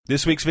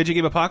This week's Video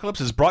Game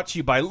Apocalypse is brought to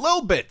you by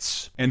Lil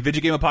Bits. And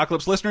Video Game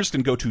Apocalypse listeners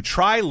can go to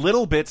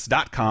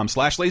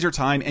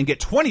trylittlebits.com/lasertime and get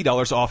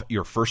 $20 off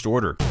your first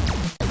order.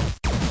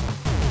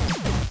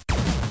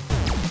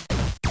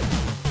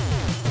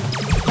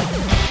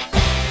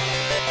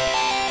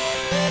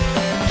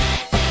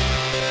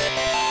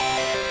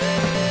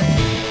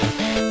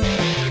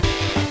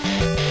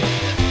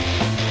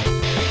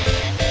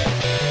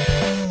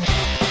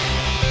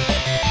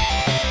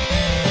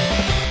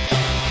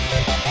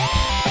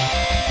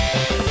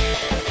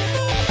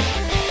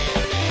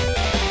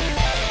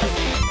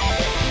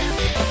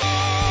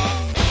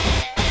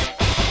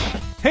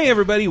 Hey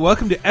everybody,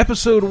 welcome to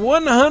episode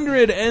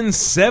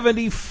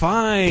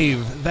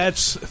 175.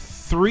 That's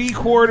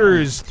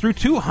 3/4 through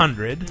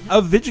 200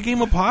 of Video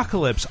Game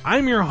Apocalypse.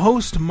 I'm your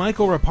host,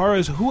 Michael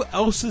Raparez. Who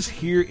else is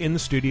here in the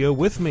studio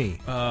with me?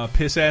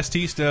 Piss-ass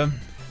Tista.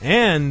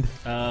 And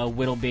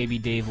Whittle Baby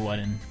Dave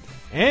Wooden.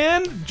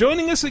 And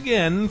joining us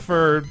again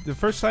for the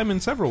first time in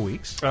several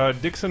weeks,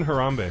 Dixon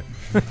Harambe.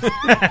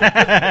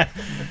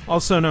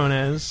 also known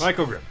as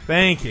Michael Grimm.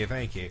 Thank you.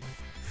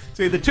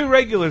 See, the two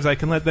regulars, I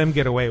can let them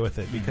get away with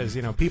it because,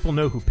 you know, people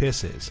know who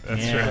Piss is.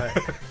 That's Yeah.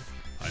 right.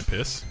 I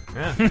piss.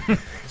 Yeah.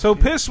 So,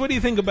 Piss, what do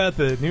you think about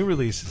the new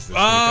releases this week?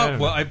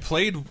 Well, I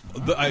played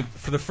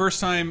for the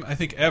first time I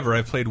think ever.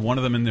 I played one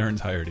of them in their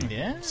entirety.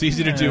 Yeah. It's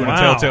easy to do in a Wow.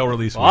 Telltale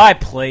release. Well, I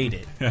played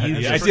it.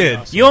 I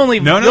did. You only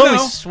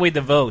No. swayed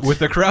the votes. With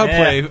the crowd Yeah.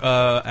 play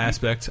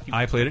aspect,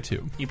 I played it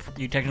too.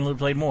 You technically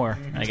played more,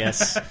 I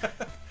guess.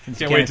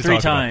 Can't wait to three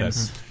talk about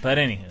times. that. But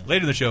anywho.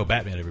 Later in the show,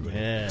 Batman, everybody.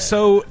 Yeah.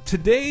 So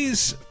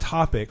today's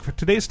topic, for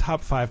today's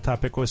top 5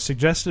 topic, was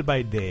suggested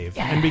by Dave,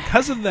 and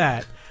because of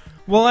that,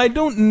 well, I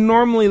don't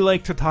normally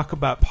like to talk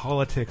about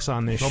politics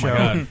on this Oh show. my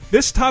God.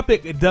 This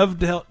topic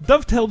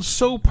dovetailed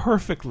so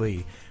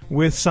perfectly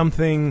with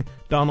something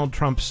Donald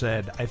Trump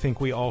said. I think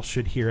we all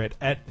should hear it.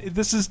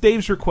 This is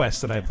Dave's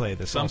request that I play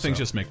this. Some also. things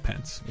just make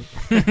pence.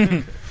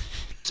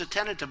 It's a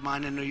tenant of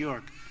mine in New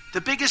York.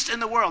 The biggest in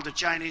the world, a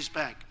Chinese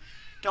bank.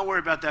 Don't worry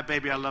about that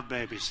baby. I love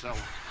babies. So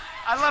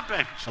I love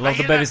babies. I love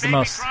the hear babies that the baby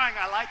most. Crying,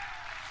 I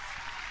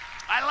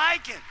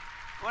like it.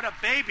 What a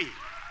baby.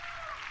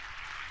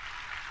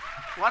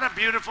 What a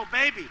beautiful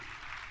baby.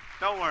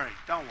 Don't worry.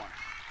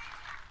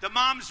 The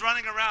mom's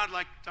running around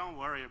like, don't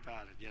worry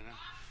about it, you know.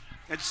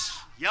 It's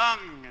young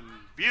and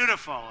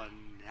beautiful and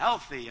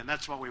healthy, and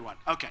that's what we want.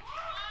 Okay.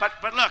 But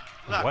look.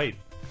 White.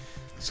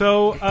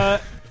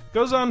 So,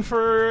 goes on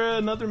for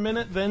another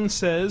minute, then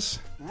says...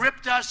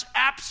 Ripped us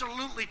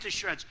absolutely to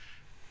shreds.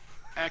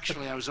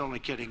 Actually, I was only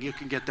kidding. You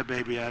can get the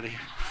baby out of here.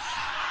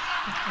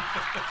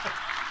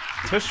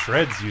 To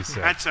shreds, you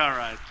said. That's all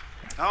right.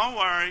 Don't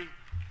worry.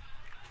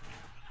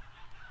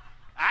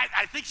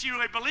 I think she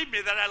really believed me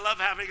that I love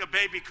having a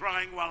baby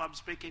crying while I'm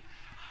speaking.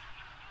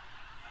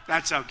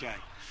 That's okay.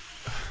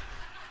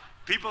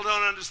 People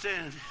don't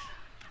understand.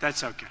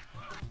 That's okay.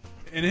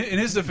 In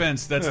his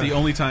defense, that's the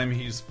only time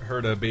he's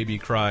heard a baby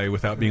cry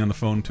without being on the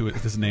phone to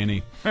his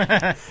nanny.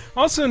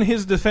 Also, in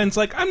his defense,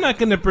 like, I'm not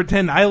going to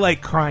pretend I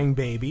like crying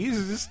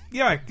babies. Just,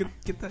 get that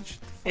shit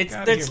the fuck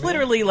outta It's here,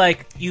 literally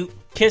like you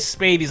kiss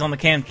babies on the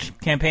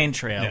campaign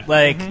trail. Yeah.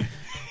 Like,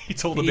 He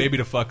told the baby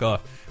to fuck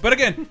off. But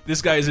again,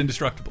 this guy is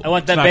indestructible. I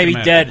want It's that not baby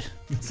gonna matter. dead.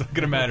 It's not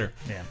gonna matter.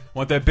 Yeah.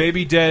 Want that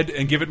baby dead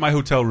and give it my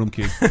hotel room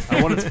key.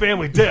 I want its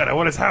family dead. I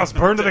want its house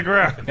burned to the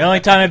ground. The only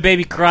time a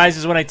baby cries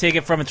is when I take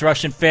it from its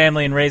Russian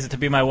family and raise it to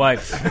be my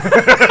wife.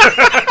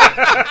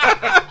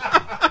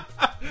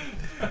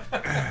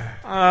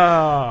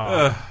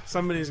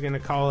 Somebody's going to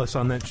call us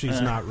on that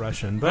she's not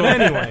Russian. But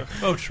anyway.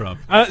 Oh, Trump.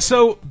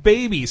 So,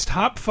 babies.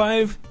 Top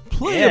 5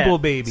 playable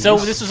babies. So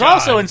this was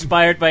also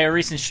inspired by a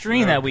recent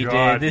stream that we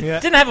God. did. It Yeah.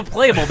 didn't have a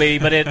playable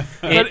baby, but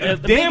the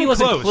baby was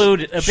close.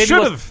 included. A baby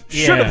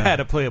Should have had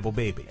a playable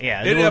baby.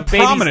 Yeah, It, there a were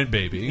babies- prominent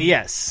baby.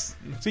 Yes.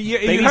 So you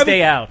Baby's have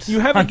Day Out You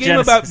have a on game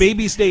about Genesis.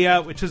 Baby's Day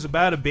Out, which is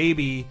about a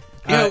baby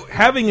You know,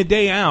 having a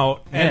day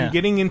out and Yeah.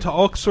 getting into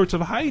all sorts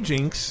of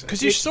hijinks.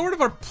 Because you sort of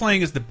are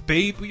playing as the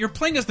baby. You're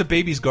playing as the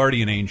baby's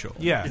guardian angel.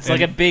 Yeah. It's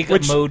like a big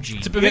which- emoji.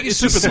 It's a Yeah, big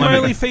it's a stupid smiley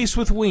lemon. face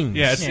with wings.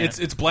 Yeah, Yeah.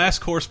 it's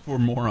blast course for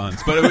morons.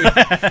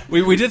 But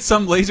we did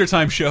some Laser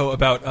Time show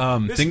about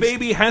This things.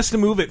 baby has to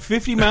move at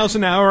 50 miles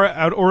an hour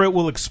out, or it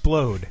will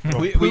explode.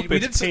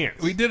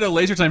 We did a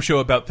Laser Time show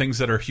about things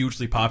that are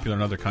hugely popular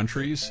in other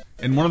countries,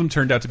 and one of them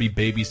turned out to be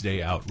Baby's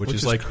Day Out, which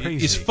is like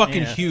crazy. is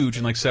fucking Yeah. huge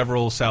in like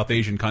several South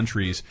Asian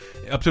countries,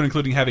 up to and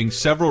including having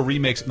several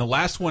remakes. And the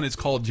last one is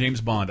called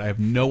James Bond. I have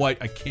no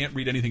idea. I can't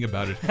read anything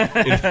about it.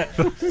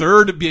 The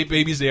third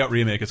Baby's Day Out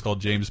remake is called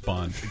James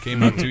Bond. It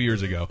came out 2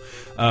 years ago.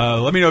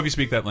 Let me know if you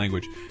speak that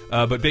language.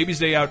 But Baby's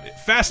Day Out,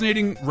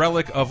 fascinating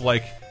relic of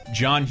like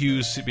John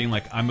Hughes being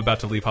like, I'm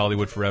about to leave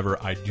Hollywood forever.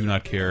 I do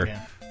not care. Yeah.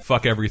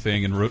 Fuck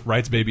everything, and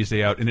writes Baby's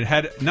Day Out. And it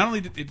had not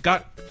only it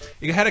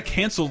had a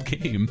canceled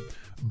game,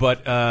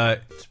 but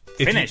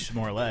finished,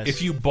 more or less.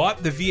 If you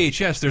bought the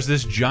VHS, there's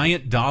this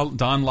giant Don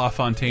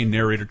LaFontaine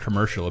narrated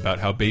commercial about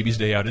how Baby's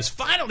Day Out is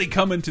finally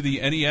coming to the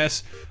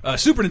NES,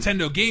 Super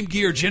Nintendo, Game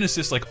Gear,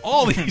 Genesis, like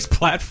all these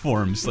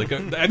platforms. Like,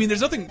 I mean,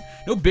 there's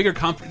no bigger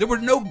there were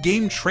no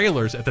game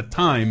trailers at the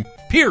time,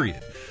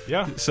 period.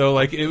 Yeah. So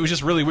like it was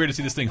just really weird to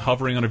see this thing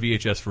hovering on a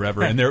VHS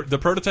forever. And the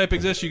prototype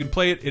exists. You can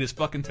play it. It is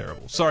fucking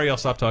terrible. Sorry, I'll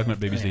stop talking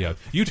about Baby's Day Out.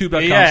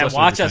 YouTube.com. Yeah,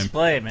 watch us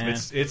play it, man.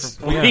 It's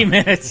for 40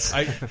 minutes.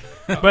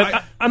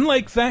 But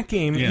unlike that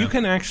game, Yeah. you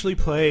can actually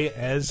play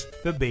as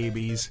the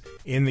babies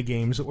in the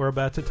games that we're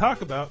about to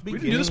talk about. We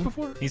didn't do this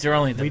before. These are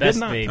only the We best did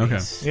not.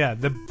 babies. Yeah,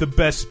 the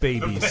best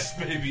babies.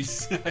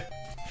 Babies. I'm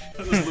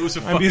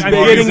Babies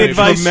getting are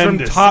advice from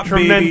tremendous, top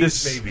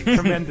tremendous babies. babies.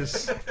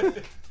 Tremendous.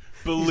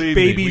 Believe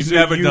Babies me, we've are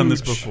never done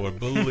this huge. before.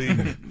 Believe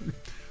me.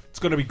 It's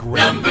going to be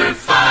great. Number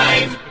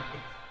 5.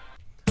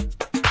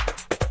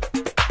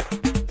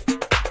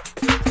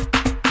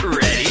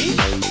 Ready?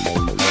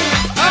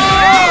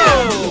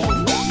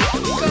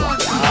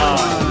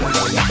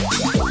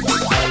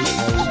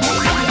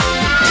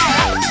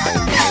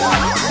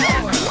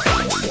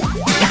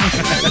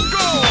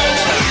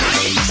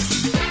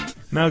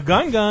 Now,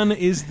 Gun Gun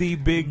is the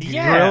big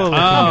Yeah, gorilla come looking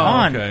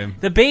guy. on. okay.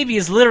 The baby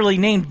is literally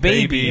named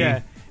Baby.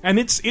 Yeah, and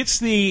it's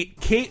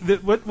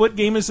what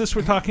game is this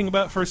we're talking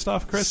about? First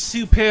off, Chris.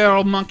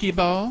 Super Monkey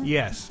Ball.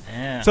 Yes.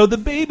 Yeah. So the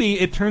baby,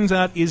 it turns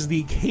out, is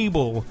the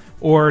Cable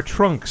or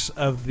Trunks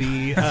of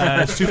the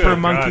Super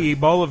Monkey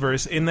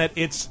Balliverse, in that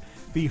it's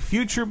the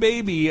future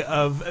baby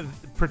of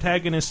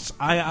protagonists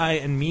I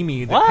and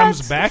Mimi that What?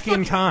 comes back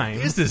in time.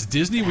 Is this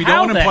Disney? We How don't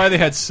want to the- imply they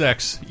had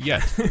sex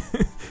yet.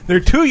 They're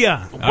too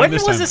young. when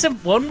this was time.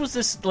 this? When was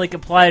this like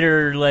applied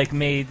or like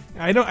made?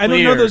 I don't know.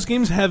 Clear. Those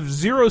games have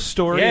zero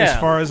story Yeah. as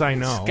far as I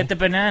know. Get the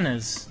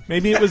bananas.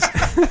 Maybe it was.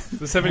 Does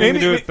this have anything to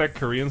do Maybe- with that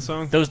Korean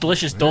song? Those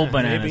delicious dole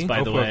bananas, maybe.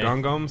 by the Oppa way.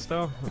 Gangnam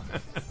style?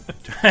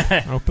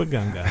 Opa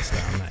Gunga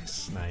style.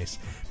 Nice.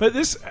 But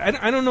this,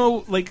 I don't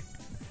know, like,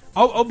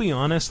 I'll be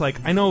honest,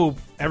 like, I know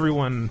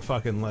everyone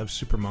fucking loves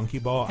Super Monkey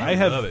Ball. I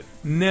have love it.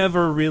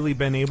 never really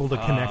been able to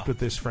connect with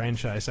this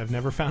franchise. I've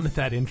never found it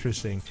that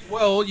interesting.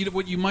 Well,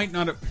 what you might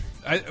not have.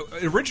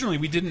 Originally,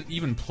 we didn't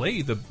even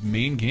play the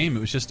main game. It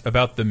was just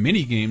about the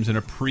mini games in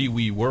a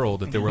pre-Wii world.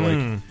 That there were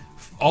like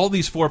all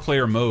these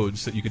 4-player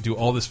modes that you could do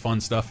all this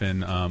fun stuff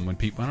in. When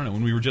people, I don't know,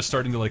 when we were just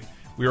starting to like,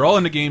 we were all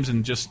into games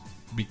and just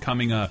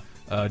becoming a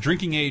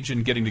drinking age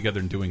and getting together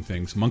and doing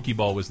things. Monkey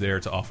Ball was there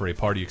to offer a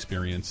party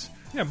experience.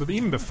 Yeah, but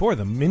even before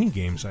the mini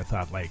games, I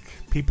thought, like,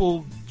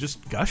 people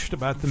just gushed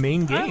about the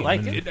main game.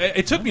 liked And-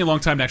 It took me a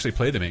long time to actually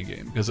play the main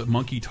game because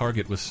Monkey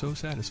Target was so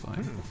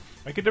satisfying.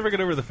 I could never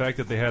get over the fact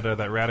that they had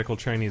that radical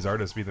Chinese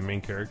artist be the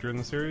main character in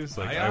the series,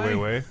 like Ai Ai Ai.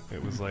 Weiwei.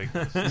 It was like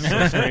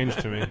so strange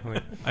to me.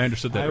 Like, I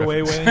understood that. Ai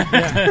reference. Weiwei,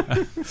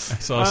 yeah. I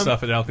saw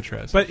stuff at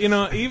Alcatraz. But, you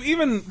know,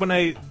 even when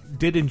I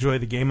did enjoy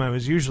the game, I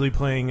was usually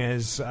playing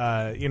as,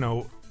 you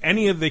know,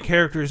 any of the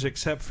characters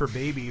except for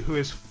Baby, who,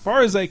 as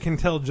far as I can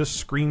tell, just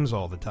screams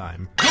all the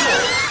time.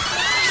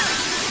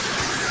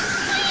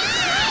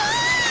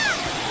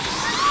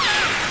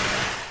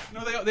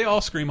 no, they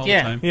all scream all the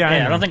Yeah, time. Yeah, I I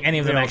know. don't think any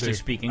of them They all actually do.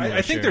 speak English.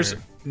 I think or- there's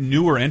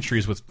newer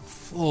entries with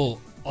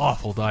full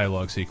awful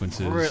dialogue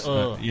sequences.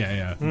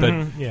 Yeah.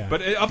 Yeah.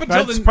 But up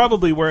until That's then,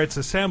 probably where it's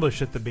established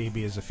that the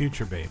baby is a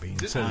future baby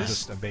instead of this-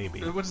 just a baby.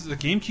 what is it, the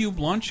GameCube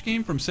launch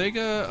game from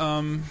Sega?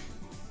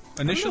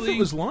 I don't know if Initially, it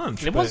was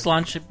launched. It was but-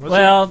 launch. Was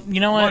Well, you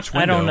know what? Launch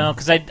I don't window. know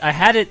because I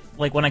had it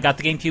like when I got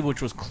the GameCube,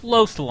 which was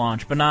close to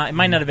launch, but not. It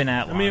might not have been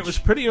at launch. I mean, it was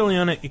pretty early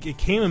on. It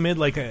came amid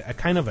like a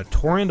kind of a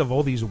torrent of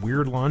all these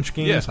weird launch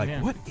games. Yeah. Like,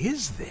 Yeah. what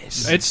is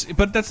this?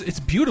 it's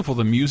beautiful.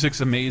 The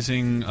music's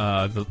amazing.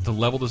 The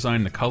level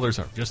design, the colors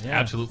are just Yeah.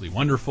 absolutely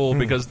wonderful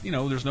because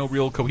there's no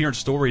real coherent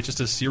story. It's just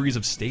a series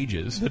of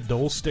stages. The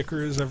Dole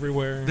stickers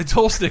everywhere. The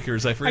toll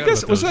stickers, I forgot. I guess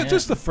about was those. that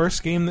just the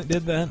first game that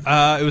did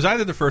that? It was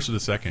either the first or the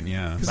second.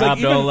 Yeah. 'Cause, Bob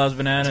like, Dole even- loves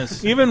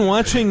bananas. Even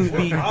watching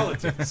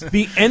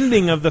the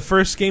ending of the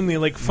first game, they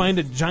like find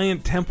a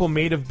giant temple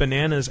made of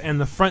bananas, and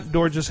the front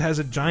door just has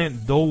a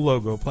giant Dole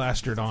logo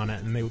plastered on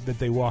it, and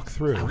they walk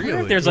through. I wonder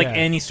if there's like Yeah.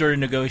 any sort of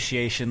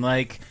negotiation.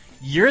 Like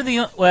you're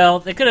the well,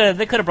 they could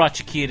have brought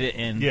Chiquita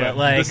in, yeah, but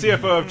like the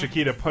CFO of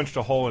Chiquita punched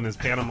a hole in his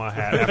Panama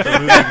hat after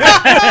losing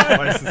the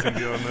licensing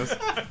deal on this.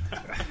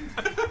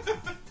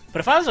 But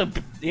if I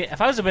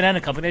was a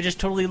banana company, I'd just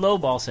totally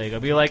lowball Sega.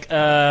 I'd be like,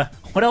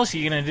 what else are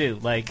you gonna do?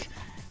 Like,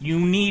 you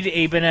need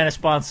a banana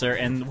sponsor,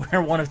 and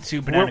we're one of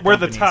two banana. We're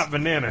the companies. top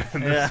banana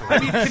in this Yeah. one. I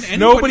mean, can anybody,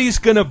 Nobody's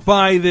gonna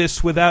buy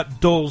this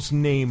without Dole's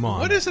name on.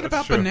 What is it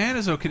about true.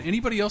 bananas? Though, can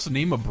anybody else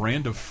name a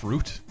brand of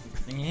fruit?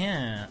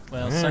 Yeah.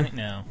 Well, Sunny,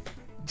 no.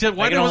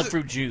 Why I can only was it-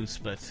 fruit juice,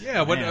 but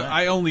Yeah, what yeah.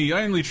 I only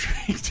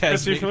drink So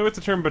as you're familiar with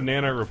the term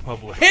Banana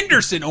Republic?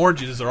 Henderson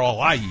oranges are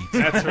all I eat.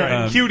 That's right.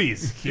 Um,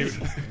 Cuties.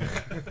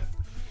 Cuties.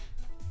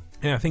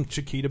 Yeah, I think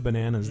Chiquita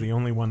Banana is the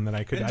only one that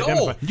I could Dole.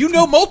 identify. You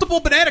know multiple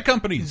banana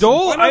companies.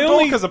 Dole, Why not I Dole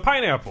only because of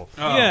pineapple.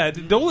 yeah,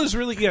 Dole is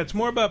really it's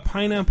more about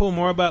pineapple,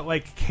 more about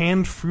like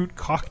canned fruit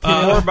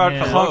cocktail. More about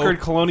Yeah. conquered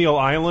colonial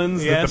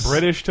islands that Yes. the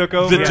British took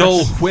over. The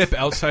Dole whip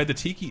outside the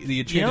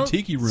enchanted You know,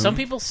 tiki room. some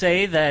people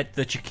say that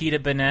the Chiquita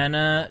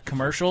Banana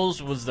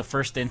commercials was the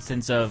first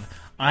instance of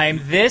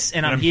I'm this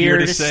and I'm here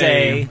to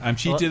say I'm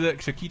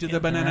Chiquita the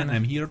banana, and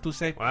I'm here to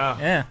say Wow.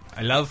 Yeah.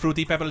 I love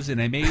Fruity Pebbles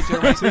and I made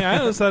your Yeah, I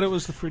always thought it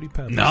was the Fruity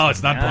Pebbles. No,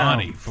 it's not No.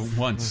 Bonnie for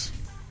once.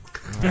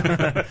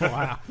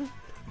 Wow.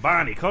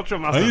 Bonnie,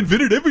 cultural I muscle.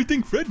 invented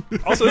everything, Fred.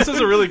 Also, this is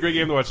a really great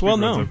game to watch. Well,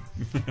 speedruns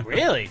no. of.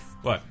 Really?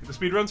 What? The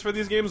speedruns for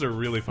these games are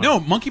really fun. No,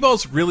 Monkey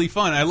Ball's really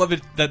fun. I love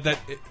it.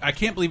 I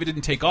can't believe it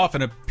didn't take off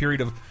in a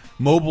period of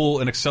mobile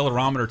and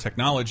accelerometer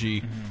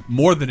technology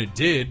more than it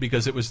did,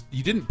 because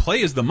you didn't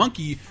play as the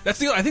monkey. I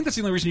think that's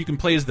the only reason you can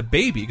play as the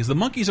baby, because the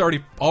monkey's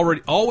already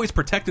always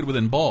protected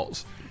within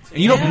balls, and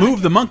you don't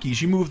move the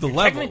monkeys, you move the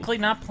level. Technically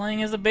not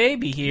playing as a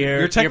baby here.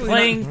 You're technically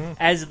playing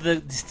as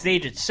the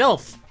stage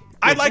itself.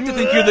 I'd like to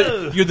think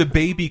you're the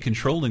baby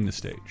controlling the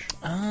stage,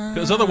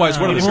 because otherwise,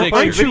 what are the If you're stakes?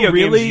 playing here? video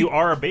really- games, you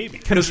are a baby.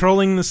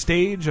 Controlling the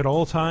stage at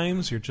all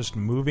times, you're just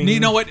moving. You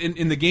know what?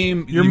 In the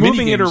game, You're the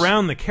moving it minigames-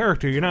 around the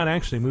character. You're not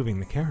actually moving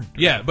the character.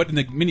 Yeah, but in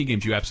the mini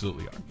games, you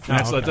absolutely are.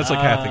 That's okay. that's like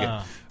half the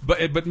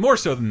game. But more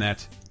so than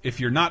that, if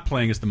you're not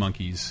playing as the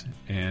monkeys,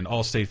 and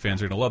all State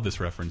fans are going to love this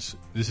reference,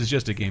 this is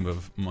just a game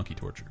of monkey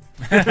torture.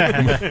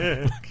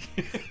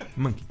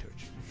 Monkey torture.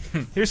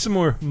 Here's some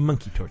more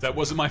monkey torture. That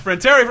wasn't my friend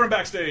Terry from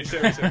backstage.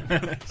 Terry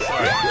said.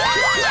 Sorry.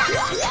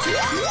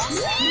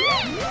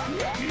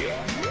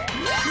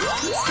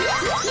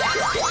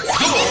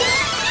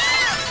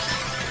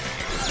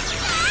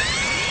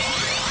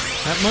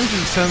 That monkey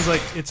sounds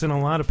like it's in a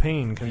lot of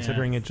pain,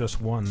 considering it just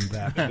won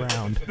that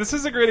round. This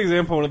is a great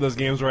example of one of those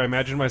games where I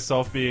imagine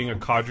myself being a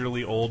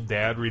codgerly old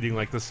dad reading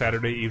like the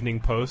Saturday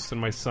Evening Post,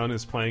 and my son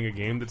is playing a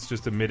game that's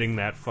just emitting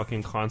that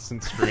fucking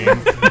constant stream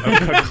of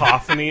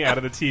cacophony out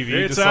of the TV.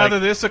 It's just either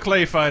like, this or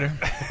Clay Fighter.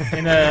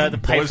 And the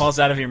pipe falls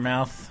out of your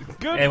mouth.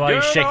 good and while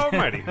you God shake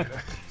almighty.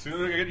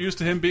 Sooner I get used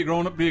to him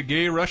growing up to be a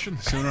gay Russian,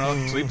 sooner I'll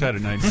sleep tight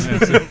at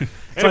night.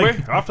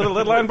 Anyway, off to the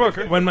lead line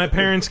booker. When my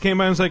parents came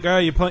by, I was like, are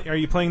you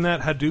playing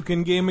that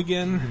Hadouken game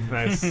again?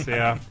 Nice,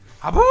 yeah.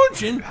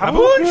 Hadouken!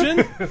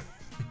 Hadouken!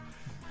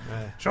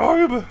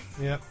 Job.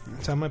 Yep,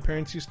 that's how my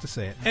parents used to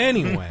say it.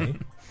 Anyway,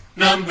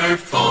 Number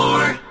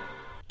 4.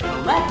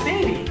 Black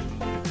Baby,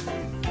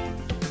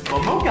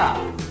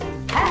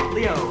 Momoka, Hat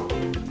Leo,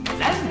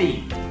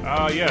 Zambi,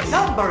 Oh, yes.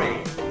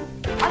 Sunbury,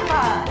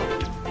 Hanma,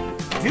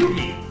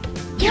 Doogie.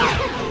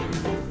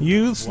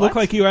 you look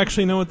like you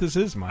actually know what this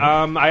is, Mike.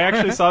 I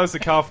actually saw this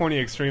at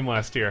California Extreme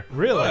last year.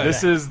 Really?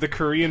 This is the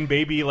Korean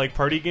baby like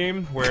party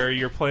game where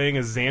you're playing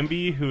a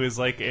Zambi who is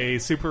like a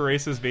super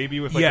racist baby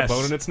with like yes. a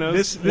bone in its nose.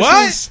 This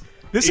What?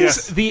 This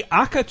Yes. is the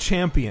Aka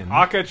Champion.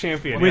 Aka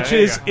Champion, Which yeah, there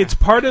you is, go. it's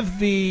part of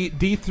the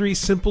D3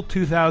 Simple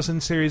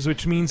 2000 series,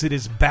 which means it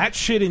is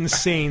batshit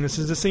insane. This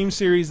is the same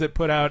series that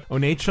put out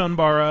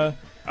One-Chanbara,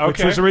 which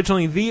Okay. was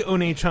originally the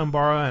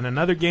One-Chanbara, and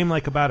another game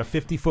like about a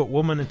 50-foot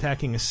woman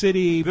attacking a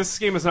city. This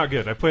game is not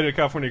good. I played it at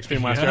California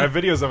Extreme last year. I have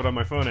videos of it on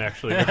my phone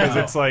actually because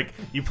it's like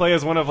you play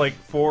as one of like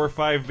 4 or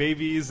 5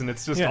 babies and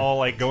it's just Yeah. all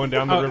like going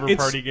down the river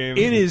It's- party games.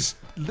 It is.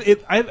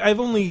 I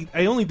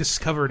only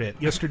discovered it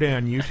yesterday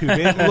on YouTube.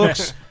 It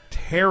looks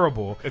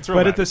terrible. It's but real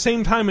at bad. the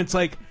same time, it's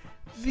like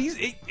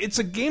it's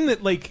a game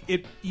that like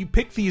you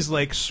pick these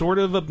like sort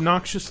of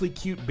obnoxiously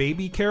cute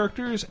baby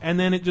characters, and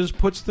then it just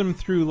puts them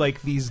through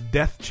like these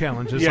death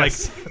challenges.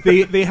 Yes.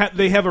 Like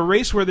they have a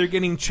race where they're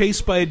getting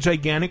chased by a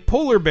gigantic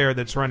polar bear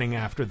that's running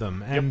after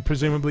them and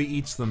presumably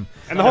eats them.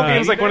 And the whole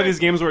game's like one of these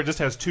games where it just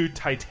has 2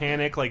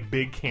 Titanic like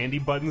big candy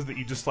buttons that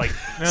you just like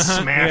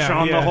smash Yeah,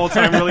 on yeah. the whole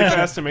time really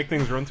fast to make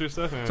things run through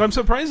stuff. Yeah. So I'm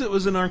surprised it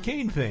was an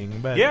arcade thing,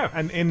 but Yeah.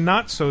 and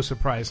not so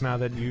surprised now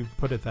that you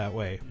put it that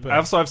way. But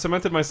I've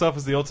cemented myself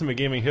as the ultimate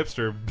gaming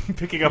hipster,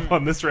 picking up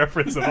on this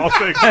reference of all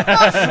things.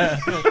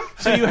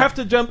 so you have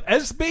to jump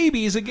as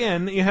babies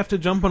again. You have to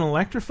jump an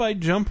electrified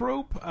jump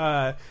rope.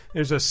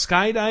 There's a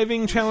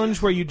skydiving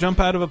challenge where you jump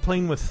out of a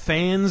plane with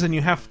fans and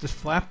you have to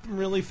flap them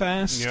really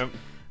fast. Yep.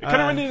 It kind of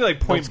reminded me like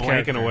Point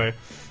Blank in a way,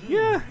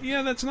 Yeah,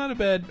 that's not a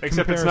bad.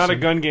 except it's not a comparison.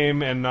 gun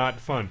game and not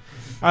fun.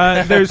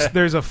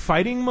 There's a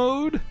fighting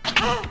mode.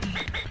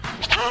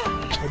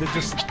 Where they're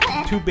just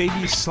 2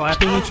 babies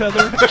slapping each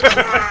other.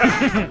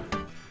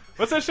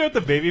 What's that show with the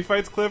baby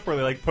fights clip where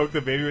they like poke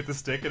the baby with the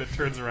stick and it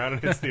turns around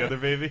and hits the other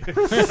baby?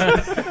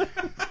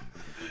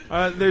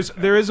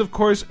 There is of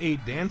course a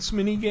dance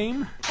mini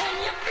game.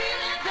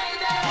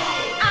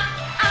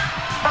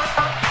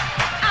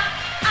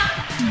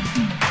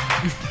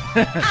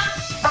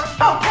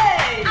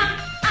 Okay,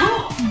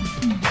 cool.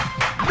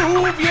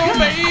 Move your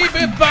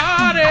baby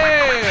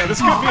body. This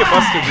could be a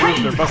busted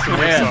move. They're busting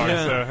my song.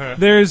 Yeah. So,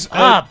 There's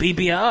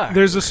BBR.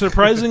 There's a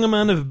surprising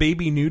amount of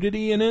baby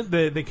nudity in it.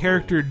 The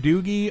character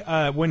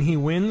Doogie, when he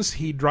wins,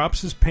 he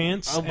drops his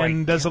pants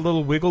and does a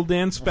little wiggle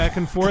dance back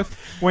and forth.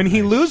 When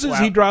he loses,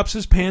 he drops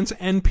his pants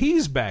and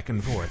pees back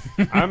and forth.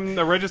 I'm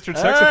a registered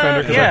sex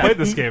offender because I played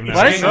this game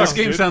now. This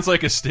game sounds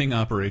like a sting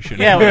operation.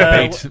 Yeah,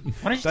 why don't you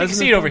take a Doesn't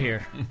seat it? over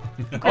here?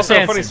 Also,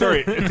 a funny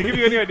story. To give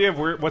you any idea of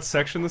what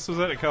section this was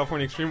at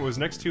California Extreme, it was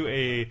next to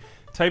a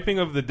Typing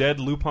of the Dead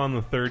Lupin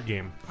the Third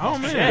game. Oh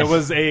man! It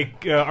was a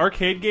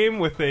arcade game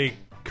with a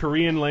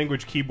Korean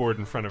language keyboard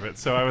in front of it.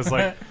 So I was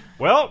like,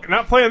 well,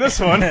 not playing this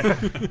one.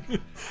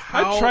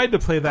 I tried to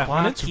play that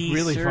one. It's Wacky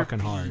really Serpy. fucking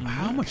hard.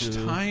 How much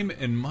time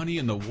and money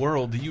in the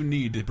world do you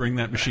need to bring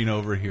that machine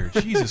over here?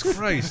 Jesus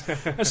Christ.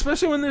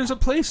 Especially when there's a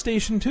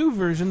PlayStation 2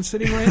 version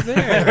sitting right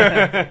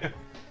there.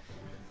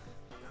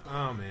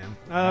 Oh man,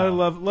 I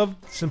love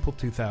Simple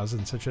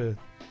 2000. Such a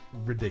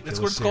ridiculous. That's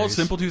what it's series. called,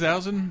 Simple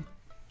 2000?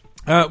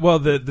 Well,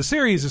 the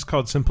series is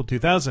called Simple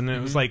 2000, and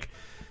it was like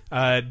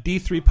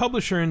D3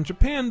 publisher in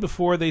Japan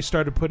before they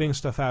started putting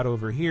stuff out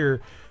over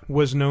here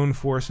was known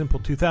for Simple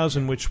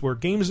 2000, which were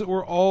games that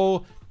were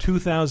all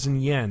 2,000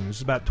 yen. It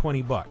was about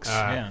 $20.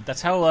 Yeah,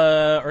 that's how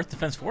Earth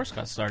Defense Force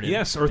got started.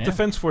 Yes, Earth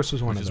Defense Force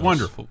was one of those.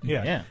 Wonderful.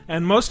 Yeah.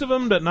 And most of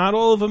them, but not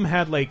all of them,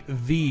 had like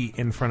 "the"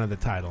 in front of the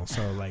title.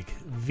 So like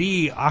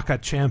the Aka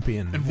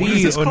Champion, And the what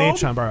is this called?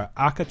 Onechambara,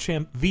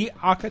 the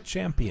Aka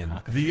Champion.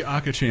 The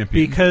Aka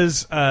Champion.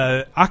 Because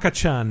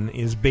Aka-chan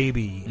is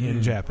baby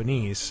in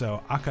Japanese,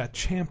 so Aka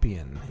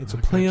Champion. It's a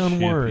play on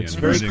Champion. words.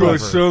 Very Very clever.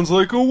 clever. Sounds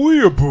like a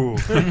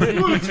weeaboo.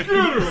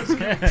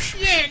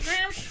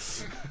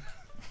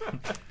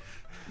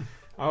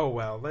 Oh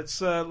well,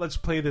 let's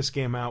play this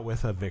game out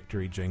with a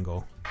victory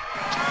jingle.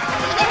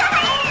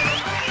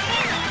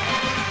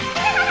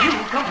 You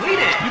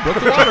completed. broke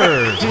the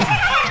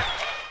water.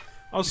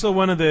 Also,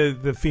 one of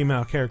the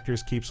female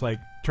characters keeps like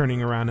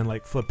turning around and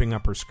like flipping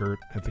up her skirt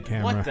at the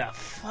camera. What the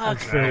fuck?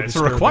 Very It's a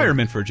disturbing.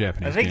 requirement for a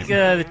Japanese I think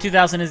game. the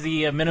 2000 is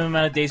the minimum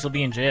amount of days he'll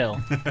be in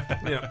jail.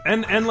 Yeah.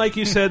 And like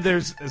you said,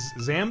 there's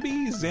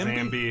Zambi.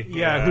 Zambi,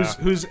 Yeah, yeah.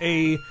 who's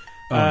a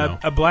no.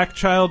 a black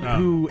child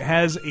who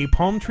has a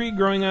palm tree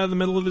growing out of the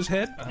middle of his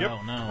head. Yep.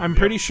 Oh no. I'm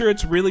pretty sure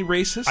it's really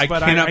racist, I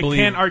but cannot I believe-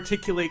 can't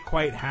articulate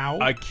quite how.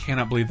 I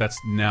cannot believe that's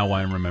now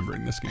why I'm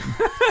remembering this game.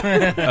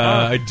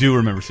 I do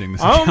remember seeing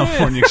this in Oh, man.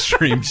 California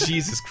Extreme.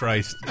 Jesus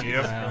Christ.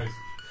 Yep. Wow.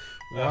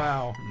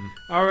 Wow.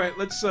 All right,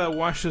 let's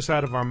wash this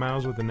out of our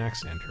mouths with the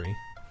next entry.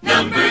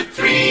 Number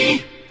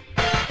 3.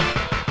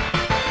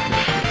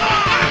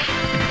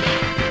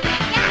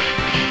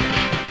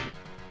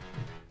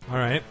 All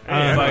right. Hey, I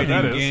know what Fighting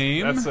that is.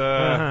 game. That's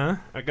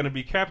Uh-huh. going to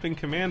be Captain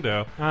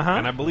Commando, Uh-huh.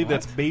 and I believe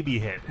that's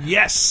Babyhead.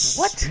 Yes.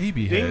 What?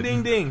 Baby Ding, head.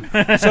 ding,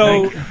 ding.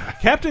 So,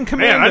 Captain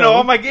Commando. Man, I know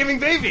all my gaming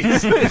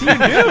babies. You do.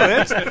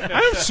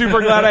 I'm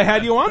super glad I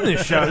had you on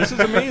this show. This is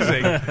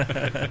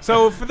amazing.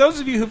 So, for those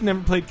of you who've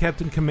never played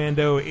Captain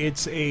Commando,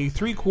 it's a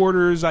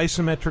 3/4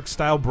 isometric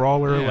style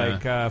brawler Yeah.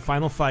 like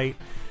Final Fight,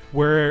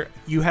 where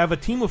you have a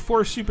team of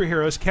 4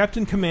 superheroes: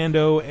 Captain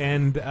Commando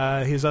and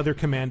his other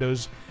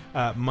commandos,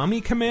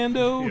 Mummy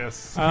Commando.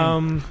 Yes.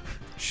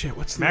 Shit,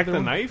 what's the Mac other the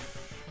one? Knife?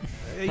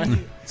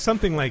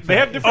 Something like They that.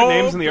 have different Oh,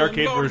 names in the the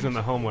arcade Lord. version,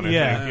 the home one, I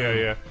Yeah. think.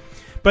 Yeah.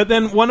 But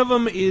then one of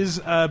them is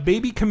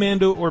Baby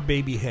Commando or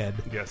Babyhead.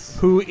 Yes.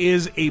 Who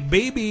is a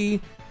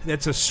baby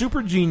that's a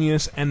super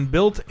genius and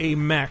built a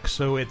mech,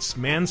 so it's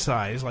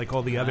man-sized like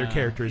all the other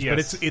characters. But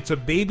yes. it's a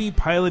baby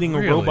piloting a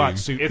Really? robot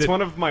suit. It's that-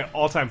 one of my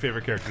all-time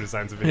favorite character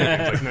designs of video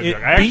games. Like, no It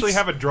joke. I actually beats-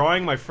 have a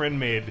drawing my friend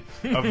made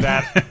of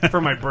that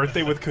for my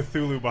birthday with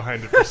Cthulhu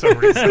behind it for some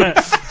reason.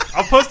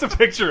 I'll post a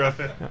picture of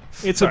it.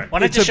 It's Sorry. Why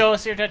don't it's you a, show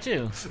us your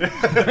tattoo?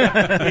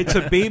 it's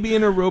a baby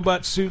in a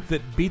robot suit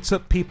that beats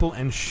up people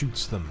and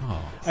shoots them.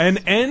 And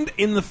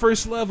in the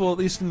first level, at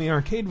least in the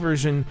arcade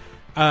version,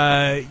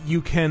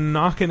 you can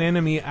knock an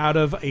enemy out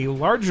of a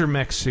larger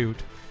mech suit.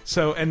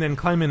 So and then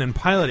climb in and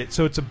pilot it.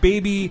 So it's a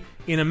baby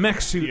in a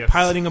mech suit Yes.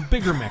 piloting a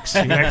bigger mech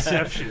suit.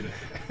 Exception.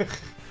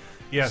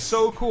 Yes.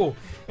 So cool.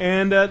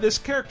 And this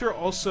character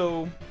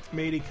also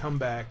made a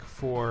comeback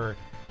for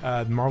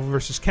Marvel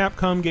vs.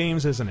 Capcom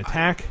games as an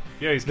attack.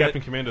 Yeah, he's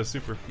Captain Commando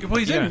Super. Well,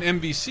 he's Yeah. in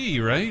MVC,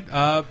 right?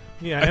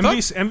 Yeah, I thought-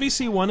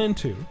 MVC 1 and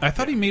 2. I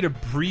thought he made a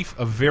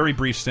very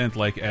brief stint,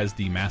 like as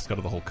the mascot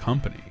of the whole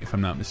company, if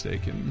I'm not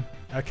mistaken.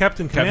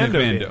 Captain Commando.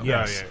 Commando. Did,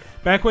 yes. Oh, yeah.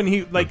 Back when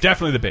he like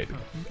Definitely the baby.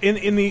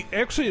 in the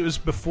actually it was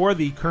before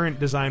the current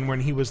design when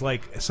he was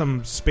like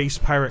some space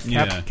pirate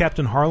Yeah.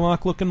 Captain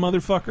Harlock looking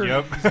motherfucker.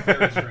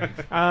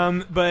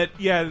 Yep. But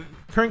yeah,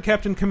 current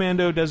Captain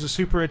Commando does a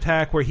super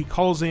attack where he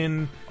calls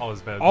in All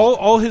his beds.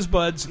 all his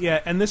buds.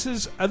 Yeah, and this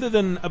is other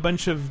than a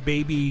bunch of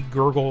baby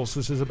gurgles.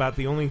 This is about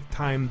the only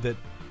time that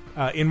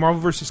in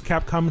Marvel vs.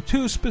 Capcom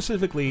 2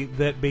 specifically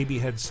that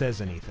Babyhead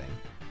says anything.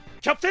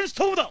 キャプテンス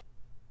トームだ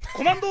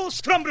コマンド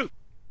スクランブル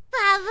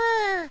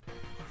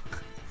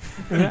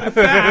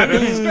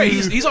He's great.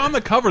 He's on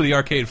the cover of the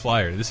Arcade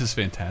Flyer. This is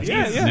fantastic.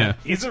 Yeah.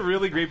 He's a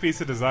really great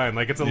piece of design.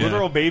 Like, it's a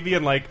literal baby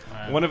in, like,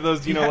 one of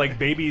those, like,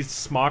 baby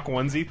smock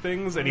onesie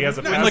things, and he has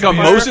a and like a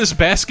Moses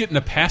basket and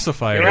a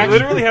pacifier. It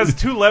literally has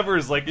two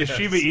levers, like the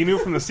Shiba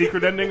Inu from the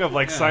secret ending of,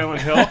 like,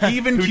 Silent Hill.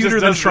 Even who cuter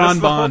just than does this Tron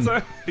the whole Bonne.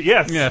 time.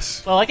 Yes.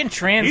 Yes. Well, I can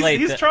translate.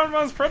 He's Tron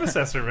Bonne's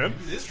predecessor, man.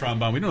 It is Tron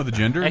Bonne. We don't know the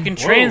gender. I can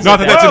translate. Not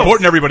that that's Whoa.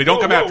 important, everybody. Don't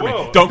Whoa, come whoa, after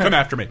whoa. me. Don't come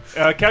after me.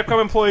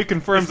 Capcom employee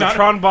confirms that not-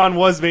 Tron Bonne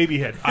was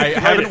Babyhead. I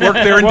haven't worked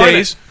there in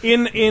days.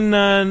 In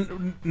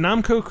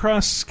Namco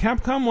Cross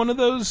Capcom, one of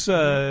those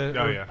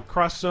yeah.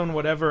 Cross Zone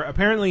whatever.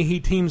 Apparently, he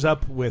teams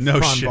up with No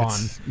Tron shit.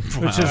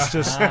 Bonne, Wow. which is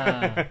just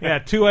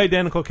two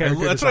identical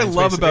characters. That's what I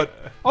love about.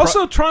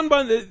 Also, Tron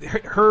Bonne,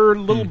 her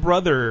little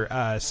brother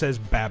says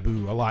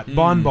Babu a lot.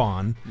 Bon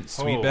Bon.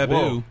 Sweet Oh, Babu.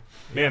 whoa.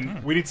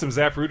 Man, we need some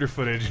Zapruder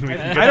footage. And we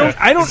can get I don't.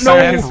 that. I don't know.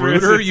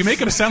 Zapruder? You make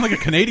him sound like a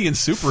Canadian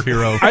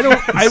superhero. I don't.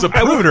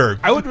 Zapruder.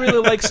 I would really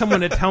like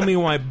someone to tell me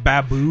why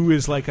Babu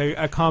is like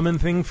a common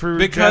thing for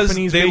Because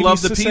Japanese they babies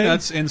love the to say.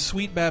 peanuts, and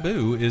Sweet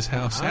Babu is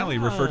how Sally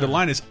referred to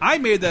Linus. I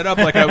made that up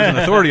like I was an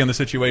authority on the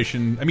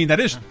situation. I mean,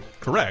 that is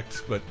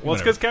correct, but Well,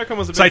 it's whatever. because Capcom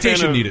was a big Citation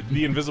fan of needed.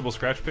 the Invisible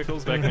Scratch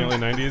Pickles back in the early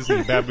 90s,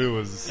 and Babu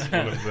was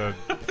one of the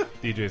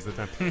DJs at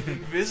the time.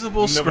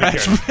 Invisible Nobody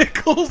scratch cares.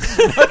 pickles.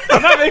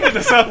 I'm not making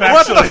this up,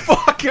 What actually. the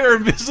fuck are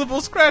invisible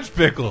scratch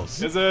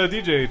pickles? It's a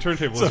DJ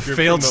turntable. It's a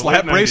failed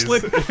slap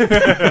bracelet.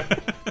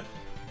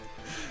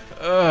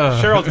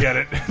 Cheryl'll get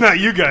it. Not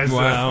you guys. though.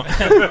 Wow.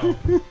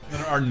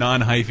 Our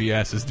non-hyphy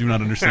asses do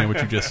not understand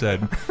what you just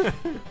said.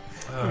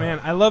 Man,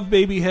 I love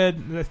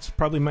Babyhead. That's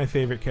probably my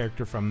favorite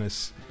character from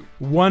this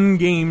one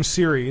game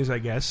series, I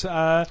guess.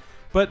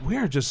 But we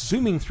are just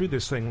zooming through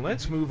this thing.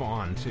 Let's move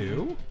on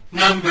to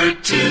Number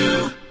 2.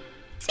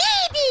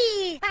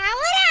 Baby! Power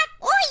up!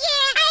 Oh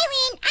yeah! I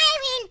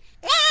win!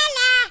 La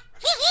la!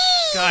 Hee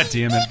hee! God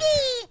damn it.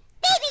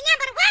 Baby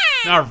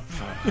number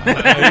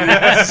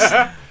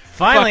 1!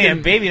 Finally, a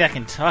fucking- baby that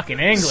can talk in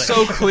English.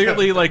 So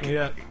clearly, like,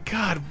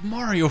 God,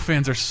 Mario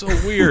fans are so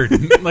weird.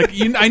 Like,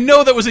 I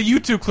know that was a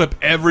YouTube clip.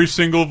 Every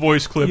single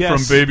voice clip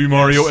Yes. from Baby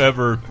Mario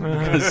ever,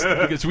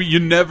 because you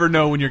never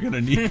know when you're gonna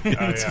need it.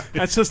 yeah.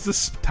 that's just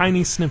this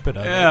tiny snippet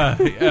of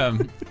it. Yeah,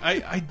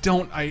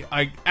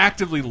 I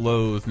actively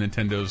loathe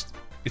Nintendo's.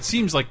 It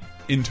seems like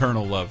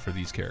internal love for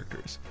these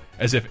characters,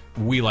 as if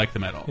we like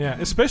them at all. Yeah,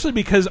 especially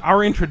because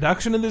our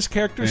introduction to this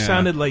character Yeah.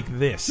 sounded like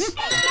this.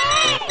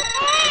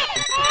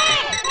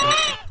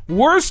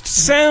 Worst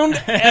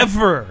sound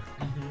ever.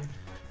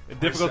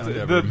 Difficult. Sound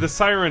ever. The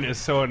siren is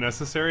so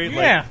unnecessary.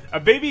 Yeah. Like, a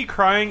baby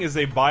crying is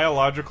a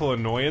biological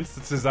annoyance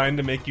that's designed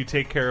to make you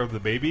take care of the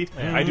baby.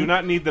 I do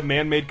not need the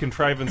man-made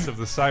contrivance of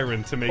the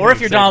siren to make. Or me if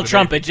you're save Donald the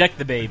Trump, baby. eject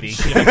the baby.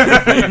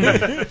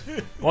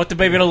 Want the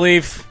baby to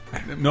leave?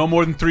 No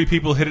more than 3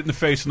 people hit it in the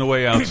face on the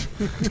way out.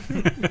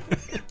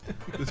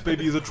 This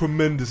baby is a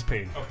tremendous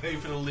pain. I'll pay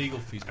for the legal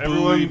fees.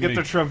 Everyone Believe get me.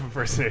 their Trump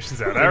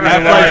impersonations out. All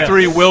right. Half-Life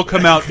 3 will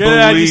come out. Get it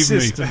out of your Believe me.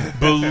 system.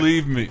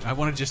 Believe me. I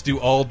want to just do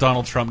all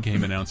Donald Trump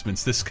game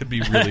announcements. This could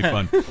be really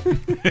fun.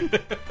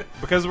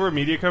 Because we're a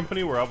media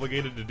company, we're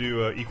obligated to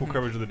do equal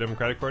coverage of the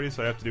Democratic Party,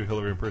 so I have to do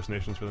Hillary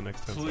impersonations for the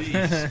next 10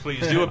 seconds.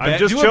 Please do a I'm bad,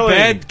 just do a chilling.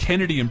 bad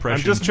Kennedy I'm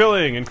impression. just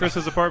chilling in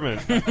Chris's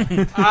apartment.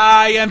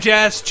 I am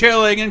just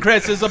chilling in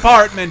Chris's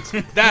apartment.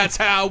 That's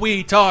how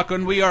we talk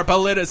when we are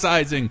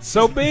politicizing.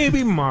 So,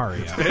 Baby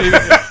Mario.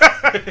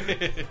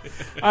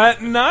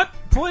 Not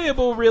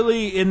playable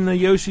really in the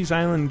Yoshi's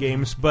Island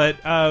games, but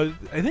I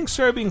think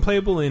started being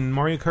playable in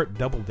Mario Kart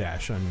Double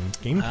Dash on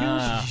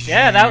GameCube.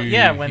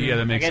 Yeah, when Yeah,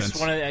 that makes I guess sense.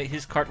 one of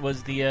his cart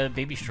was the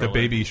baby The stroller.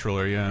 baby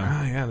stroller, yeah.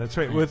 Ah, yeah, that's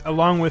right.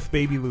 Along with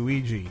Baby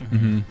Luigi.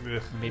 Ugh.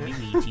 Baby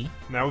Luigi.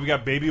 Now we've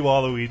got Baby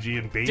Waluigi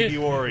and Baby Dude,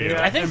 Wario.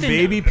 I think And the-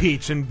 Baby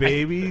Peach and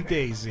Baby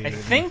Daisy. I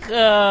think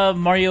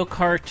Mario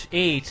Kart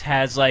 8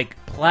 has like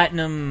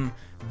platinum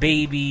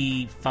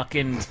baby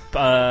fucking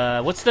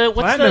what's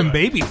Platinum the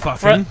Baby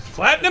fucking.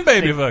 Platinum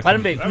baby fucking.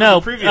 platinum baby? That was No,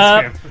 the previous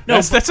game.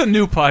 no, That's a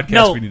new podcast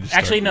no. we need to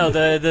start. Actually, no.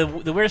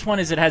 The weirdest one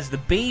is it has the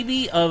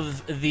baby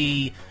of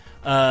the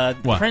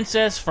What?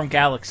 princess from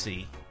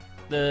Galaxy.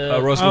 The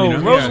Rosalina.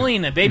 Oh,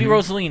 Rosalina, baby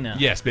Rosalina.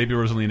 Yes, Baby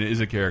Rosalina is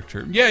a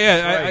character.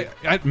 Yeah.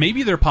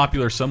 Maybe they're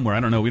popular somewhere. I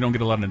don't know. We don't get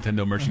a lot of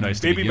Nintendo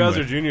merchandise. to Baby begin Bowser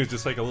with. Jr. is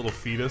just like a little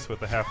fetus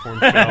with a half-formed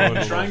shell. And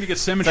a Trying to little... get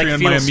symmetry Like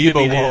on my Felix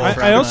amiibo Scooby-Doo. wall.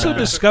 From, I also uh,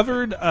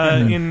 discovered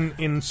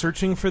in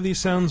searching for these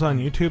sounds on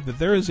YouTube that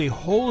there is a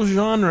whole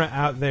genre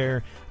out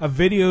there of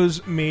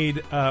videos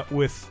made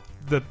with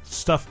the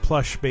stuffed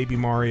plush Baby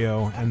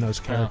Mario and those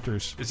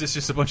characters. Is this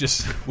just a bunch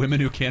of women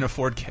who can't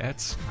afford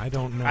cats? I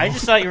don't know. I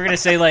just thought you were gonna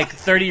say like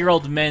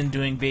 30-year-old men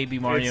doing baby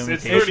Mario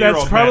It's imitations. 30-year-old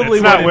That's probably men.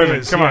 It's not what it women.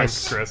 is, Come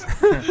yes. on, Chris.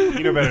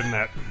 You know better than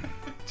that.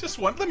 Just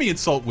one. Let me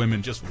insult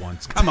women just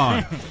once. Come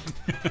on.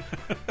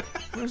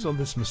 Where's all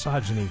this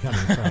misogyny coming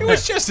It from?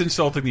 was just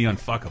insulting the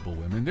unfuckable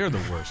women. They're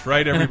the worst,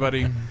 right,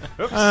 everybody?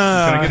 Oops.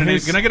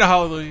 Can I get a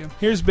hallelujah?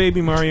 Here's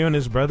Baby Mario and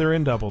his brother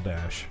in Double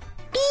Dash.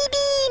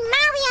 Baby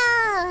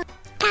Mario!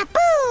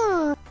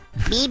 Kapoo!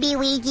 Baby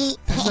Luigi!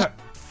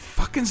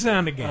 fucking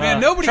sounding game. Man,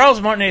 nobody. Charles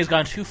Martinet has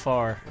gone too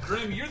far.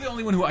 Grim, you're the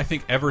only one who I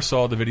think ever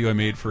saw the video I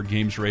made for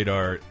Games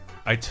Radar.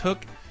 I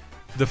took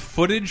the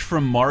footage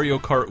from Mario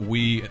Kart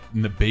Wii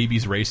and the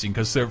babies racing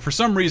because for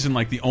some reason,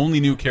 like the only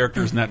new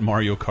characters in that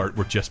Mario Kart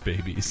were just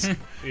babies.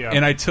 Yeah.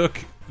 And I took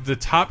the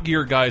Top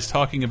Gear guys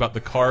talking about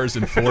the cars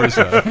in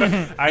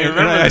Forza. I and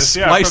remember I this,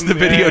 yeah, spliced from the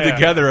video yeah.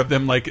 together of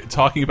them like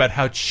talking about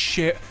how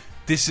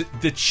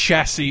the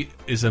chassis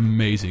is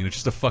amazing. It's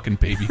just a fucking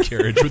baby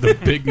carriage with a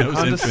big nose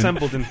infant.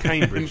 Unassembled in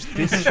Cambridge,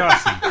 this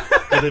chassis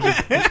delivers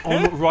an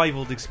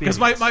unrivaled experience.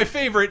 Because my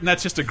favorite, and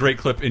that's just a great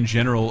clip in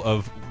general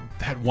of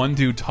that one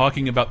dude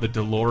talking about the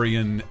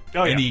DeLorean,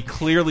 and he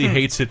clearly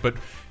hates it, but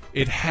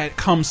it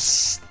comes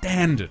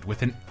standard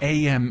with an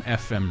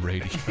AM/FM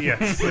radio.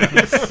 Yes.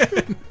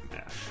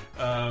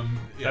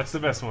 That's the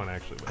best one,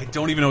 actually. I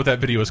don't even know what that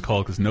video is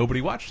called because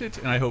nobody watched it,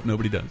 and I hope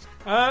nobody does.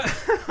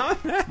 On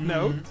that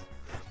note,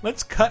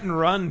 let's cut and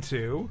run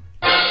to...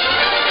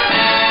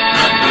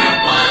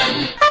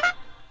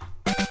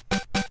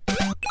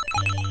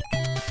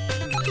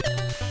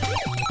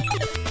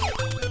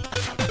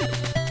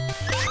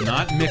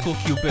 Not Mickle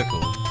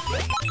Cubicle.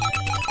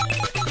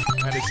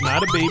 And it's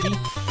not a baby.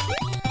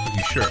 Are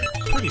you sure?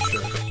 Pretty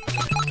sure.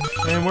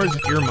 And where's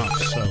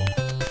earmuffs, so...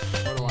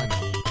 What do I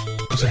know?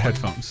 Those are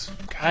headphones.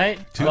 I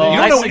You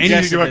don't know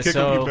anything suggested about this,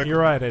 so You're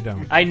right, I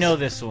don't. I know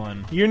this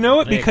one. You know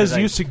it Yeah, because 'cause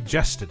you I-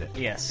 suggested it.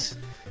 Yes.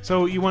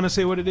 So you want to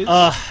say what it is?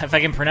 If I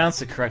can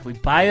pronounce it correctly,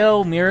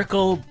 Bio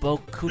Miracle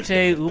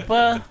Bokute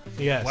Upa.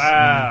 Yes.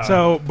 Wow.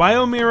 So,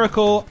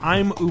 Biomiracle,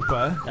 I'm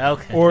Oopa.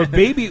 Okay. Or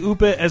Baby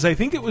Oopa, as I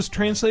think it was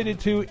translated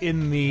to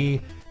in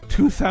the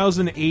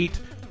 2008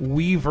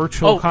 Wii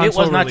Virtual Console it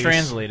was not release.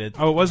 translated.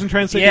 Oh, it wasn't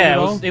translated Yeah, at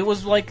it all?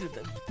 was like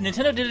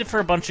Nintendo did it for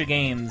a bunch of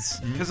games.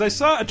 Because I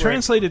saw a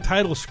translated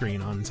title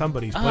screen on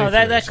somebody's playthrough. Oh,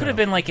 that so could have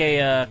been like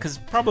a because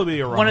probably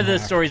a ROM one of the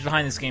hack. stories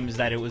behind this game is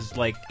that it was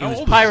like it How was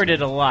old is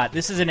pirated a lot.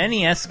 This is an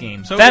NES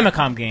game, So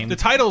Famicom game. The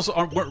titles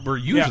were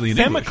usually in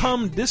English.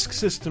 Famicom Disk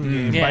System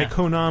game Yeah. by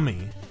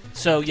Konami.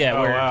 So yeah,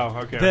 Oh, where wow.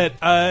 Okay.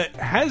 That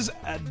has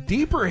a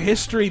deeper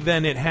history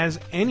than it has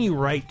any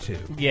right to.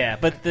 yeah,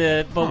 but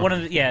one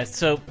of the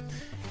so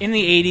in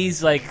the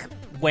 80s, like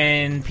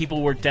when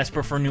people were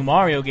desperate for new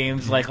Mario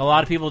games, like a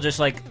lot of people just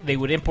like they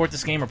would import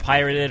this game or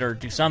pirate it or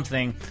do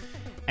something,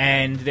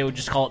 and they would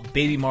just call it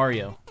Baby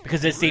Mario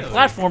because it's a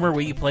platformer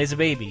where you play as a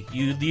baby.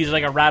 You use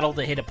like a rattle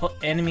to hit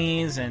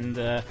enemies and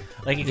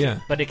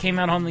but it came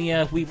out on the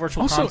Wii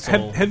Virtual Also,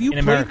 Console. have you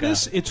in played America.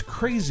 this? It's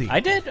crazy. I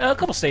did a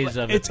couple stages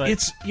of it.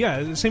 It's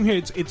same here.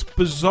 It's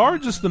bizarre,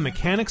 just the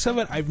mechanics of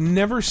it. I've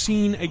never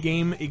seen a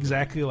game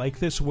exactly like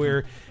this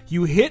where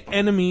you hit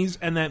enemies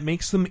and that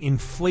makes them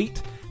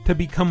inflate to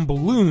become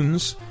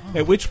balloons,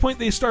 at which point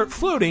they start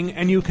floating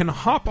and you can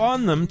hop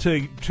on them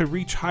to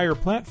reach higher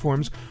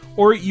platforms,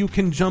 or you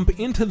can jump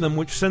into them,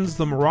 which sends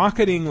them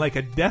rocketing like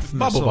a death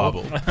missile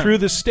bobble. through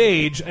the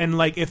stage, and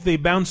like if they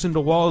bounce into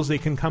walls they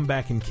can come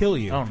back and kill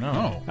you. Oh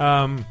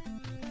no!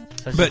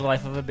 Such is but the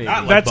life of a baby.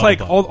 That's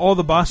like all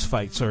the boss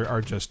fights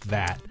are just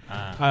that.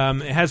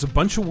 It has a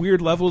bunch of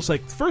weird levels.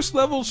 Like first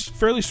level's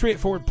fairly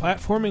straightforward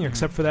platforming,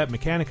 except for that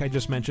mechanic I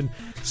just mentioned.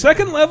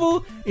 Second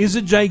level is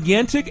a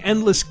gigantic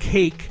endless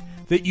cake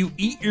that you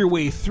eat your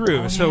way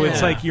through. So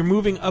it's like you're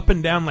moving up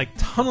and down, like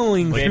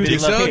tunneling through Dig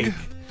the Dug? cake.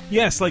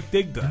 Yes, like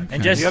Dig Dug.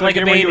 And just The other like a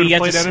game where baby, you have,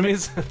 played to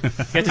enemies. you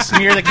have to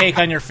smear the cake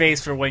on your face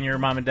for when your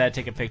mom and dad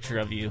take a picture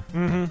of you.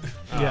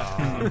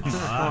 Yeah.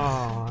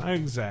 Oh,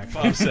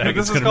 exactly.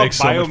 This is called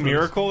Bio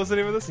Miracle. Is the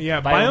name of this? Yeah,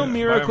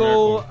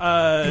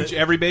 Biomiracle. Which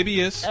every baby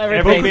is.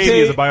 Every baby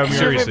is a Bio Every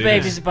Miracle.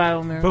 baby's a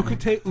Biomiracle.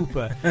 Bokute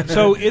Upa.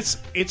 So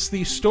it's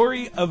the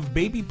story of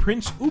baby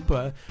Prince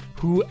Upa,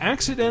 who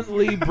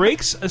accidentally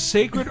breaks a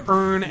sacred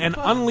urn and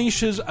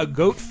unleashes a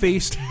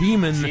goat-faced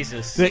demon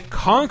Jesus. that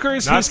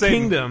conquers Not his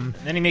Satan. kingdom.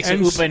 Then he makes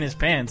And an Oopa in his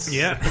pants.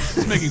 Yeah.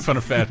 It's making fun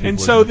of fat people. And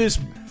so this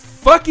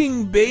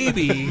fucking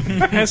baby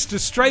has to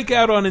strike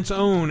out on its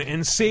own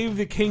and save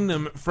the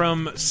kingdom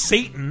from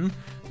Satan,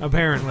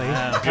 apparently.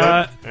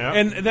 Yep.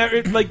 And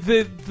that like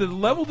the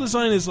level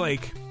design is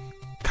like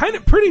kind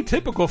of pretty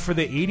typical for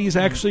the 80s,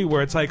 actually,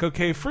 where it's like,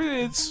 okay,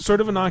 it's sort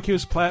of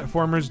innocuous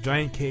platformers,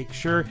 giant cake,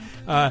 sure.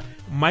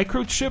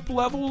 Microchip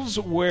levels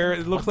where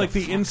it looks like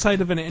the inside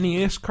of an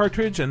NES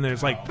cartridge, and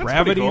there's like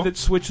gravity cool. that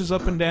switches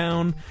up and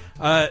down.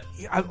 A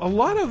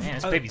lot of Man,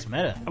 this baby's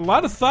meta. a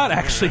lot of thought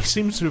actually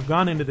seems to have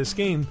gone into this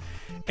game,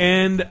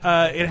 and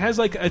it has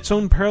like its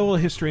own parallel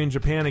history in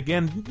Japan.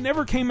 Again,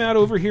 never came out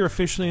over here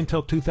officially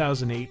until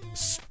 2008,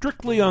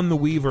 strictly on the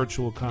Wii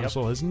Virtual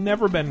Console. Has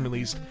never been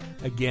released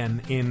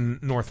again in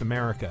North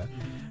America.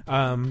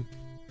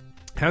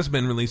 Has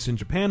been released in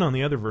Japan on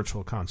the other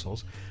Virtual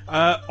Consoles.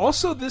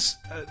 Also, this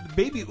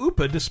Baby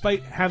Oopa,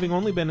 despite having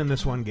only been in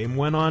this one game,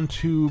 went on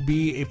to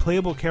be a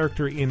playable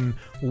character in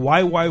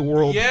YY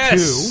World 2.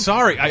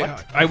 Sorry,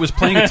 I was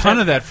playing a ton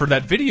of that for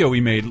that video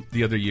we made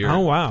the other year. Oh,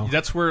 wow.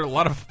 That's where a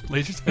lot of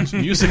Laser Time's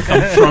music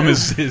comes from.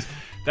 Is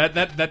that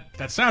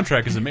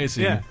soundtrack is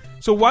amazing. Yeah.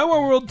 So the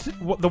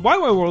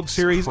YY World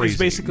series crazy. is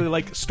basically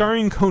like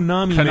starring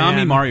Konami. Konami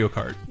Man. Mario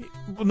Kart.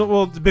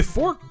 well,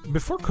 before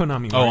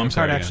Konami. Oh, Mario I'm Kart,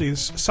 sorry, Actually,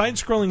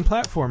 side-scrolling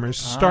platformers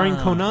starring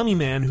Konami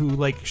Man, who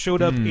like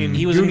showed up in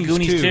He was in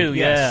Goonies too,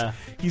 Yes. yeah.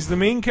 He's the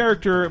main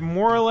character,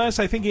 more or less.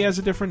 I think he has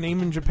a different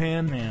name in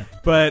Japan. Yeah.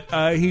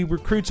 But he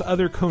recruits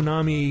other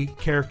Konami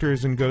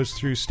characters and goes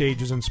through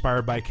stages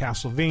inspired by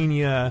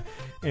Castlevania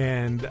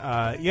and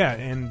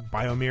and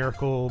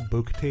Biomiracle,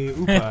 Bokute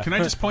Upa. Can I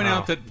just point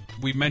out that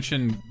we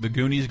mentioned the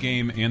Goonies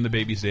game and the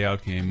Baby's Day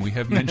Out game. We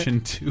have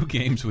mentioned 2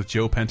 games with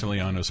Joe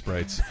Pantoliano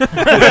sprites.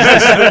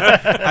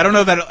 I don't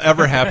know if that'll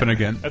ever happen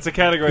again. That's a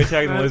category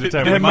tag in the Laser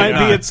Time. It might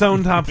not. be its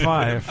own top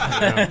 5.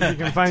 You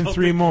can find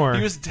 3 more.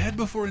 He was dead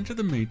before Into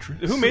the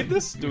Matrix. Who made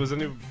this? It was a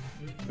new.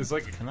 It's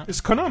like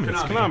It's Konami. It's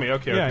Konami.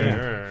 Okay, Yeah, okay.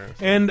 yeah. Right.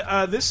 And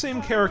this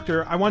same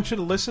character, I want you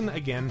to listen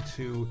again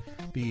to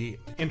the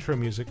intro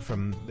music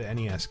from the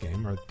NES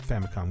game or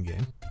Famicom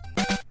game.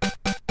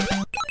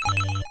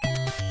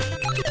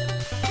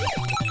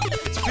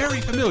 It's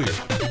very familiar.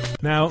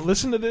 Now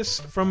listen to this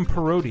from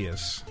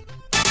Parodius.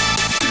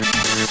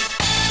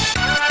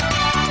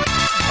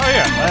 Oh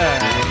yeah.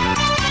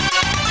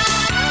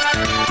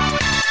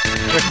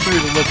 We're through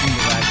the looking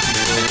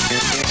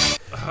glass.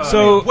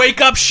 So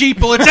Wake up,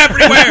 sheeple! It's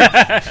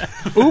everywhere.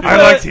 Upa, I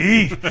like to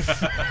eat.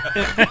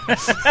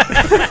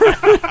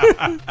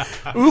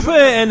 Upa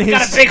and his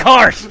Got a big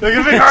heart. Look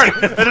at me hard.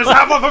 And just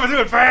hop up and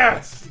do it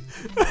fast.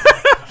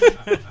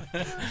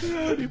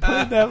 We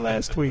played that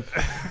last week.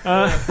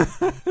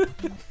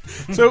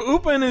 So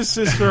Upa and his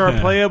sister are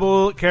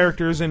playable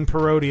characters in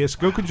Parodius,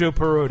 Gokujo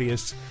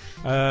Parodius,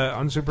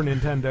 on Super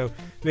Nintendo.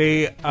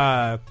 They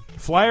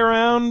fly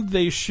around,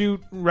 they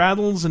shoot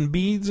rattles and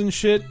beads and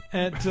shit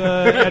at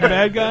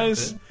bad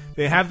guys.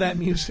 They have that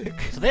music.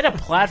 So they had a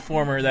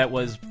platformer that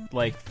was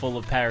like full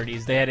of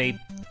parodies. They had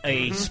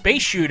a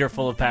space shooter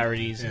full of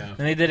parodies, and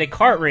they did a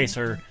kart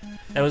racer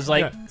that was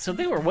like. Yeah. So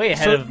they were way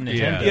ahead So- of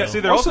Nintendo. Yeah,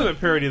 see, their ultimate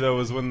parody though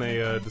was when they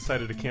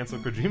decided to cancel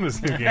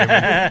Kojima's new game.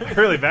 It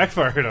really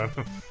backfired on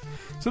them.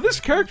 So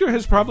this character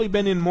has probably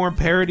been in more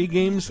parody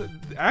games.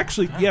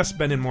 Actually, yes,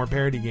 been in more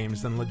parody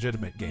games than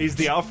legitimate games. He's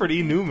the Alfred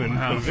E. Newman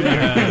of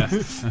video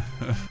games.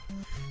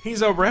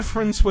 He's a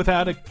reference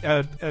without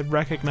a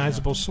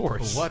recognizable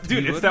source. What?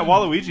 Dude, it's that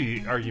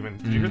Waluigi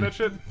argument. Did you hear that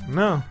shit?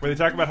 No. Where they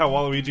talk about how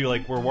Waluigi,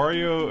 like, where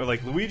Wario,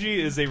 like,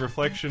 Luigi is a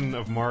reflection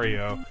of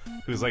Mario,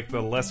 who's like the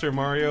lesser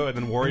Mario, and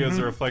then Wario's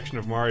a reflection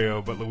of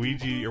Mario, but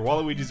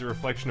Waluigi's a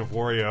reflection of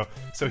Wario,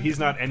 so he's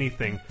not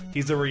anything.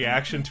 He's a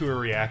reaction to a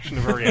reaction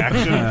of a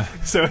reaction.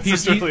 So it's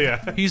just really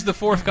he's the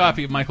 4th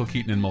copy of Michael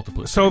Keaton in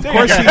Multiplicity. So of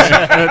course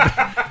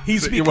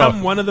he's You're become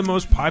welcome. one of the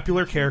most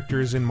popular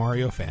characters in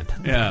Mario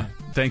Phantom. Yeah.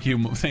 Thank you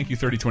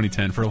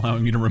 30-2010 for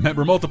allowing me to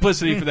remember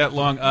Multiplicity for that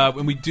long. And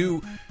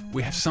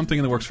we have something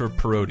in the works for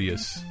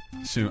Parodius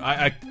soon.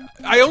 I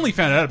only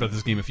found out about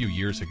this game a few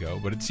years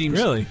ago, but it seems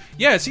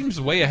it seems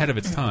way ahead of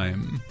its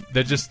time.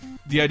 That just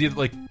the idea that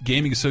like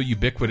gaming is so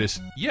ubiquitous,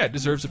 it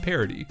deserves a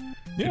parody.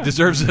 Yeah. It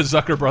deserves a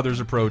Zucker Brothers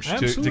approach to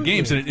Absolutely.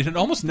 games, and it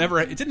almost never.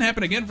 It didn't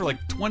happen again for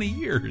like 20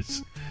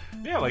 years.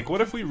 Yeah, like, what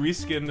if we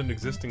reskinned an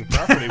existing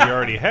property we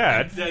already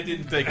had? I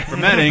didn't think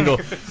from that angle,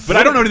 but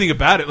I don't know anything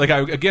about it. Like,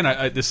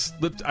 the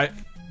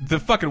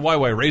fucking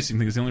YY Racing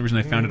thing is the only reason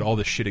I found out all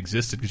this shit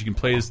existed, because you can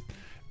play as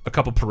a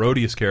couple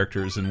Parodius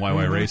characters in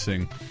YY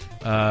Racing.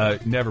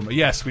 Never mind.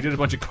 Yes, we did a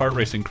bunch of kart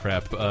racing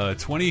crap.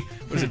 20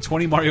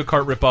 Mario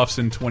Kart ripoffs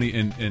in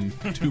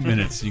 2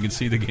 minutes. You can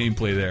see the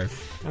gameplay there.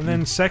 And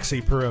then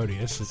Sexy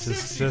Parodius. It's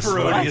just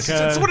Parodius. like,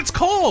 That's what it's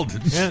called.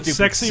 yeah,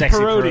 sexy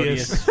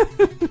Parodius.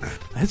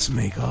 Let's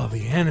make all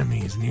the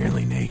enemies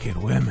nearly naked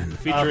women.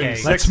 Featuring Okay.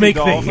 sexy Let's make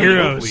the dolphin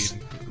heroes.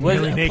 milkweed.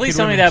 nearly naked Please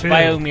tell me women, that too.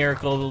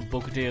 Biomiracle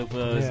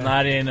Bokute is Yeah.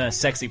 not in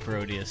Sexy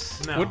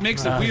Parodius. No. What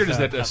makes it weird is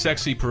that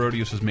Sexy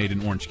Parodius was made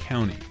in Orange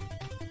County.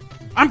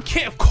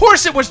 Of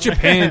course it was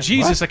Japan.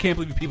 Jesus, I can't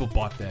believe people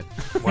bought that.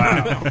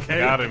 Wow.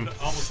 Got him.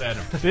 Almost had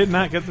him. Did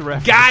not get the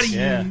reference. Got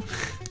him.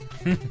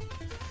 Yeah.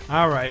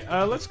 All right,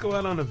 let's go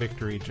out on a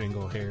victory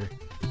jingle here.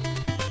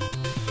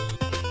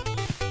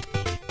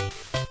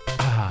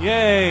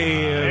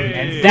 Yay!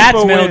 And that's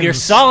Upa Metal Gear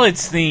wins.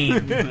 Solid's theme.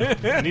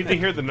 I need to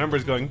hear the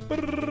numbers going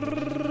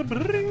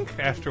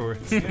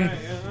afterwards.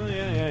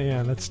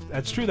 Yeah.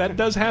 That's true. That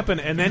does happen.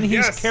 And then he's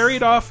Yes.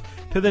 carried off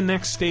to the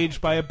next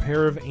stage by a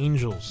pair of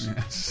angels.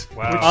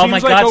 Wow. Oh my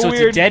Seems like god, a so it's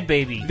a weird dead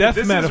baby. Death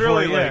This is metaphor.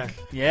 really yeah. like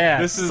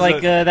Yeah, This it's is like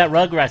a- that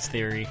Rugrats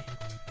theory.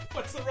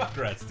 What's the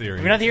Rugrats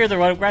theory? We're not hear the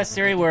Rugrats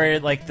theory where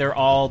like they're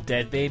all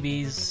dead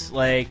babies.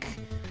 Like,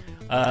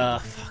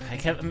 fuck, I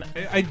can't.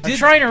 I did. I'm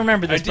trying to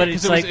remember I this, did, but 'cause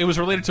it's it like was, it was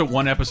related to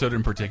one episode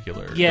in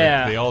particular.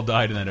 Yeah. Like, they all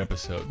died in that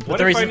episode. What the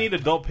if I reason- need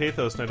adult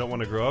pathos and I don't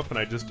want to grow up and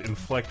I just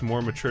inflect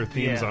more mature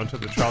themes Yeah. onto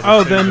the child?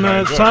 Oh,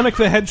 then Sonic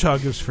the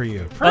Hedgehog is for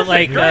you. But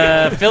like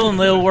Phil and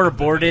Lil were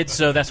aborted,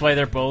 so that's why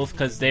they're both,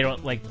 because they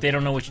don't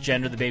know which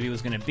gender the baby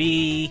was going to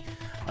be.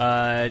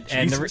 And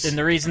Jesus.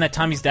 the reason that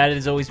Tommy's dad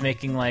is always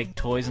making like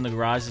toys in the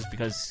garage is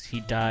because he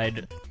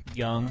died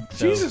young.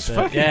 So Jesus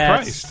fucking yeah,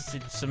 Christ.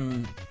 It's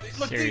some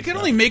Look, you serious can stuff.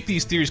 only make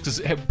these theories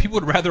because people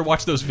would rather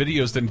watch those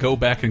videos than go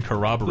back and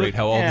corroborate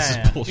how all this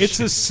is bullshit. It's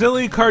a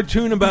silly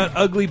cartoon about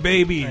ugly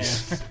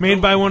babies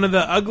made by one of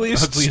the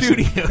ugliest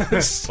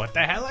studios. What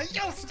the hell are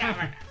you,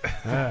 Stammer?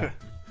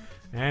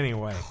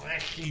 Anyway.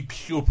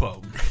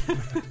 Pupo.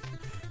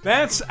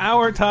 That's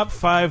our top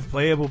 5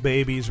 playable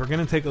babies. We're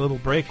going to take a little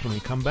break. When we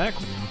come back,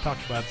 we're going to talk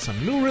about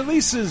some new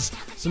releases,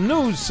 some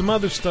news, some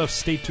other stuff.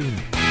 Stay tuned.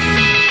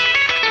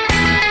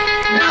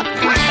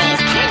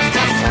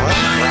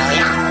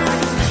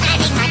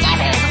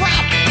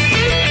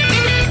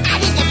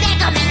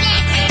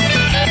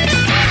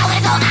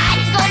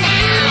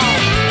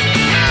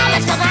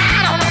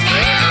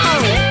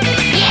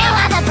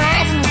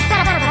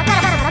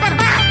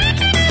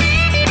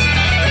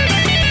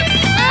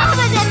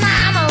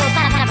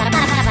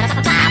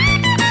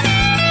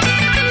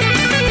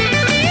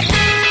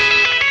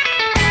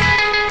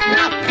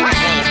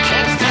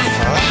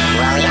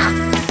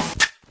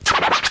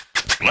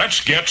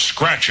 Let's get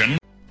scratching.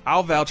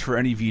 I'll vouch for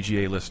any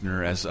VGA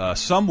listener as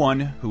someone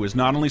who is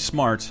not only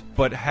smart,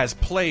 but has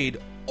played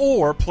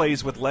or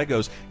plays with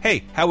Legos.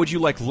 Hey, how would you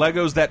like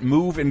Legos that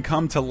move and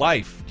come to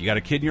life? You got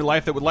a kid in your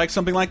life that would like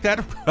something like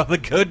that? Well, the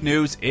good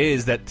news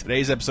is that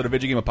today's episode of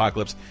Video Game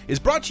Apocalypse is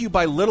brought to you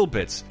by Little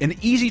Bits, an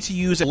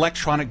easy-to-use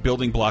electronic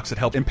building blocks that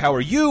help empower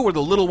you or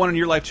the little one in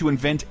your life to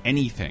invent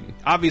anything.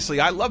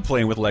 Obviously, I love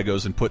playing with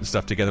Legos and putting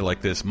stuff together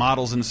like this,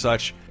 models and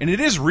such, and it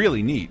is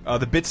really neat.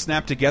 The bits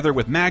snap together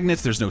with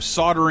magnets. There's no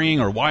soldering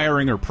or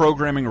wiring or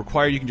programming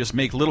required. You can just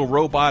make little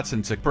robots,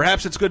 and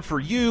perhaps it's good for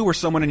you or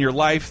someone in your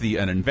life,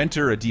 an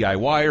inventor, a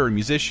DIYer, a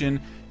musician.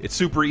 It's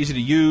super easy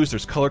to use.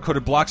 There's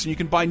color-coded blocks, and you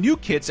can buy new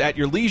kits at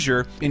your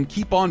leisure and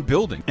keep on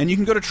building. And you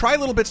can go to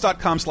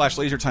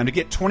trylittlebits.com/lasertime to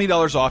get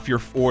 $20 off your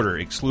order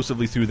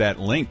exclusively through that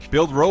link.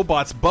 Build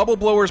robots, bubble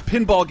blowers,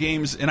 pinball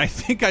games, and I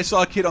think I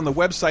saw a kid on the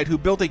website who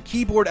built a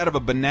keyboard out of a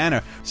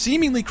banana.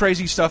 Seemingly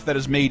crazy stuff that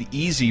is made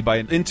easy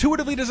by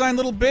intuitively designed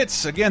little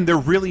bits. Again, they're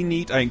really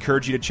neat. I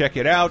encourage you to check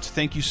it out.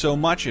 Thank you so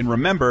much. And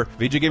remember,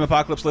 Video Game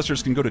Apocalypse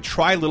listeners can go to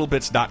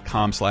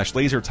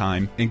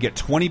trylittlebits.com/lasertime and get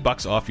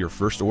 $20 off your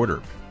first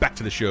order. Back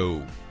to the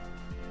show.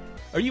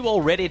 Are you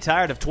already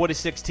tired of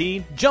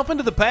 2016? Jump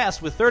into the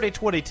past with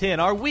 30-2010,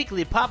 our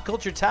weekly pop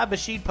culture time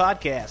machine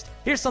podcast.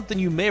 Here's something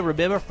you may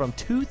remember from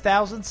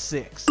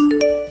 2006.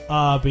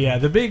 But yeah,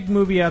 the big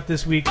movie out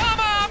this week.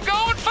 Mama, I'm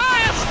going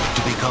fast!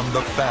 To become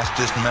the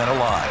fastest man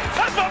alive.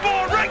 That's my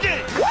boy,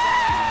 Ricky!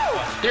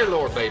 Dear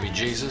Lord, baby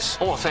Jesus,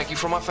 I want to thank you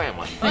for my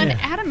family. And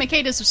Adam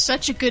McKay does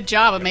such a good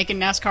job of making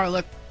NASCAR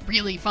look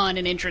really fun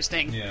and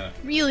interesting. Yeah.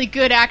 Really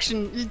good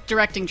action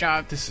directing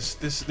job.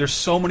 There's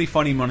so many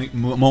funny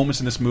moments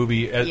in this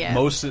movie. Yeah.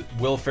 Most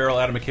Will Ferrell,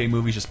 Adam McKay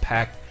movies just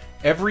pack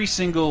every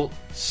single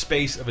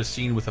space of a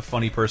scene with a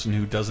funny person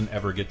who doesn't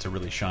ever get to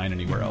really shine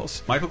anywhere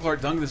else. Michael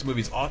Clark Duncan in this movie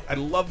is I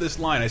love this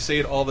line. I say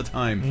it all the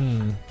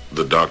time.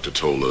 The doctor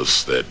told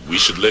us that we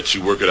should let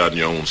you work it out in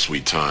your own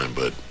sweet time,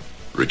 but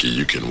Ricky,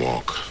 you can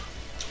walk.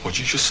 What'd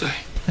you just say?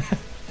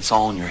 It's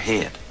all in your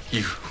head.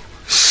 You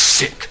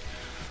sick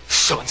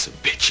sons of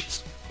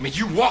bitches. I mean,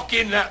 you walk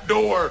in that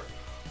door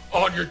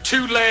on your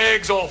two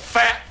legs all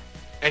fat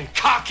and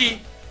cocky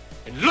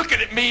and looking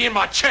at me in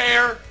my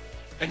chair,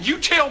 and you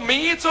tell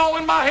me it's all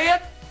in my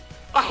head?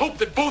 I hope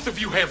that both of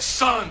you have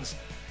sons,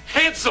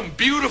 handsome,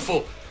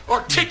 beautiful,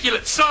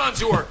 articulate sons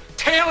who are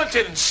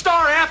talented and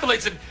star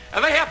athletes, and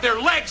they have their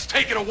legs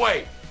taken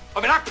away.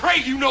 I mean, I pray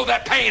you know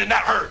that pain and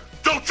that hurt.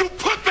 Don't you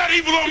put that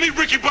evil on me,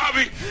 Ricky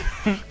Bobby!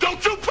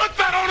 Don't you put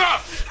that on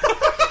us!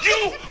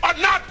 You are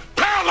not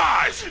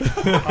paralyzed!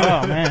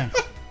 Oh, man.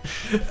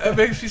 That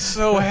makes me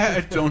so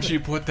happy. Don't you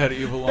put that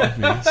evil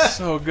on me. It's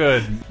so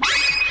good.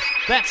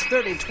 That's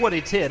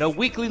 30-2010, a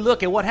weekly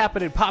look at what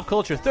happened in pop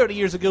culture 30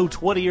 years ago,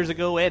 20 years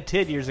ago, and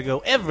 10 years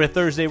ago, every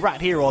Thursday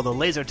right here on the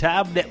Laser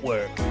Time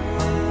Network.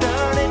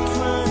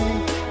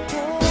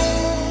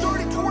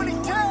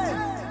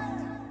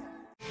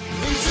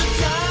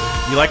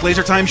 You like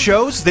Laser Time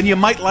shows? Then you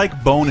might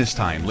like Bonus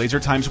Time, Laser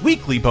Time's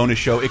weekly bonus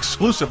show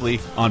exclusively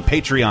on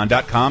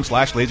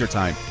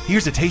patreon.com/lasertime.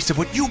 Here's a taste of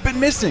what you've been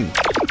missing.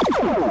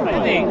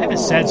 I have a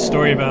sad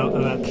story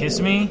about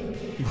Kiss Me,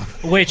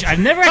 which I've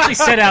never actually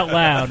said out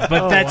loud,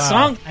 but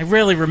song, I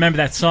really remember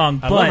that song.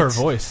 I love her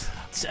voice.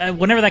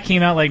 Whenever that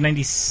came out, like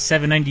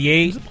 97,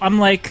 98, I'm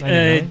like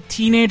 99? A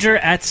teenager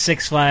at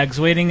Six Flags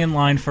waiting in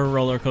line for a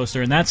roller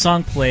coaster, and that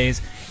song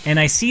plays. And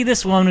I see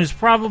this woman who's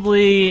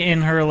probably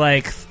in her,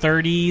 like,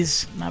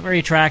 30s, not very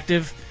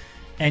attractive,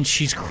 and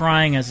she's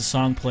crying as the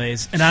song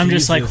plays. And I'm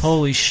just like,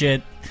 holy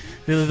shit.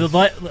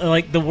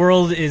 The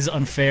world is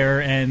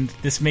unfair, and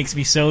this makes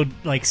me so,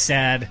 like,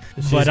 sad.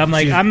 But I'm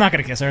like, I'm not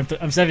going to kiss her.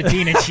 I'm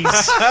 17, and she's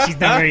not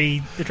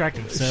very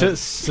attractive.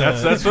 So.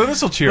 That's what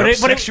this will cheer up.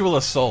 Sexual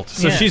assault.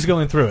 So she's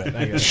going through it,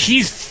 I guess.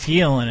 She's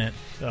feeling it.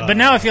 But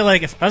now I feel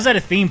like if I was at a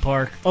theme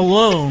park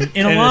alone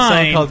in a and line,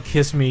 a song called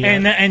 "Kiss Me,"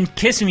 and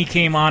 "Kiss Me"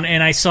 came on,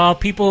 and I saw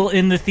people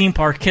in the theme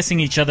park kissing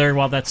each other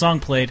while that song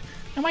played,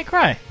 I might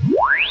cry.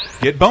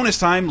 Get Bonus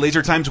Time,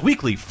 Laser Time's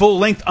weekly,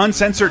 full-length,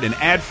 uncensored, and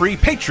ad-free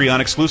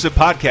Patreon-exclusive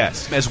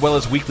podcasts, as well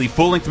as weekly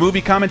full-length movie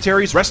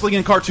commentaries, wrestling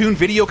and cartoon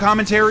video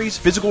commentaries,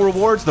 physical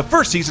rewards, the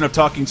first season of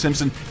Talking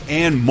Simpson,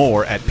 and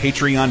more at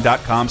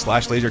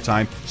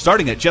patreon.com/lasertime,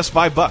 starting at just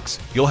 $5.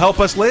 You'll help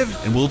us live,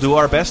 and we'll do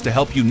our best to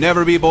help you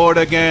never be bored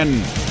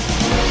again.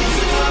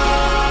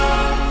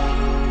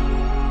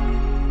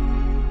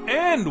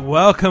 And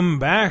welcome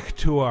back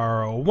to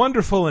our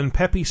wonderful and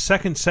peppy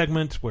second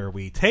segment where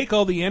we take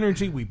all the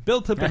energy we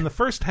built up in the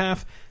first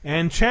half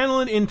and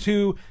channel it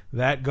into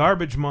that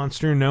garbage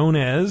monster known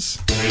as...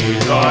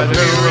 These are the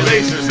new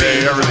releases,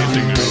 they are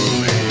releasing new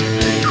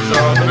releases. These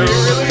are the new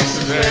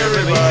releases,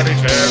 everybody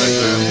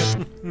carries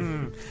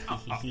them.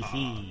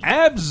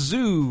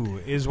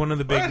 Abzu is one of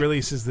the big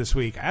releases this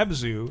week.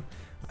 Abzu,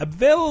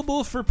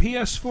 available for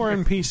PS4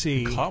 and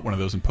PC. Caught one of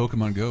those in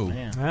Pokemon Go.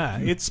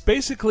 It's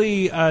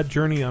basically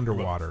Journey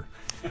Underwater.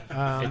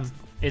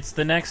 It's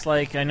the next,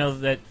 like, I know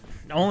that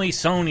only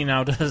Sony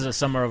now does a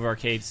Summer of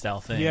Arcade style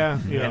thing. Yeah.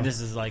 And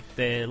this is like,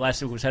 the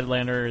last week was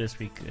Headlander, this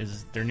week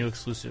is their new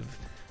exclusive,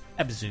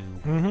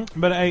 Abzu.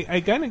 But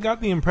I kind of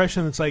got the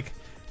impression it's like,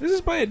 this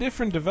is by a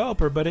different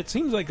developer, but it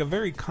seems like a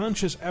very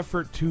conscious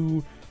effort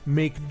to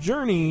make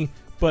Journey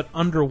but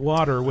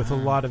underwater with a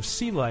lot of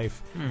sea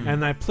life.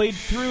 And I played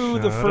through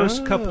the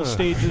first couple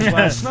stages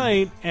last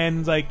night,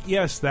 and like,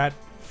 yes, that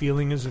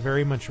feeling is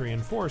very much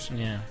reinforced.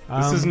 Yeah.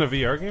 This isn't a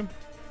VR game?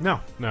 No.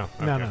 No.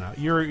 No.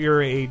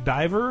 You're a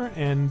diver,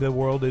 and the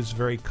world is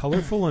very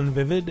colorful and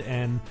vivid,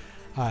 and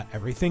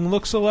everything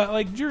looks a lot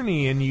like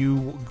Journey, and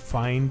you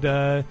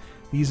find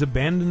these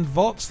abandoned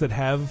vaults that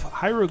have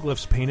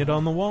hieroglyphs painted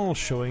on the walls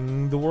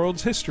showing the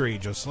world's history,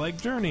 just like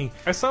Journey.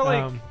 I saw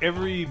like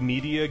every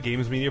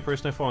games media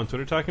person I follow on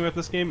Twitter talking about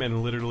this game,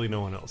 and literally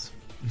no one else.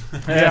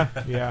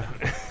 Yeah.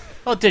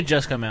 Well, it did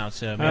just come out,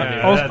 so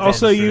maybe.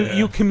 Also,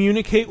 you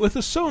communicate with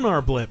a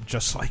sonar blip,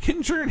 just like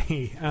in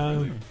Journey.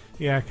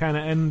 Yeah, kind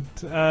of, and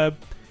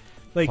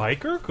like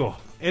Biker, cool.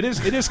 It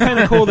is kind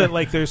of cool that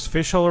like there's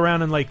fish all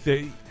around, and like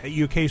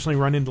you occasionally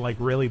run into like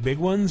really big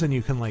ones, and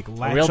you can like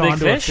latch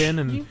onto a fin,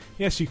 and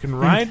yes, you can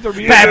ride the.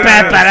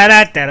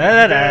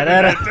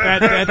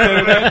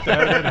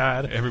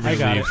 Everybody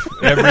leave.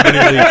 Everybody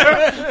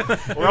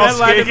leave. We're all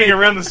skating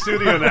around the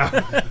studio now.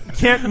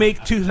 Can't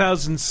make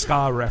 2000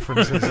 ska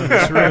references in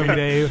this room,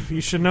 Dave.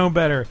 You should know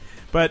better.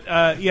 But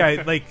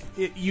yeah, like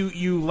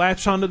you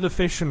latch onto the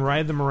fish and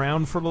ride them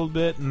around for a little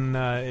bit, and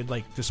it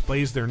like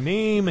displays their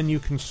name, and you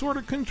can sort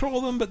of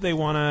control them, but they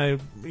want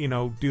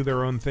to do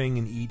their own thing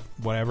and eat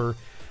whatever.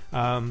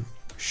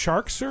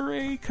 Sharks are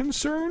a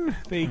concern.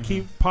 They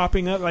keep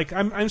popping up. Like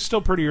I'm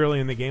still pretty early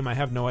in the game. I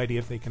have no idea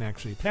if they can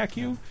actually attack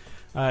you.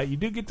 You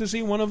do get to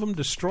see one of them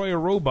destroy a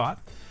robot,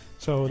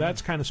 so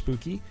that's kind of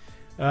spooky.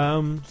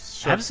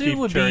 Abzu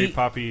would Cherry be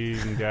Poppy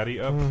and Daddy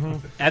up.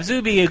 Abzu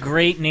would be a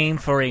great name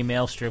for a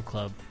male strip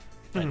club.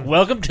 Like,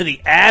 welcome to the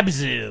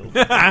Abzu.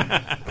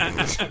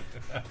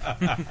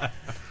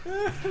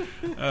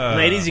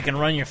 Ladies, you can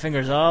run your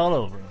fingers all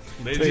over him.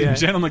 Ladies and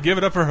gentlemen, give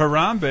it up for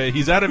Harambe.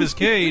 He's out of his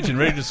cage and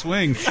ready to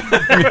swing.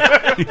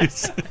 Did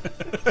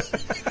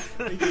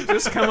you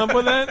just come up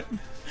with that?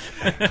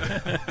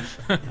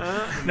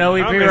 No,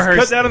 we pre-rehearsed.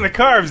 Cut down on the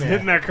carbs and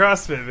hitting that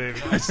CrossFit, baby.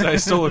 I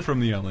stole it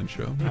from the Ellen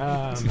Show.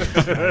 Ellen's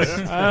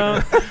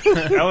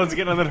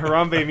getting on that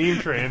Harambe meme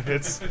train.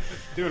 It's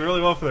doing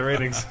really well for the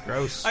ratings.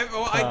 Gross.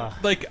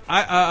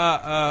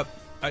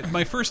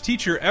 My first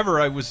teacher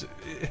ever,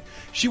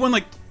 she won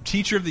like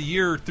Teacher of the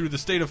Year through the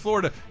state of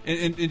Florida,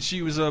 and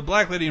she was a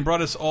black lady and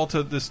brought us all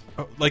to this,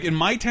 like in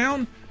my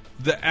town,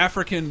 the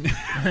African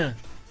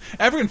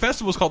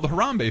festival is called the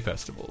Harambe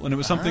Festival, and it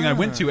was something I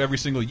went to every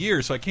single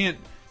year, so I can't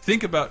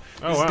think about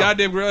this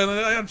goddamn.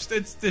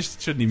 This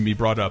shouldn't even be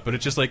brought up, but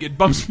it's just like it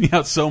bumps me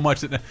out so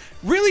much that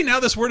really now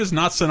this word is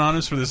not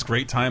synonymous for this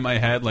great time I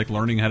had, like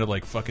learning how to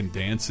like fucking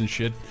dance and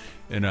shit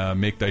and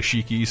make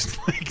daishikis.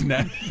 Like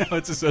now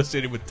it's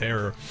associated with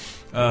terror,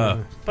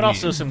 but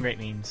also some great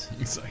memes.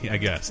 I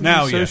guess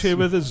now associated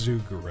with a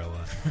zoo gorilla.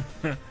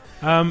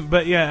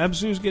 But yeah,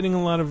 Abzu's getting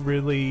a lot of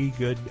really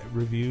good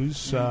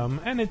reviews,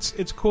 and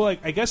it's cool.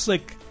 I guess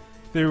like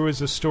there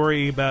was a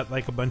story about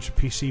like a bunch of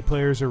PC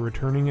players are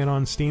returning it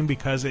on Steam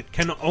because it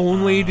can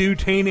only do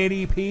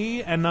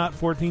 1080p and not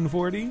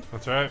 1440.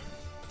 That's right.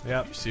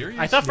 Yep. You serious?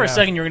 I thought for a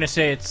second you were going to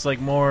say it's like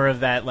more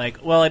of that,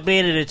 like, well, I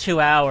made it at 2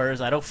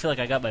 hours. I don't feel like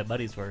I got my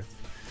money's worth.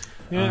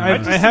 Yeah,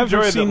 I have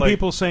seen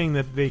people saying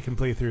that they can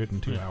play through it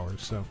in 2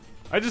 hours. So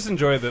I just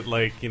enjoy that,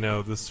 like,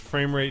 this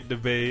frame rate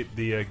debate,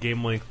 the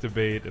game length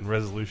debate, and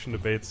resolution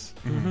debates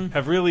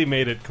have really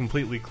made it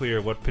completely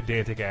clear what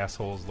pedantic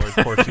assholes large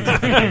portions of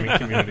the gaming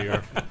community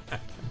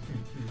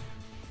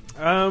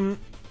are.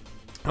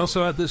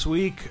 Also out this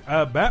week,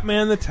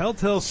 Batman the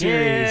Telltale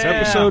Series,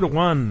 Episode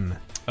 1.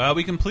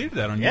 We completed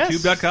that on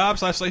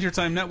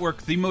youtube.com/LaserTime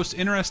Network. The most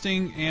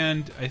interesting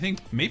and I think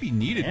maybe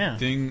needed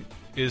thing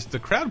is the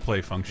crowd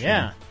play function.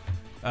 Yeah.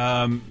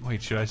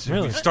 Wait, should I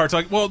start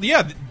talking? Well,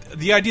 yeah.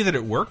 the idea that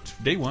it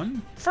worked day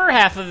one for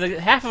half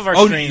of our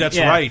oh, stream. that's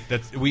yeah. right.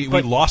 We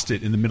lost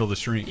it in the middle of the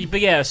stream.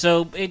 But yeah,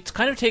 so it's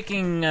kind of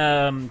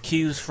taking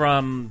cues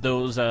from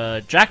those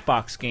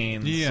Jackbox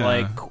games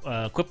like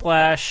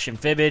Quiplash and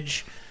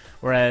Fibbage,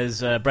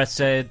 whereas Brett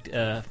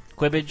said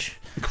Quibbage.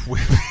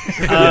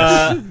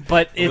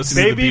 But it's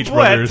Baby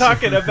Brett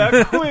talking about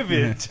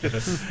Quibbage.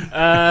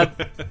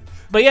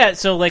 But yeah,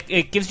 so like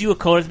it gives you a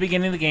code at the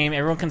beginning of the game.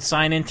 Everyone can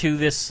sign into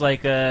this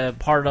like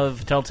part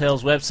of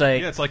Telltale's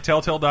website. Yeah, it's like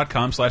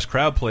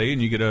telltale.com/crowdplay,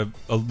 and you get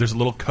there's a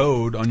little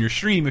code on your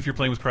stream if you're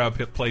playing with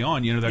Crowdplay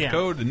on. You know that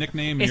code, the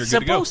nickname, and it's you're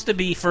good to go. It's supposed to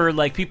be for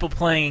like people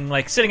playing,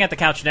 like sitting at the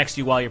couch next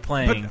to you while you're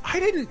playing. But I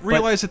didn't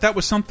realize that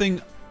was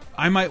something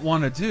I might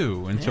want to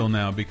do until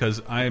now,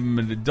 because I'm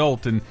an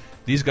adult and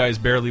these guys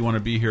barely want to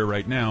be here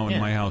right now in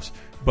my house.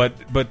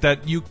 But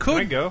that you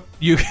could go.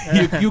 You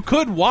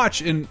could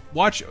watch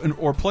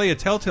or play a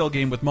Telltale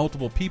game with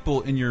multiple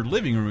people in your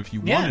living room if you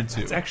wanted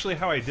to. That's actually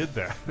how I did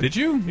that. Did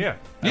you? Yeah.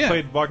 I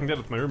played Walking Dead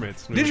with my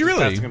roommates. Did you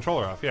really? Passed the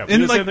controller off. Yeah. We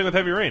And did the same thing with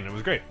Heavy Rain. It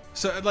was great.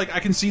 So like I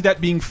can see that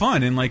being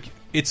fun, and like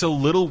it's a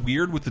little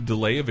weird with the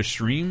delay of a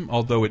stream,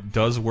 although it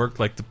does work.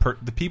 Like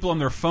the people on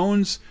their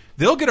phones,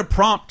 they'll get a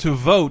prompt to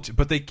vote,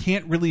 but they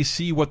can't really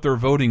see what they're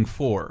voting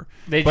for.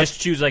 They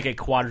just choose like a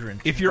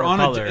quadrant. If you're on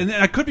color. and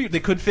they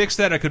could fix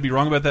that. I could be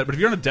wrong about that, but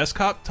if you're on a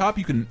desktop,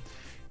 you can.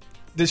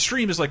 The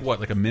stream is like what,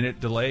 like a minute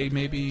delay,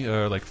 maybe,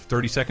 or like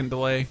 30-second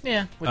delay.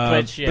 Yeah, with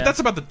Twitch. Yeah, but that's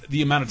about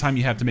the amount of time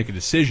you have to make a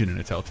decision in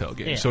a Telltale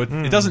game. Yeah. So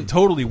it doesn't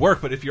totally work.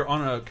 But if you're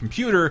on a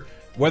computer,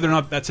 whether or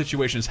not that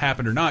situation has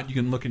happened or not, you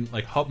can look and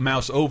like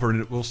mouse over,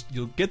 and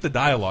you'll get the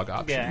dialogue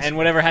options. Yeah, and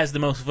whatever has the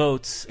most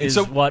votes is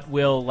what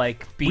will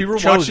like be We were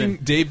chosen.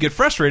 watching Dave get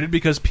frustrated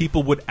because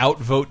people would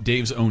outvote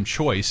Dave's own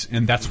choice,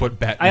 and that's what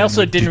Batman. I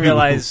also would didn't do.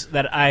 realize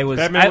that I was.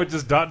 Batman would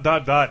just ...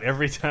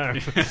 every time.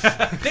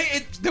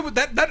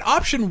 That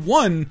option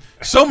won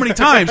so many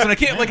times, and I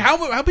can't like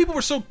how people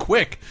were so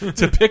quick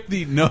to pick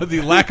the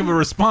lack of a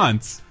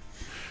response.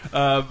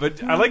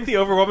 But I like the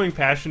overwhelming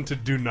passion to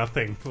do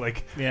nothing.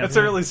 Like that's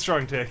a really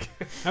strong take.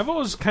 I've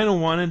always kind of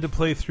wanted to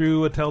play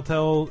through a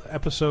Telltale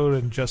episode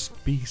and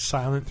just be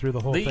silent through the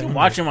whole thing. You can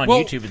watch them on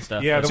YouTube and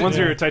stuff. Yeah, the ones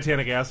where you're a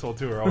Titanic asshole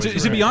too are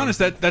always. To be honest,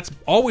 that's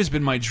always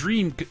been my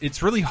dream.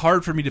 It's really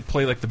hard for me to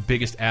play like the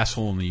biggest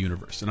asshole in the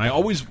universe, and I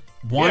always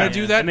want to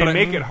do that. And but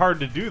they make it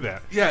hard to do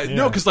that. Yeah,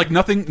 no, because like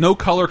no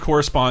color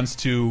corresponds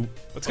to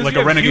like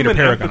a Renegade or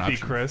Paragon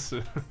option. Chris.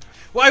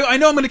 Well, I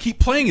know I'm going to keep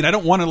playing it. I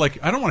don't want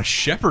to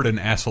shepherd an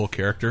asshole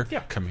character.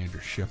 Yeah,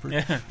 Commander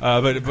Shepard.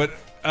 But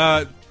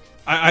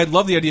I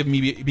love the idea of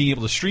me being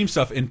able to stream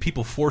stuff and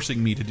people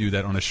forcing me to do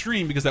that on a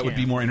stream, because that would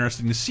be more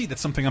interesting to see.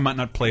 That's something I might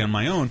not play on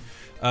my own.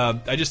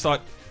 I just thought,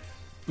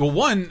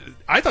 well,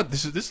 I thought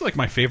this is like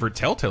my favorite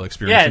Telltale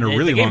experience in a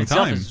really long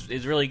time.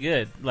 Is really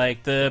good.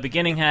 Like the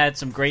beginning had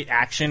some great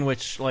action,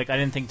 which like I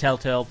didn't think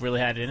Telltale really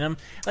had in them.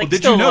 Like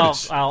did still you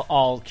notice?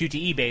 all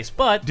QTE based,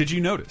 but did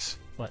you notice?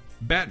 What?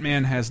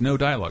 Batman has no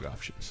dialogue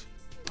options.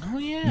 Oh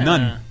yeah,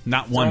 none,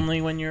 not one.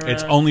 Only when you're.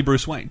 It's only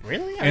Bruce Wayne.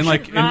 Really? And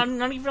like, not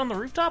even on the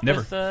rooftop.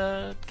 Never. With,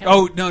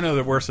 Catwoman? No,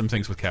 there were some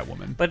things with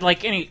Catwoman. But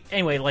like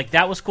anyway, like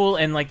that was cool,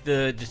 and like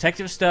the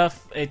detective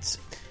stuff. It's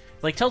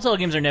like Telltale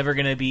games are never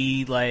going to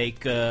be like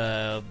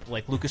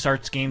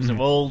LucasArts games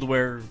of old,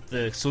 where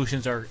the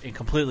solutions are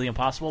completely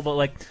impossible. But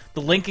like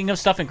the linking of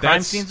stuff in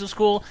crime scenes was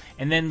cool,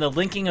 and then the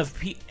linking of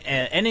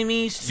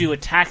enemies to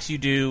attacks you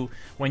do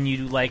when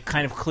you like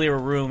kind of clear a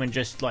room and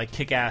just like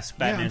kick ass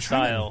Batman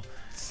style.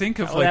 Think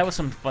of that was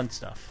some fun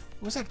stuff.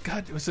 What was that?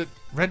 God, was it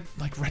Red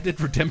Dead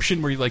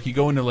Redemption, where you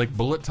go into like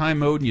bullet time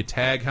mode and you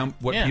tag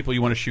what people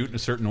you want to shoot in a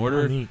certain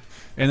order,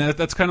 and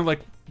that's kind of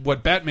like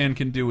what Batman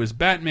can do as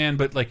Batman.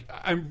 But like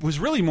I was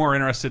really more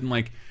interested in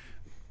like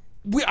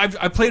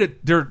I played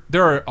it.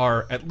 There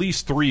are at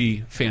least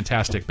 3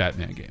 fantastic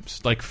Batman games,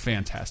 like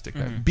fantastic.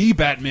 Be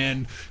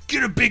Batman,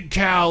 get a big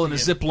cowl and a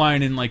zip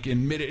line and like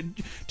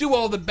do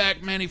all the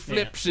Batman-y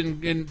flips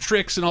and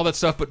tricks and all that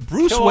stuff. But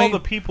Bruce Kill Wayne, all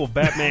the people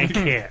Batman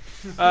can't.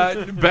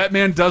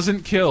 Batman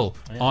doesn't kill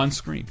on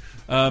screen.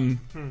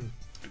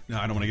 No,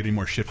 I don't want to get any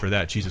more shit for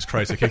that. Jesus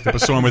Christ, I kicked up a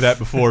storm with that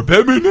before.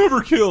 Batman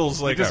never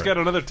kills. Like, I just got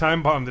another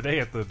time bomb today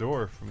at the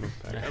door from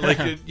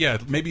the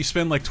maybe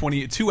spend like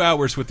 2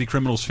 hours with the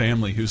criminal's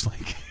family, who's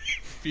like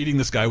feeding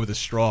this guy with a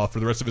straw for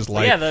the rest of his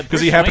life,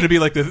 because he happened to be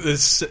like the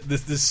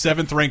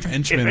 7th ranked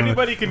henchman. If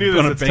anybody can do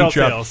this, it's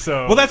Telltale.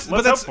 So let's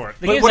hope for it.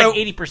 The game's like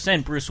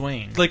 80% Bruce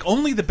Wayne. Like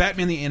only the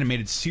Batman the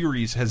Animated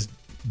Series has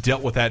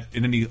dealt with that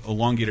in any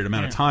elongated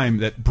amount of time.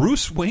 That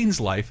Bruce Wayne's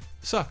life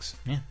sucks.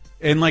 Yeah,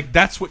 and like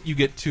that's what you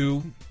get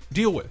to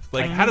deal with.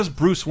 Like, how does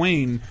Bruce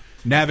Wayne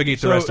navigate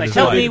the rest of his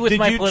tell life? me with Did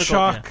my you political,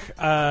 chalk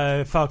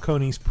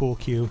Falcone's pool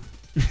cue?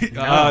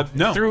 No.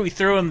 We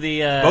threw him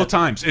the both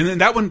times, and then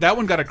that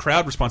one got a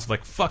crowd response of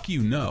like "fuck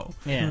you, no."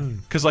 Yeah,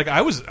 because like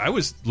I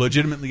was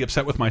legitimately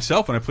upset with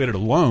myself when I played it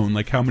alone.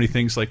 Like how many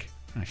things like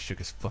I shook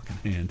his fucking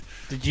hand.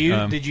 Did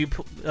you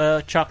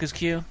chalk his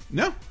cue?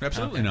 No,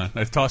 absolutely not.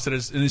 I tossed it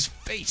in his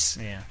face.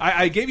 Yeah,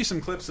 I gave you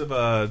some clips of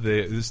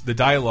the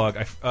dialogue.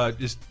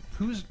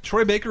 Who's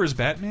Troy Baker as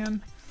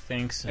Batman?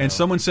 think so. And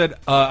someone said,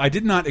 I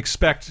did not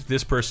expect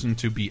this person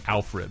to be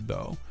Alfred,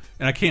 though.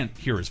 And I can't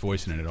hear his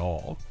voice in it at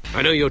all.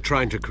 I know you're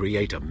trying to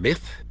create a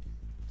myth,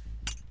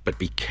 but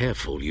be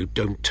careful you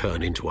don't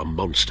turn into a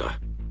monster.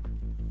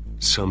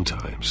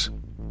 Sometimes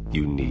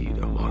you need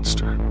a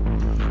monster.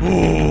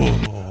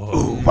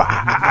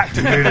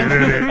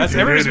 As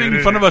everybody's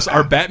making fun of us,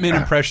 our Batman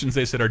impressions,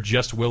 they said, are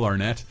just Will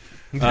Arnett.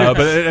 But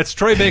it's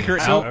Troy Baker.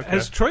 So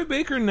has Troy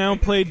Baker now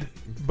played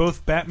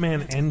both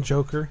Batman and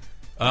Joker?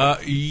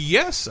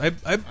 Yes,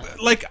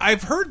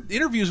 I've heard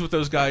interviews with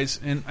those guys,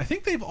 and I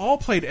think they've all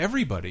played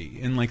everybody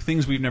in like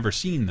things we've never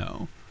seen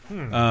though.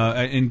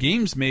 In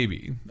games,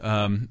 maybe.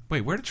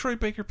 Wait, where did Troy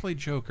Baker play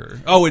Joker?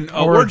 Oh, in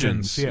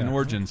Origins. Yeah. In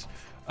Origins.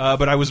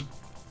 But I was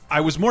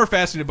more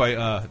fascinated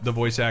by the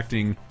voice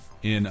acting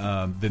in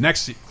the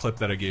next clip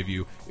that I gave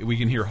you. We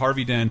can hear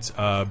Harvey Dent,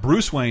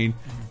 Bruce Wayne,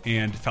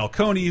 and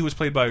Falcone, who was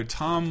played by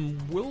Tom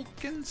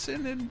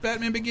Wilkinson in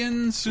Batman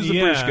Begins, who's the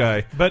British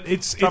guy. But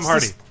it's Tom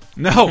Hardy.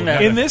 No,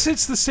 in this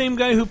it's the same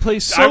guy who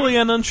plays Sully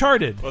on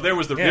Uncharted. Well, there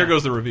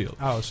goes the reveal.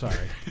 Oh, sorry.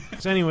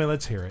 So anyway,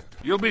 let's hear it.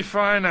 You'll be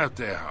fine out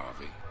there,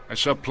 Harvey. I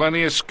saw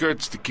plenty of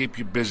skirts to keep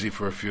you busy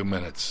for a few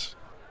minutes.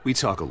 We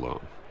talk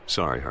alone.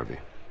 Sorry, Harvey.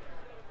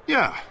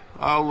 Yeah,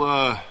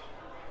 I'll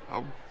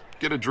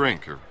get a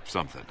drink or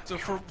something. So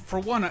for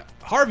one,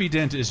 Harvey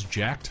Dent is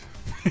jacked.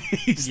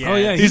 he's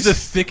he's the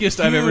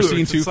thickest I've ever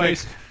seen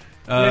Two-Face.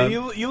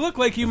 You look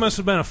like you must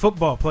have been a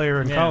football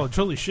player in college.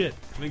 Holy shit!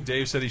 I think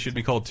Dave said he should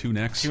be called Two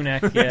Necks. Two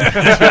Neck,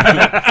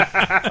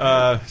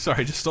 yeah. Sorry,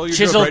 I just stole your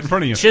joke right in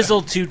front of you.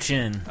 Chiseled Two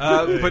Chin.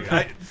 Whenever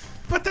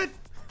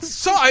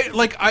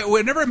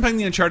I'm playing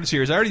the Uncharted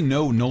series, I already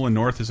know Nolan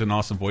North is an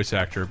awesome voice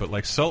actor, but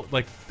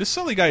this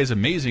Sully guy is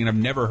amazing, and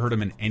I've never heard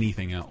him in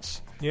anything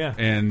else. Yeah,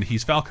 and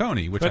he's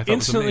Falcone, which but I thought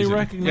instantly was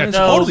amazing. recognized.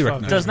 Yeah, totally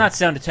recognized. Does not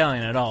sound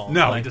Italian at all.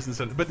 No, he doesn't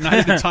sound. But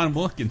neither did Tom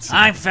Wilkinson.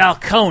 I'm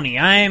Falcone.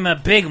 I'm a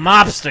big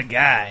mobster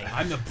guy.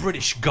 I'm the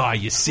British guy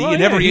you see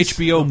in every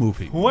HBO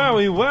movie.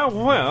 Wowie,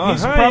 well.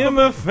 I am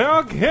a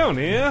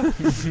Falcone.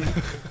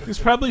 He's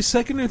probably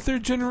second or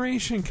third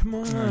generation. Come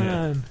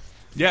on.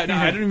 Yeah, no,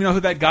 I don't even know who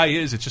that guy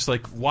is. It's just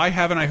like, why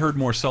haven't I heard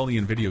more Sully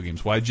in video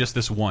games? Why just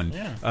this one?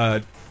 Yeah.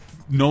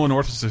 Nolan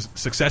North's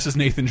success is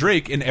Nathan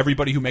Drake, and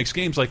everybody who makes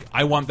games, like,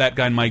 I want that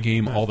guy in my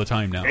game all the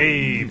time now.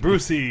 Hey,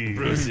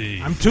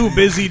 Brucey. I'm too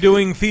busy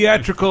doing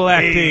theatrical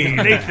acting.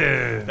 Hey,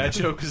 Nathan. That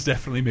joke is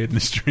definitely made in the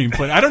stream.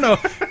 But I don't know.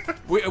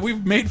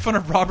 We've made fun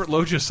of Robert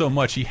Loggia so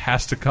much, he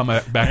has to come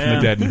back from the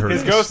dead and hurt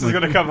His us. ghost is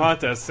going to come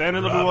haunt us.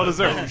 Santa the Blue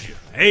Dessert.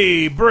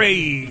 Hey,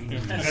 Brave.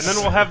 And then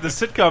we'll have the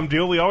sitcom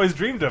deal we always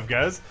dreamed of,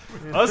 guys.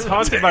 Us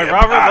haunted by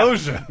Robert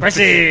Loggia.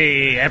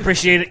 Percy, I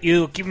appreciate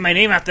you keeping my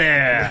name out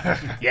there.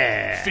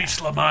 Yeah.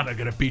 Fish Lamont,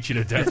 gonna beat you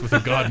to death with a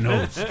God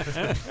knows.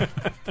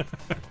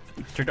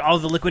 Turned all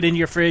the liquid in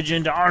your fridge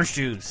into orange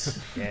juice.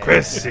 Yeah.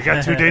 Chris, you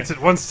got 2 dates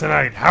at once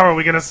tonight. How are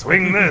we going to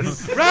swing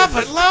this?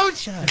 Robert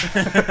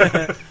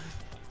Loggia.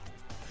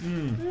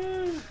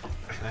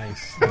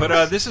 Nice.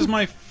 But this is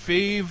my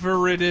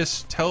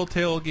favoriteest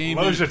Telltale game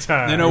Loggia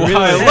time. in a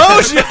while.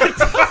 Loggia!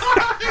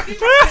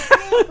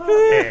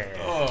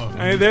 All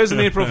right, there's an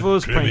April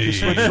Fool's prank. You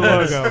switch the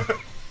logo.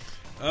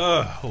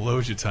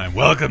 Loggia time.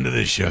 Welcome to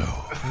the show.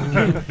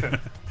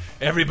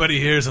 Everybody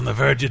here is on the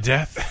verge of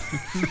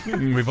death.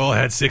 We've all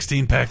had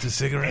 16 packs of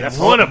cigarettes.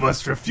 If one of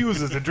us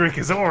refuses to drink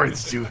his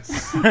orange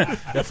juice.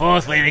 The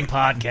Fourth Waving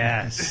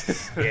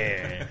Podcast.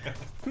 Yeah.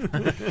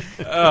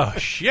 Oh,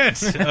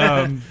 shit.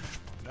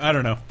 I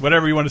don't know.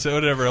 Whatever you want to say,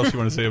 whatever else you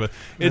want to say about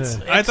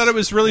it. I thought it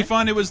was really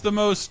fun. It was the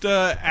most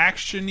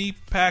action-y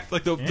packed,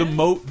 like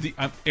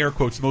the air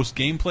quotes, most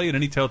gameplay in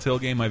any Telltale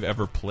game I've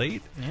ever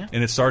played. Yeah.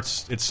 And it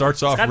starts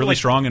off really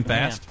strong and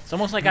fast. Yeah. It's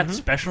almost like got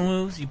special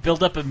moves. You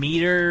build up a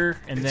meter,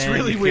 and it's then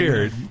really you can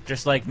weird.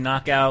 Just like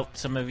knock out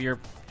some of your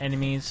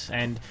enemies.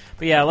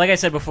 But yeah, like I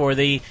said before,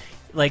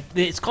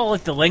 it's called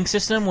like the link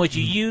system, which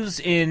you use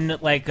in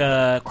like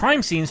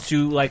crime scenes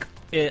to like.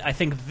 I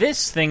think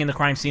this thing in the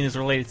crime scene is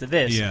related to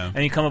this,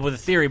 and you come up with a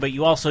theory. But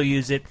you also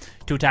use it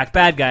to attack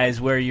bad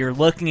guys, where you're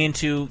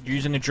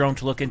using a drone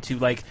to look into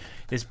like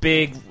this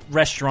big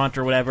restaurant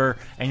or whatever,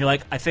 and you're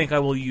like, I think I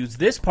will use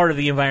this part of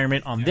the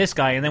environment on this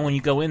guy, and then when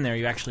you go in there,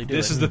 you actually do it.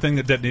 This is the thing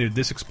that detonated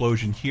this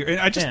explosion here.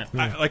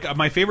 And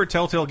my favorite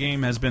Telltale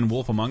game has been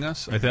Wolf Among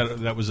Us. I thought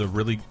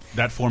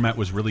that format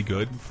was really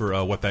good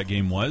for what that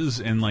game was,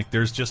 and like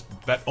there's just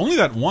only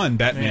that one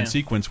Batman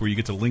sequence where you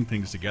get to link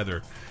things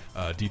together.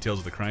 Details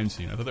of the crime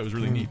scene. I thought that was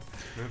really neat.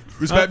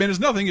 Because Batman is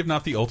nothing if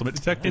not the ultimate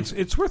detective.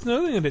 It's worth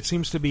noting that it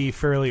seems to be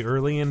fairly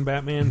early in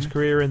Batman's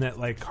career, and that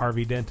like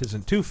Harvey Dent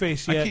isn't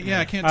Two-Face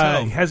yet. I can't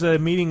tell. He has a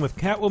meeting with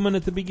Catwoman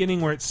at the beginning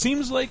where it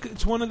seems like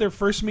it's one of their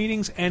first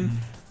meetings, and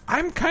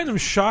I'm kind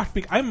of shocked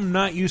because I'm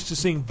not used to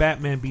seeing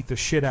Batman beat the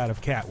shit out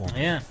of Catwoman.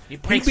 Yeah, he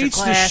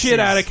beats the shit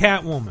out of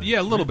Catwoman. Yeah,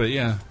 a little bit.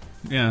 Yeah.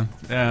 Yeah,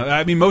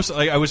 I mean, I was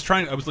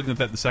looking at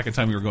that the second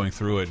time we were going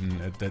through it,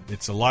 and that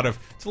it's a lot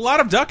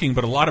of ducking,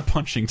 but a lot of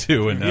punching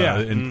too,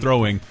 and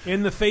throwing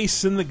in the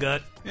face, in the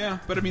gut. Yeah,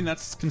 but I mean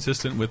that's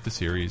consistent with the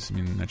series. I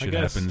mean that shit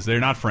happens. They're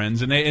not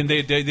friends, and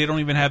they don't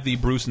even have the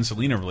Bruce and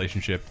Selina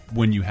relationship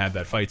when you have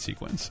that fight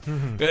sequence.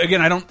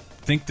 Again, I don't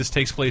think this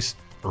takes place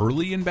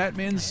early in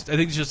Batman's. I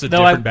think it's just a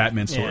different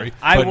Batman story.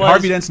 But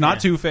Harvey Dent's not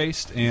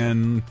Two-Faced,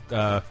 and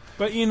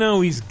but you know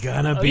he's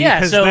gonna be,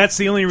 because that's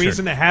the only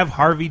reason to have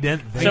Harvey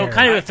Dent there. So it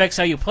kind of affects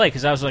how you play,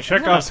 because I was like,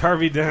 Chekhov's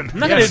Harvey Dent. I'm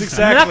not going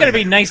to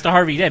be nice to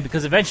Harvey Dent,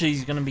 because eventually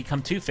he's going to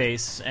become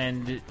Two-Face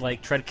and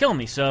like try to kill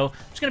me. So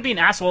I'm just going to be an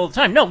asshole all the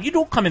time. No, you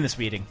don't come in this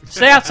meeting.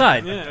 Stay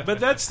outside. Yeah,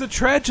 but that's the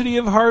tragedy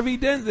of Harvey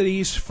Dent, that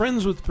he's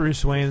friends with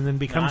Bruce Wayne and then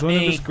becomes one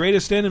of his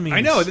greatest enemies. I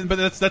know, but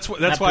that's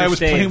why I was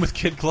playing with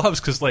kid gloves,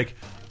 because like,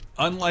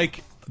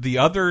 unlike the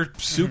other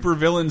super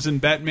villains in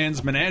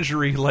Batman's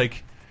menagerie,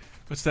 like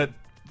what's that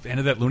end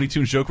of that Looney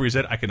Tunes joke where he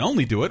said, "I can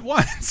only do it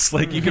once."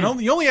 Like you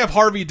only have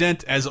Harvey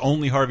Dent as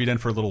only Harvey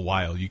Dent for a little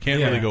while. You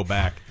can't really go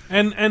back.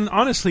 And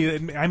honestly,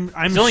 I'm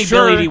it's only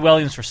sure Billy D.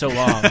 Williams for so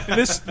long.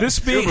 This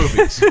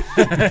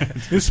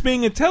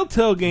being a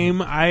Telltale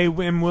game, I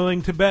am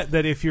willing to bet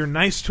that if you're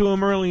nice to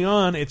him early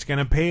on, it's going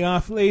to pay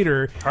off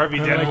later. Harvey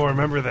Dent will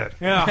remember that.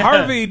 Yeah,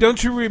 Harvey,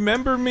 don't you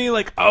remember me?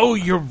 Like, oh,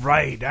 you're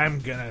right.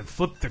 I'm gonna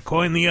flip the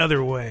coin the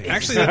other way.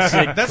 Actually,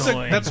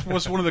 that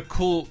was one of the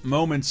cool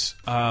moments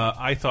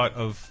I thought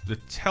of the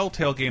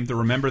Telltale game. To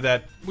remember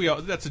that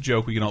that's a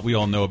joke we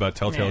all know about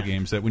Telltale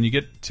games. That when you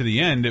get to the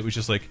end, it was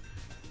just like,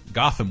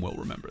 Gotham will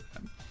remember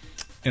that.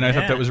 And I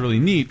thought that was really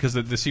neat, because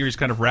the series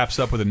kind of wraps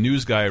up with a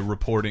news guy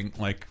reporting,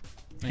 like,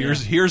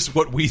 here's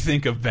what we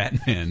think of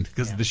Batman,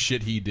 because of the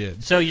shit he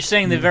did. So you're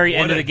saying the very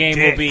end of the game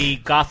will be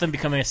Gotham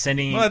becoming a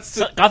sentient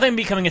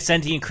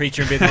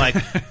creature and being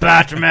like,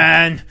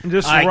 Batman, and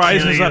just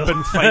rises up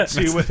and fights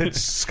you with its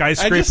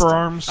skyscraper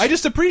arms. I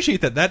just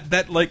appreciate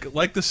that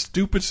like the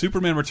stupid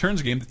Superman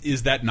Returns game,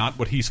 is that not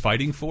what he's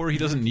fighting for? He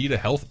doesn't need a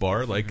health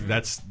bar. Like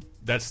that's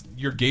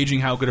you're gauging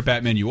how good a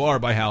Batman you are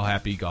by how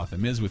happy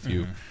Gotham is with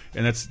you,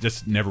 and that's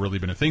just never really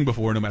been a thing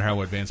before, no matter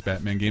how advanced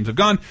Batman games have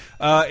gone.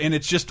 And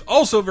it's just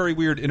also very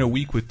weird in a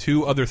week with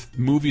two other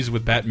movies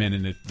with Batman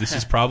in it. This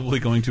is probably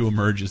going to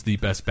emerge as the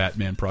best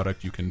Batman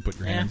product you can put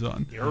your hands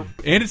on,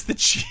 and it's the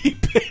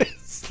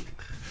cheapest.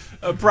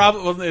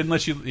 Probably,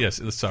 unless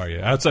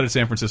outside of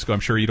San Francisco,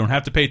 I'm sure you don't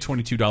have to pay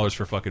 $22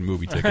 for fucking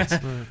movie tickets.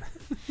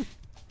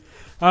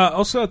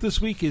 Also out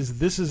this week is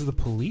This Is the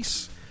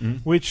Police,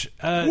 which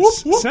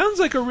sounds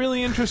like a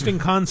really interesting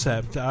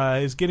concept.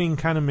 Is getting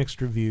kind of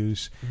mixed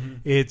reviews.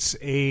 It's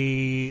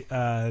a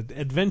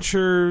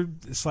adventure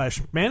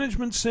 /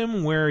 management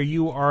sim where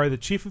you are the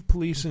chief of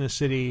police in a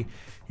city.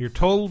 You're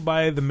told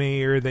by the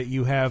mayor that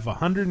you have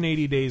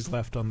 180 days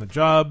left on the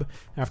job,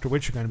 after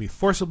which you're going to be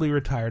forcibly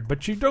retired,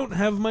 but you don't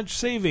have much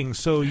savings,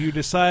 so you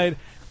decide,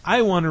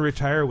 I want to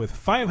retire with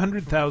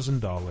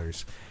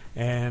 $500,000.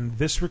 And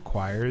this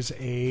requires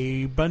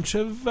a bunch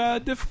of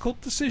difficult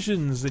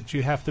decisions that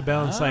you have to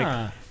balance,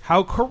 like,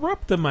 how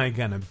corrupt am I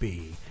going to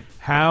be?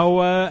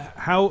 How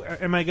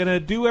am I going to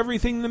do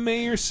everything the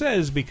mayor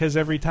says? Because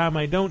every time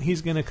I don't,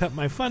 he's going to cut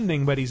my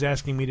funding, but he's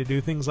asking me to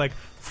do things like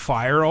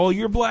fire all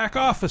your black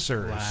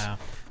officers. Wow.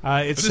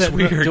 It's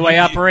weird. Do I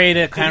operate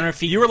a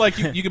counterfeit? You were like,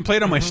 you can play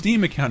it on my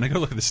Steam account. And I go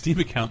look at the Steam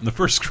account, and the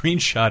first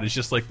screenshot is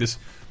just like this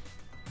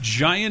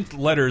giant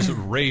letters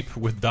rape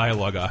with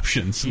dialogue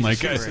options and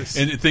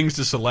things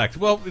to select.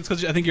 Well, it's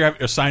because I think you're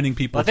assigning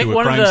people to a crime.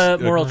 I think one of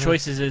the moral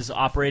choices is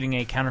operating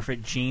a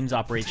counterfeit jeans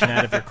operation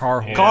out of your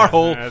car hole. Car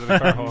hole. Out of the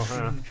car hole.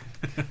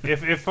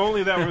 If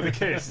only that were the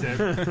case,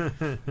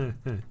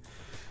 Dan.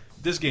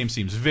 This game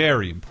seems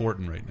very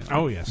important right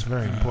now. Oh yes,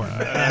 very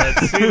important.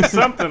 It seems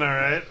something, all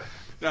right.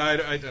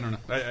 I don't know.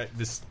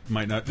 This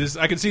might not.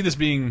 I can see this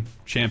being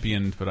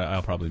championed, but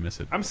I'll probably miss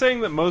it. I'm saying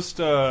that most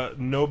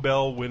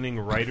Nobel-winning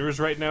writers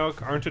right now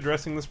aren't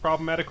addressing this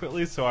problem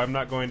adequately, so I'm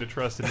not going to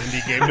trust an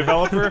indie game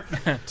developer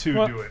to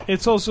do it.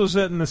 It's also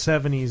set in the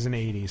 70s and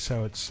 80s,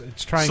 so it's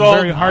trying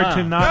very hard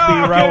to not be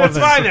relevant.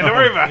 That's fine then. Don't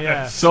worry about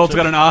it. Salt's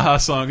got an Aha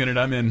song in it.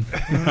 I'm in.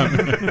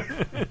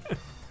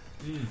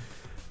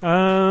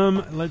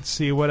 Let's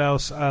see what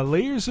else.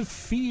 Layers of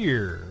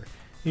Fear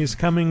is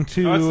coming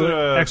to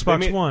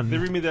Xbox One. They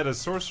read me that as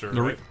Sorcerer.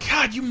 Right?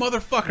 God, you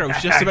motherfucker! I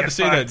was just about to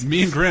say that.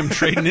 Me and Grim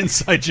trading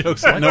inside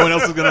jokes that no one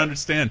else is going to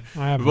understand.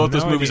 Both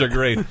those movies are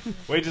great.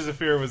 Wages of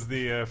Fear was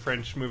the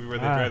French movie where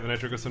they drive the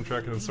Nitro-Gosum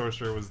truck, and then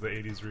Sorcerer was the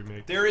 80s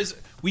remake.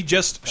 We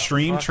just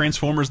streamed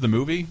Transformers the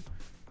movie.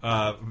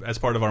 As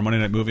part of our Monday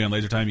Night Movie on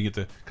Laser Time, you get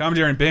the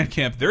commentary and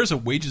Bandcamp. There's a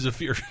Wages of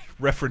Fear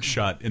reference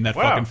shot in that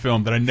fucking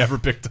film that I never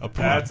picked up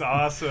on. That's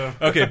awesome.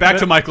 Okay, back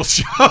to Michael's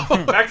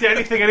show. Back to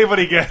anything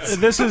anybody gets.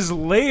 This is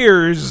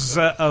Layers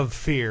of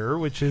Fear,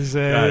 which is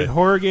a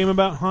horror game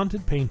about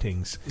haunted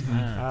paintings.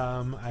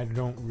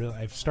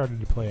 I've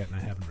started to play it and I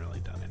haven't really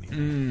done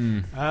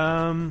anything.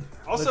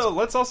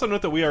 Let's also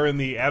note that we are in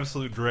the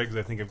absolute dregs,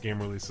 I think, of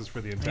game releases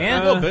for the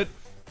entire a little bit.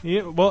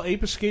 Yeah, well,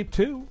 Ape Escape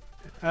 2.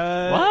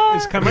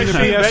 is coming to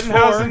Shane PS4.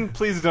 Bettenhausen,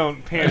 please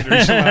don't pander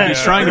to my,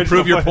 He's trying to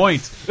prove your original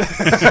point.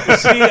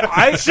 See,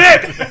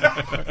 shit.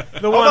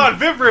 Hold on,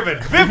 Viv Ribbon.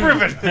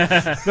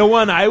 The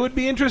one I would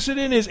be interested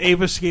in is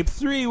Ape Escape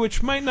 3,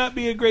 which might not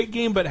be a great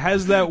game, but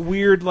has that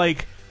weird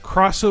like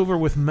crossover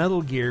with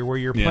Metal Gear, where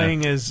you're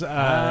playing as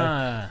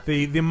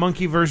the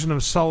monkey version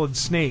of Solid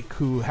Snake,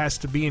 who has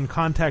to be in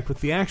contact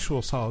with the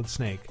actual Solid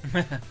Snake.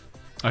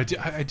 I do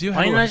have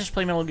Why didn't I just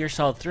play Metal Gear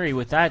Solid 3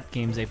 with that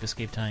game's Ape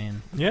Escape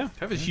tie-in? Yeah. I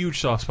have a huge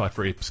soft spot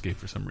for Ape Escape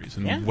for some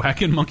reason. Yeah.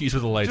 Whacking monkeys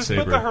with a lightsaber. Just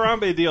put the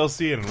Harambe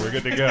DLC in and we're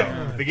good to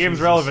go. The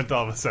game's relevant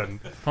all of a sudden.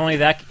 If only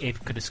that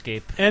ape could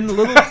escape. And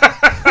little...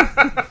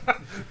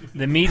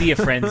 The media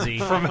frenzy.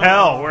 From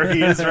hell, where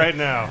he is right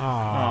now.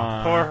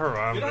 Aww. Poor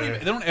Harambe.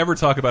 They don't ever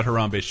talk about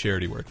Harambe's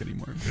charity work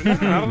anymore.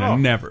 No,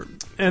 never.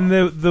 And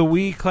the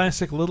Wii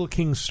classic Little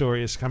King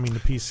Story is coming to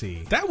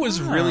PC. That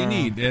was really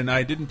neat, and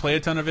I didn't play a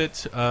ton of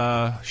it.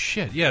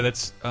 Shit, yeah,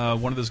 that's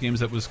one of those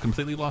games that was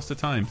completely lost to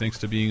time thanks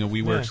to being a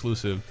WiiWare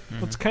exclusive.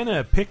 Well, it's kind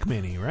of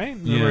Pikmin-y, right?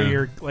 Yeah. Where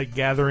you're like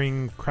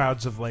gathering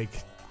crowds of like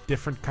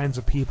different kinds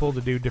of people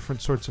to do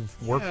different sorts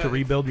of work to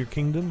rebuild your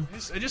kingdom.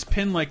 I just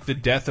pin like the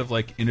death of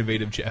like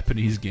innovative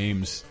Japanese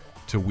games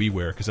to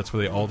WiiWare because that's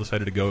where they all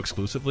decided to go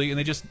exclusively, and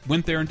they just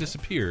went there and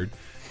disappeared.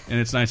 And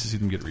it's nice to see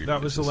them get re-releases.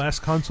 That was the last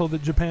console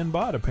that Japan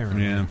bought,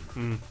 apparently. Yeah.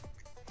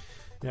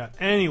 Yeah.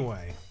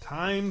 Anyway,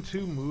 time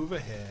to move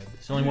ahead.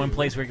 There's only one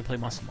place where you can play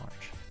Muscle March.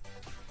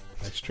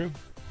 That's true.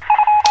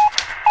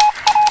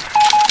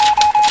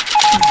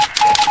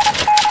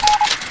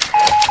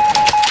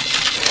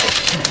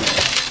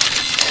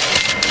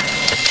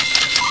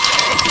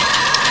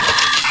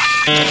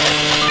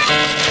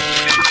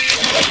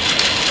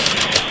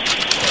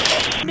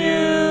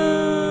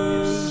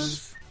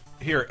 News.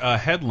 Here, a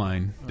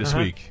headline this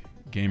week: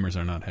 gamers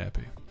are not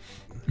happy.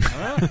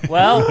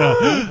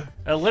 Well,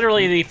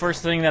 literally the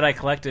first thing that I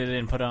collected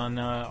and put on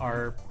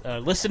our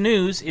list of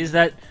news is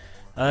that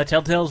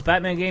Telltale's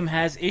Batman game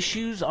has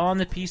issues on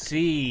the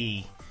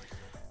PC.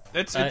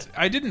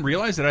 I didn't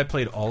realize that I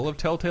played all of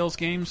Telltale's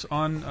games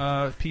on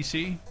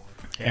PC.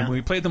 Yeah. And when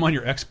we played them on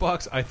your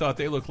Xbox, I thought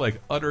they looked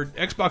like utter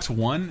Xbox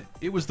One.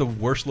 It was the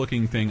worst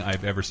looking thing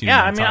I've ever seen.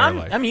 Yeah, in my entire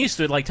life. I'm used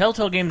to it. Like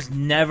Telltale games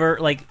never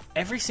like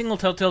every single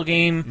Telltale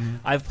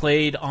game I've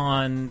played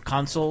on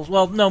consoles.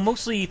 Well, no,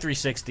 mostly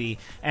 360.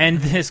 And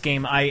this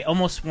game, I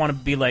almost want to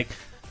be like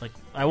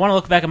I want to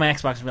look back at my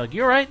Xbox and be like,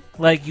 "You're right."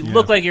 Like you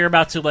look like you're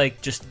about to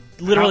like just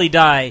literally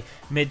die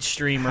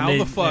midstream. How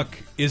the fuck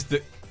is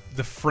the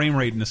frame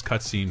rate in this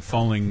cutscene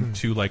falling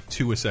to like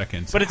 2 a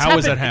second? But how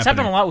is that happening? It's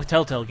happened a lot with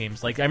Telltale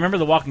games. Like I remember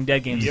the Walking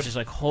Dead games. It's just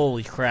like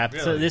holy crap.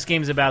 Really? So this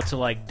game's about to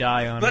like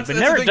die on me, but that's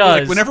never the thing, does.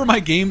 Like, whenever my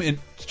game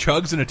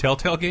chugs in a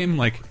Telltale game,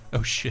 like,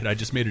 oh shit, I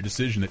just made a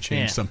decision that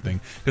changed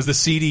something because the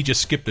CD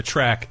just skipped a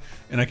track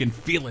and I can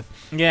feel it.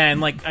 Yeah, and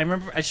like I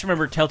just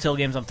remember Telltale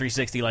games on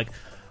 360. Like,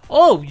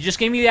 oh, you just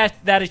gave me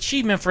that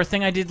achievement for a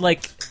thing I did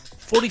like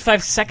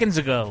 45 seconds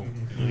ago.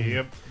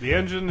 Yep, the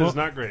engine is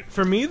not great.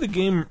 For me, the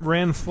game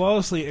ran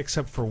flawlessly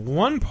except for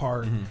one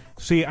part.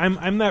 See,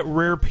 I'm that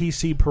rare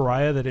PC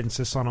pariah that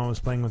insists on always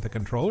playing with a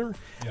controller.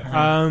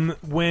 Yeah.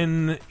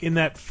 When in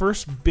that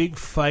first big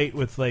fight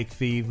with like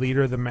the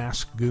leader of the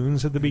masked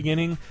goons at the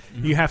beginning,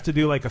 you have to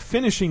do like a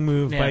finishing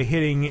move by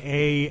hitting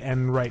A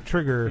and right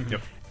trigger.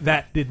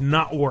 That did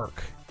not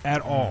work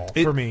at all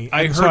for me.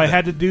 So I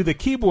had to do the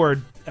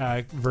keyboard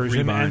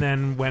version and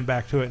then went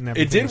back to it and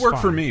everything. It did work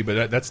for me,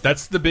 but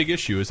that's the big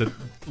issue is that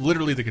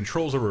literally the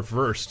controls are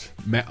reversed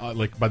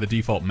like by the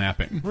default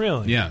mapping.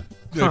 Really? Yeah.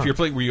 If you're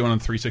playing, were you on a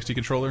 360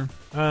 controller?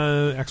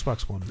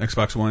 Xbox One.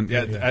 Xbox One.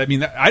 Yeah. I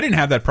mean, I didn't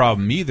have that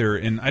problem either,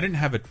 and I didn't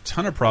have a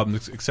ton of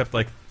problems except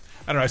like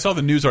I don't know. I saw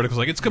the news articles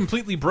like it's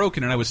completely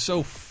broken, and I was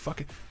so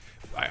fucking.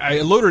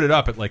 I loaded it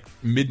up at like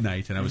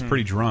midnight, and I was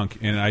pretty drunk,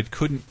 and I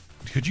couldn't.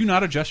 Could you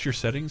not adjust your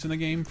settings in the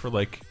game for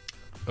like?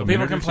 People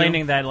were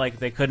complaining that like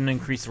they couldn't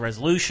increase the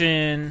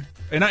resolution,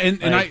 and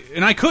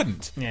I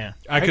couldn't. Yeah,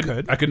 I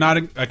could not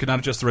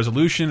adjust the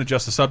resolution,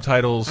 adjust the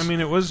subtitles. I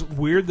mean, it was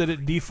weird that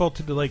it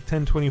defaulted to like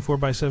 1024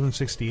 by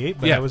 768,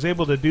 but I was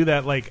able to do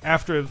that like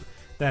after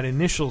that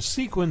initial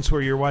sequence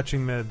where you're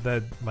watching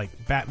the like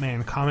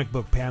Batman comic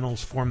book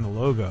panels form the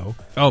logo.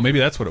 Oh, maybe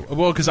that's what it was.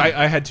 Well, because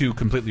I had to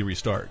completely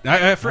restart.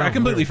 I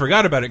completely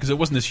forgot about it because it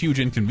wasn't this huge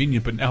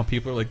inconvenient, but now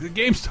people are like, the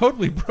game's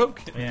totally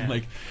broken. Yeah.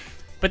 Like,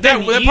 but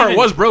then that part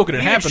was broken. It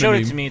you happened showed to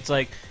me. it to me. It's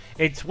like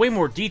it's way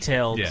more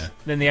detailed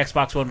than the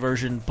Xbox One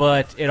version,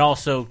 but it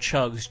also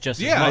chugs just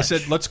as much. I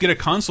said let's get a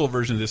console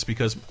version of this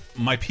because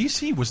my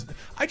PC was.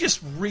 This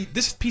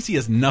PC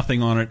has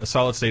nothing on it, a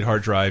solid state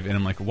hard drive, and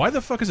I'm like, why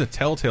the fuck is a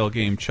Telltale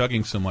game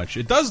chugging so much?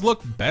 It does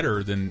look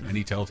better than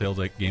any Telltale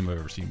game I've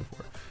ever seen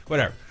before.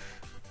 Whatever.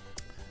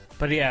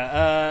 But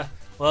yeah,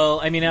 well,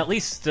 I mean, at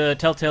least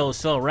Telltale is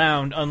still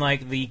around,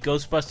 unlike the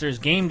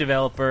Ghostbusters game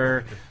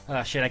developer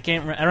Oh shit! I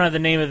can't. I don't have the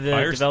name of the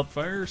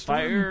developer.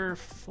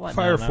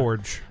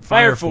 Fireforge.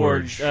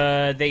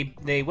 Fireforge.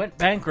 They went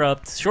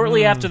bankrupt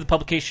shortly after the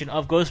publication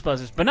of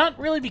Ghostbusters, but not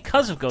really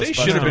because of Ghostbusters. They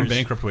should have been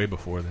bankrupt way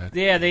before that.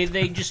 Yeah,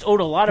 they just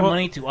owed a lot of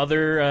money to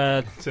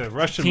other to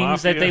Russian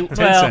teams mafia. that they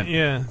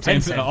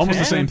Tencent. Almost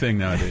the same thing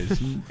nowadays.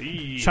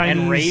 Chinese,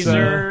 and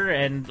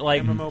Razer and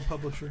like MMO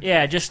publisher.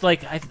 Yeah, just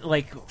like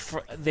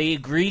they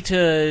agreed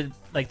to.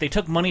 Like they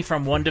took money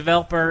from one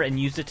developer and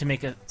used it to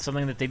make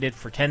something that they did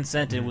for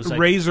Tencent. It was like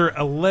Razer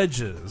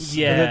alleges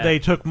that they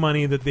took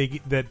money that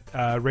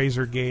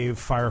Razer gave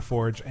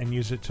Fireforge and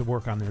used it to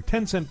work on their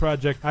Tencent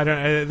project. I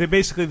don't.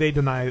 They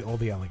deny all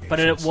the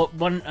allegations.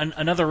 But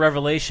another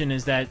revelation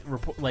is that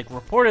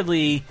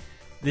reportedly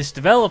this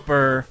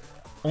developer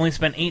only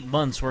spent 8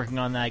 months working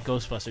on that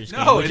Ghostbusters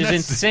game, which is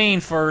insane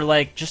for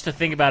just to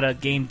think about a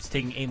game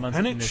taking 8 months.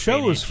 And it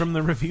shows from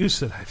the reviews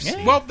that I've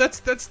seen. Well,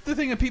 that's the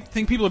thing. I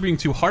think people are being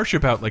too harsh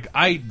about. Like,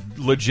 I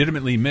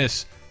legitimately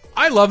miss.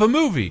 I love a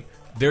movie.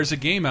 There's a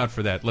game out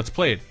for that. Let's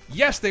play it.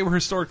 Yes, they were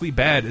historically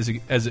bad as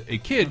a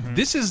kid.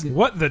 This is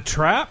what The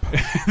Trap.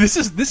 This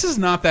is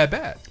not that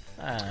bad.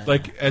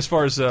 Like as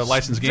far as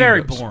licensed games,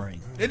 very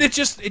boring. It's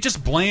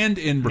just bland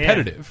and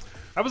repetitive. Yeah.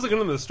 I was looking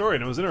into the story,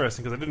 and it was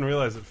interesting because I didn't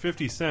realize that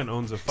 50 Cent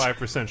owns a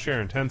 5%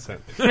 share in Tencent.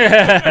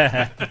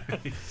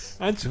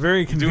 That's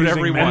very confusing. Do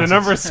whatever he wants. And the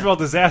numbers spell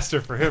disaster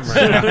for him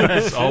right now.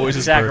 It's always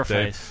his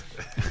sacrifice.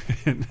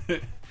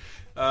 Birthday.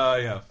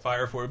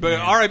 Fire for it. But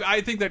all right, I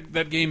think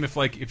that game,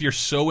 if you're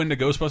so into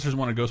Ghostbusters and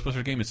want a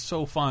Ghostbusters game, it's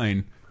so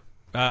fine.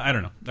 I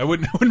don't know. I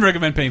wouldn't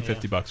recommend paying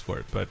 $50 for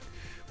it, but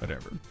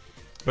whatever.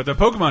 But the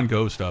Pokemon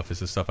Go stuff is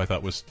the stuff I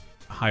thought was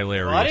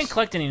hilarious. Well, I didn't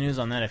collect any news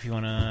on that. If you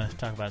want to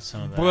talk about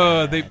some of that,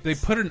 well, they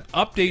put an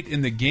update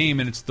in the game,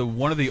 and it's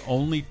one of the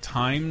only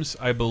times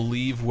I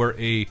believe where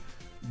a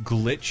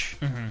glitch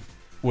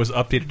was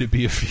updated to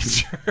be a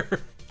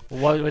feature.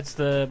 What's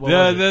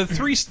the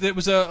three? There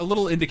was a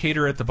little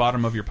indicator at the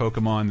bottom of your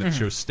Pokemon that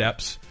shows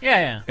steps.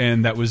 Yeah.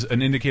 And that was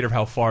an indicator of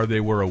how far they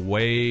were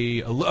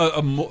away.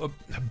 A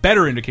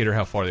better indicator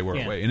how far they were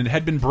away, and it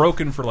had been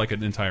broken for like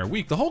an entire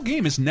week. The whole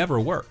game has never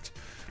worked.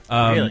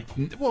 Really?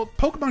 Well,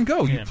 Pokemon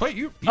Go, you play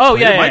you. Oh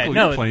play yeah, it, Michael,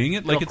 no, you're playing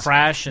it like it's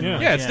crash and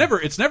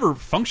it's never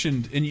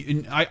functioned.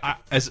 And I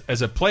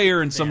as a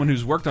player and someone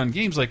who's worked on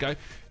games,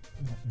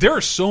 there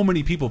are so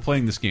many people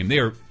playing this game.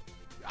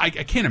 I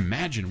can't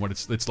imagine what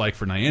it's like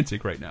for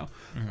Niantic right now.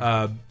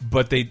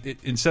 But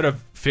instead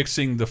of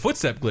fixing the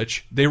footstep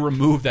glitch, they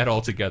removed that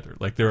altogether.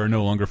 Like there are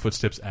no longer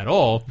footsteps at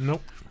all.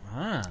 Nope.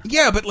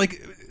 Yeah, but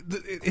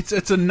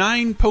it's a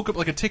 9 Pokemon,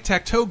 like a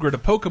tic-tac-toe grid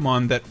of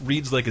Pokemon that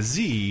reads like a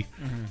Z.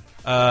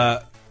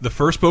 The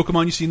first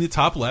Pokemon you see in the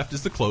top left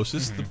is the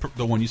closest.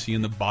 The one you see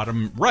in the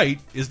bottom right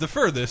is the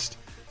furthest.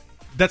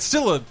 That's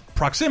still a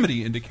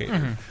proximity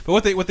indicator. But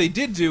what they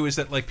did do is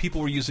that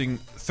people were using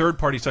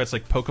third-party sites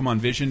like Pokemon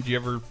Vision. Do you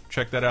ever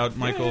check that out,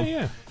 Michael?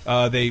 Yeah.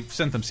 They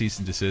sent them cease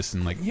and desist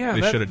and they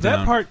shut it down.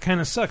 That part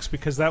kind of sucks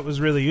because that was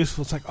really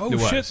useful. It's like,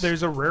 shit,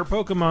 there's a rare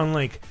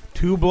Pokemon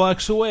 2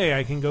 blocks away.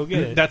 I can go get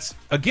it. That's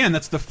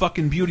the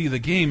fucking beauty of the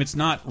game. It's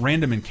not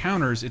random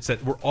encounters. It's that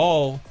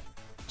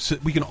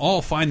we can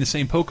all find the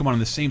same Pokemon in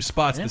the same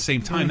spots at the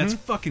same time. That's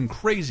fucking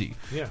crazy.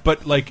 Yeah.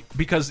 But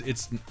because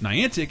it's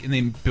Niantic and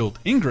they built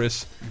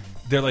Ingress,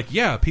 they're like,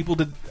 yeah, people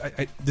did.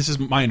 This is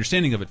my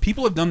understanding of it.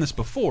 People have done this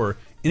before,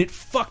 and it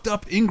fucked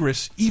up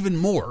Ingress even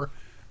more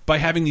by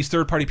having these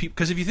third-party people.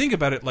 Because if you think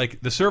about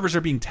it, the servers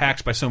are being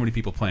taxed by so many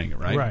people playing it,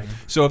 right? Right.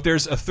 So if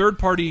there's a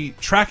third-party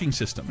tracking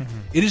system,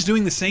 it is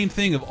doing the same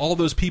thing of all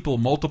those people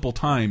multiple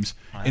times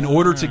in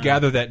order to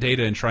gather that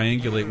data and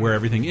triangulate where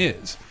everything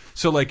is.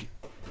 So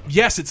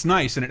yes, it's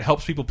nice and it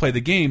helps people play the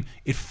game.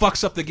 It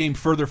fucks up the game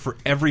further for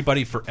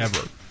everybody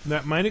forever.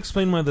 That might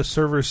explain why the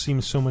servers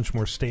seem so much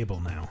more stable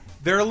now.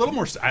 They're a little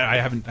more. I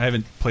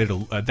haven't played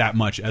it that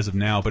much as of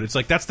now, but it's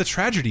that's the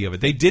tragedy of it.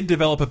 They did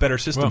develop a better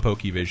system,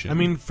 Pokevision. I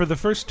mean, for the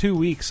first 2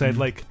 weeks, I'd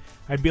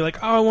be like,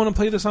 oh, I want to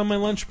play this on my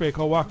lunch break.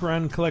 I'll walk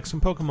around and collect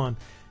some Pokemon.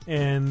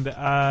 And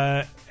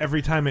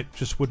every time it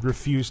just would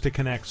refuse to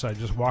connect, so I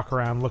just walk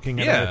around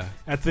looking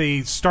at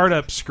the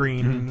startup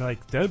screen, and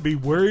that'd be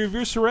wary of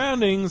your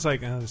surroundings.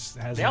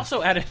 They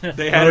also added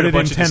a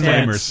bunch of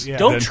disclaimers. Yeah.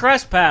 Don't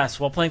trespass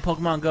while playing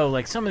Pokemon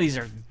Go. Some of these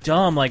are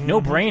dumb, no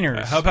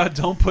brainers. How about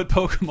don't put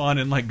Pokemon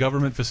in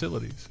government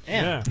facilities?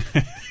 Yeah.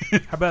 How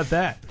about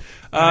that?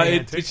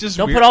 It's just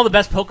don't weird. Put all the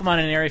best Pokemon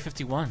in Area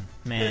 51,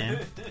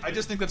 man. I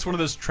just think that's one of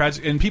those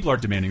tragic, and people are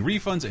demanding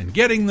refunds and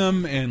getting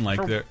them, and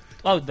they're.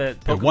 Oh, the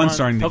Pokemon, one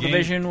starting the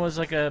Pokevision game. Was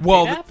a paid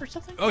app or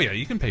something? Oh yeah,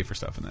 you can pay for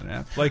stuff in that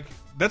app.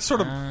 That's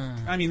sort of.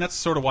 I mean, that's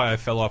sort of why I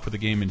fell off with the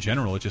game in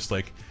general. It's just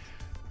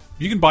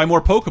you can buy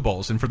more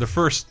Pokeballs, and for the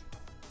first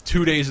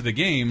 2 days of the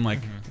game, why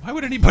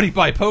would anybody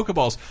buy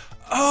Pokeballs?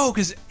 Oh,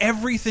 because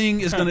everything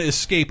is going to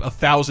escape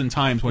 1,000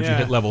 times once you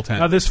hit level 10.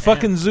 Now this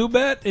fucking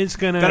Zubat is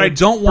going to that I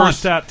don't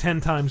burst want out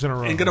 10 times in a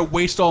row and going to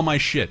waste all my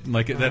shit.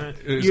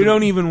 You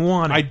don't even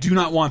want it. I do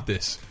not want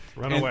this.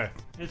 Run And- away.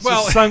 It's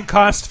a sunk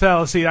cost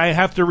fallacy. I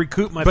have to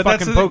recoup my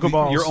fucking the thing.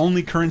 Pokeballs. Your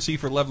only currency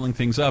for leveling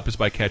things up is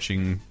by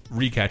recatching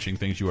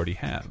things you already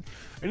have.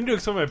 I need to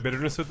explain my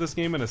bitterness with this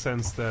game in a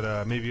sense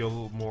that maybe a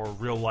little more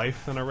real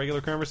life than our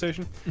regular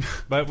conversation.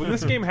 But when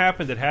this game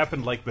happened, it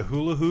happened like the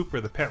hula hoop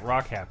or the pet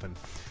rock happened,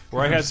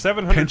 where I had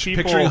 700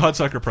 people. Picturing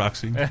Hudsucker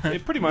Proxy.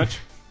 Pretty much.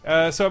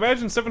 So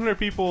imagine 700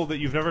 people that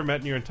you've never met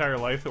in your entire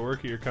life that work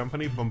at your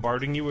company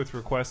bombarding you with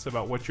requests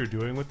about what you're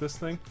doing with this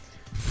thing.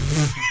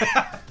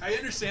 I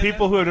understand.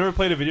 People who have never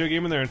played a video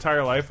game in their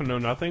entire life and know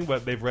nothing,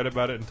 but they've read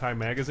about it in Time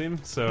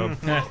magazine. So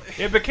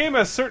it became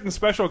a certain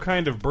special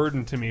kind of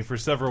burden to me for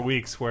several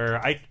weeks,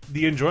 where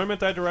the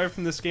enjoyment I derive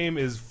from this game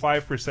is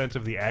 5%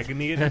 of the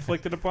agony it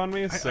inflicted upon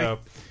me. So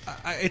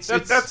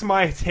that's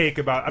my take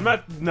about.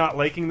 I'm not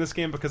liking this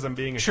game because I'm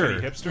being a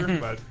shitty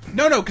hipster, but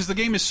no, because the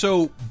game is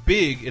so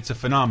big, it's a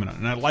phenomenon,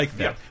 and I like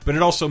that. Yeah. But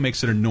it also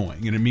makes it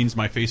annoying, and it means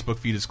my Facebook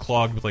feed is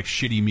clogged with like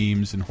shitty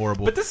memes and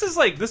horrible. But this is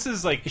like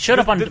It showed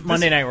up on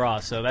Monday Night Raw,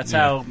 so that's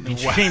how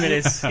mainstream it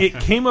is. It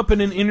came up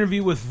in an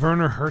interview with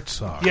Werner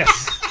Herzog.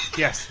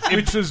 Yes,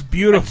 which was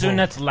beautiful. I do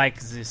not like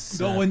this.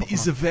 No one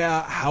is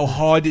aware how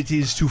hard it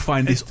is to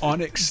find this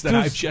onyx that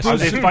I've just. Are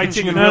they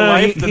fighting in real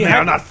life? Then they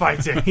are not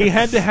fighting. He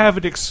had to have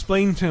it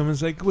explained to him.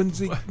 It's like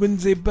when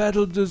they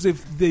battle,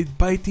 they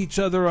bite each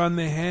other on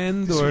the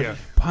hand or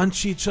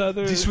punch each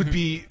other? This would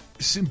be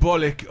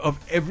symbolic of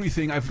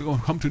everything I've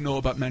come to know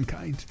about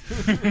mankind.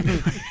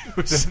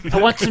 I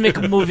want to make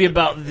a movie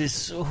about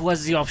this. Who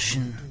has the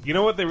option? You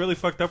know what they really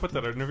fucked up with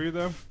that interview,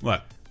 though?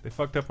 What? They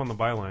fucked up on the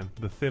byline,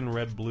 the thin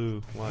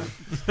red-blue line.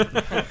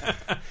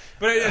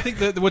 But I think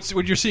that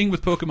what you're seeing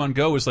with Pokemon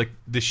Go is like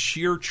the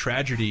sheer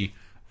tragedy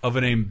of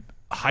an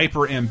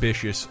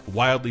hyper-ambitious,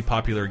 wildly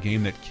popular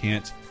game that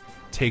can't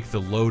take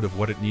the load of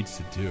what it needs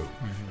to do.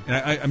 And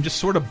I'm just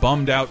sort of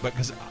bummed out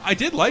because I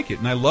did like it,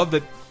 and I love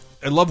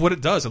what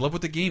it does. I love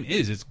what the game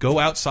is. It's go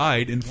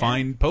outside and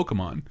find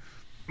Pokemon.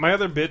 My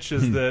other bitch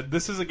is that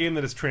this is a game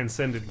that has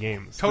transcended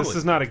games. Totally. This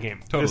is not a game.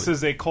 Totally. This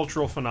is a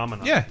cultural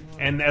phenomenon. Yeah.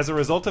 And as a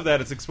result of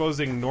that, it's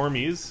exposing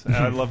normies.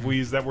 I love we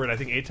use that word, I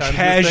think, 8 times.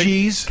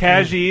 Cashies.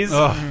 Cashies.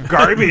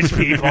 Garbage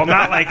people.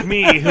 Not like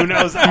me, who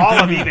knows all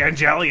of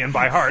Evangelion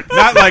by heart.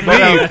 Not like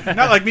me.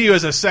 Not like me who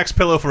has a sex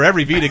pillow for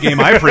every Vita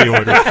game I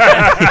pre-ordered.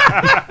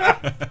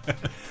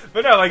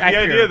 But no, like the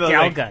idea that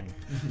Galgun.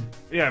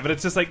 Yeah, but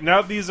it's just like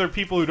now these are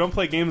people who don't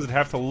play games that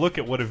have to look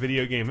at what a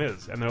video game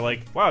is, and they're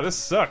like, "Wow, this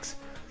sucks."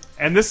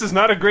 And this is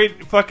not a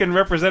great fucking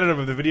representative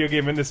of the video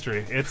game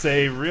industry. It's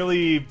a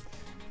really...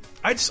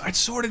 I'd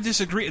sort of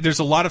disagree. There's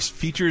a lot of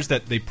features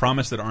that they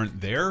promise that aren't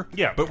there.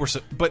 Yeah.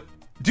 But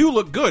do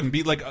look good and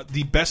be like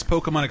the best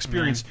Pokemon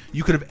experience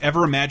you could have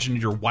ever imagined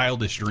in your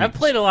wildest dreams. I've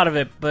played a lot of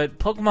it, but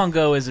Pokemon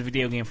Go is a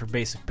video game for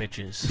basic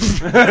bitches.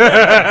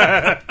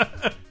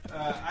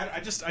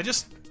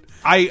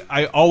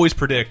 I always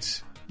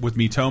predict with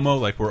Miitomo,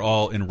 like we're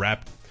all in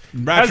rapture with it for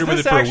a week.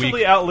 Has this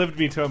actually outlived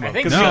Miitomo? I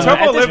think Because so.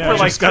 Miitomo lived for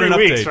like Just got 3 an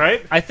weeks, update.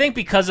 right? I think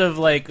because of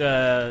like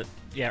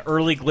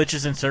early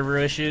glitches and server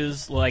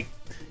issues, like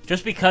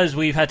just because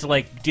we've had to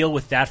like deal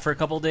with that for a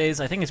couple of days,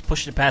 I think it's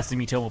pushed it past the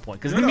Miitomo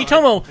point because the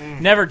Miitomo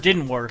never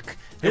didn't work.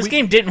 This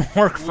game didn't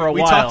work for a while.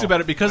 We talked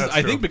about it because That's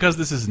I true. think because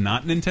this is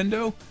not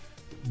Nintendo.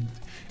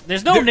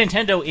 There's no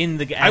Nintendo in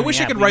the game. I wish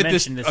I could write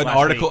this an last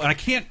article, week. and I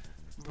can't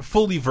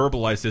fully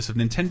verbalize this of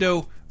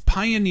Nintendo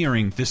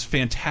pioneering this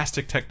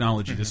fantastic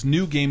technology, this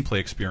new gameplay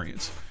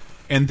experience,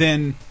 and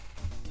then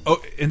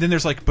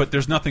there's like, but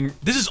there's nothing.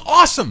 This is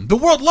awesome. The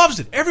world loves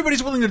it.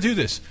 Everybody's willing to do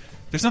this.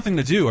 There's nothing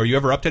to do. Are you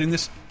ever updating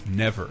this?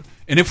 Never.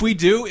 And if we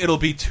do, it'll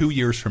be 2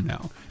 years from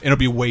now. It'll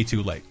be way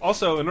too late.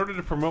 Also, in order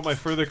to promote my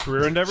further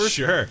career endeavors,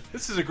 Sure.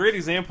 this is a great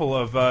example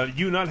of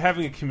you not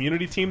having a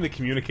community team that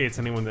communicates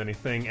anyone to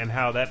anything and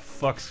how that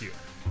fucks you.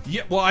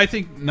 Yeah, well, I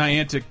think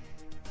Niantic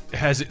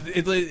has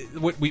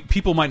what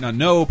people might not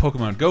know.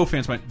 Pokemon Go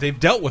fans they've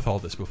dealt with all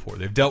this before.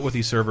 They've dealt with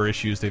these server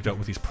issues. They've dealt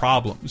with these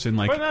problems, and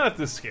like, But not at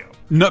this scale.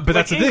 No, but like,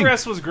 that's the thing.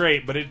 Ingress was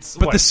great, but it's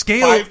But the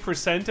scale-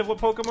 5% of what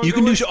Pokemon you Go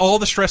can is? do all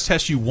the stress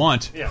tests you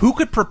want. Yeah. Who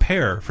could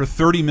prepare for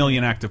 30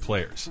 million active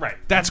players? Right.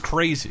 That's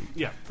crazy.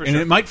 Yeah, for and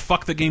sure. it might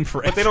fuck the game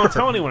forever. But they don't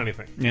tell anyone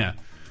anything. Yeah.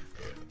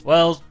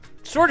 Well,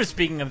 sort of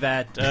speaking of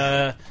that,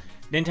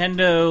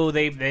 Nintendo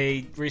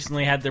they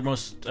recently had their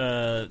most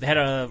they had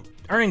a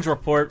earnings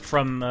report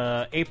from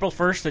April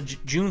 1st to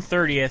June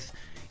 30th,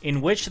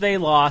 in which they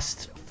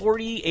lost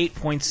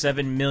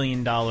 $48.7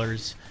 million.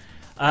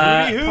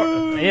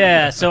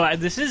 Yeah, so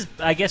this is,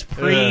 I guess,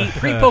 pre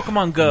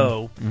Pokemon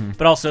Go,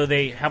 but also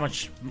how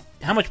much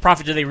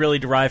profit do they really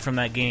derive from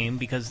that game,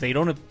 because they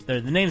don't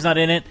the name's not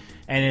in it,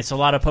 and it's a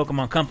lot of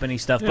Pokemon Company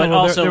stuff. Yeah, but well,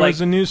 also there like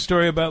was a news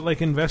story about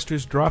like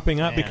investors dropping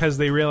out because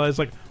they realized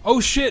like,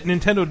 oh shit,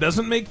 Nintendo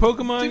doesn't make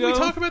Pokemon Did Go. we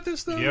talk about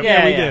this though? Yep.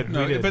 Yeah, we yeah. did.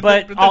 No, we did.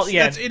 but But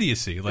that's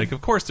idiocy. Like,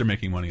 of course they're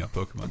making money off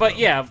Pokemon. But Go.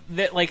 yeah,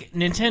 like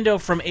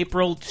Nintendo from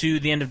April to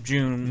the end of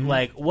June,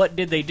 like what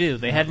did they do?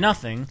 They had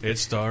nothing.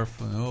 It's Star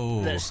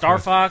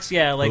Fox,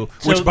 yeah, like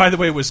which by the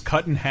way was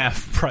cut in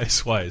half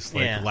price wise,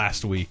 like Yeah.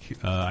 last week.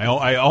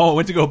 I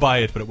went to go buy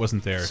it, but it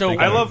wasn't there. So Thank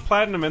I God. love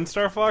Platinum and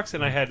Star Fox,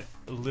 and I had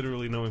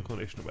literally no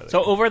inclination to buy that.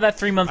 So game. over that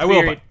 3-month I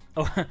will period,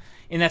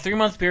 in that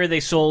 3-month period, they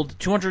sold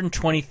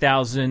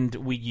 220,000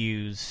 Wii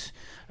U's,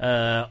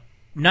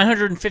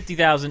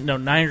 940,000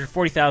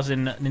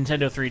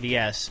 Nintendo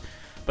 3DS.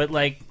 But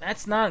like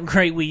that's not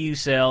great Wii U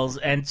sales,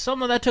 and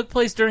some of that took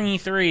place during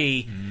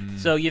E3.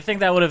 So you think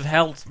that would have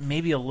helped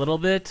maybe a little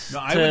bit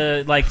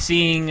like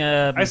seeing.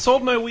 I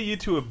sold my Wii U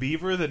to a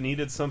beaver that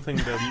needed something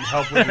to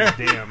help with his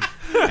dam.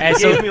 And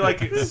He gave me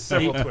like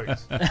several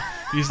twigs.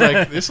 He's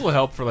like, this will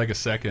help for like a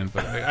second,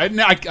 but I'm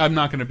not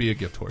going to be a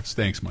gift horse.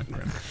 Thanks, Mike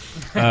Grimm.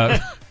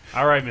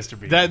 All right, Mr.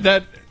 B.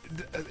 That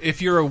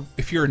if you're a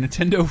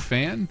Nintendo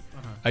fan,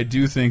 I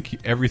do think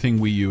everything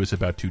Wii U is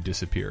about to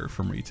disappear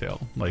from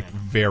retail, like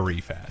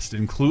very fast,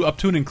 up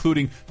to and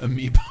including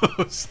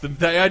amiibos.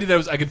 The idea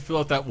that I could fill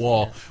out that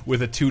wall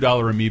with a $2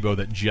 amiibo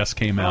that just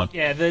came out.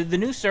 Yeah, the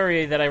news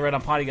story that I read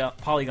on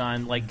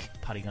Polygon.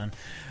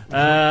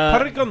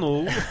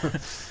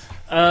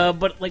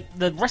 But like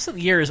the rest of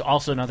the year is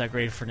also not that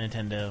great for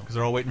Nintendo because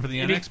they're all waiting for the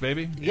NX,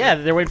 baby. Yeah,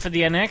 they're waiting for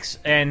the NX,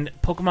 and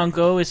Pokemon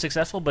Go is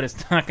successful, but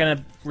it's not going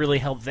to really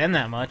help them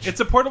that much. It's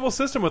a portable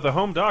system with a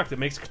home dock that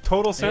makes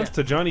total sense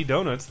to Johnny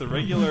Donuts, the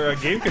regular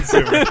game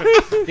consumer.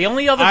 The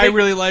only other I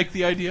really like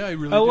the idea. I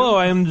really Hello, do.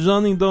 I am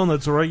Johnny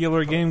Donuts, a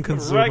regular game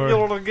consumer.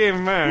 Regular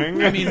game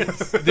man. I mean,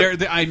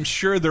 I'm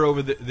sure they're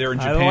over there in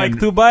Japan. I like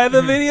to buy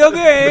the video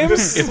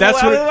games. if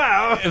that's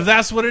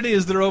what it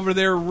is, they're over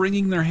there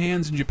wringing their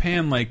hands in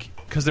Japan, like.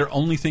 Because they're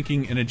only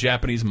thinking in a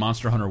Japanese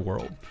Monster Hunter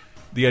world.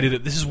 The idea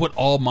that this is what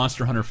all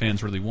Monster Hunter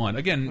fans really want.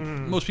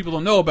 Again, most people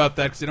don't know about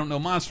that because they don't know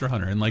Monster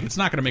Hunter. And like, it's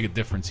not going to make a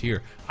difference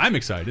here. I'm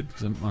excited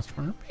because I'm Monster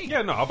Hunter.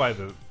 Yeah, no, I'll buy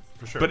the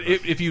for sure. But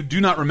if you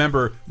do not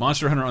remember,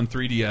 Monster Hunter on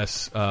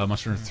 3DS,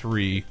 Monster Hunter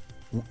 3,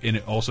 and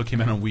it also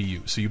came out on Wii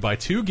U. So you buy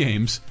 2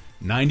 games,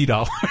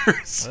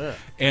 $90,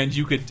 and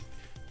you could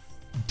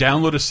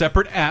download a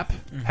separate app,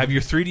 have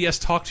your 3DS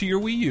talk to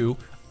your Wii U,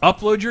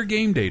 upload your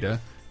game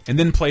data, and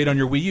then play it on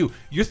your Wii U.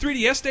 Your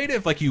 3DS data,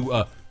 if like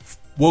you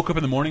woke up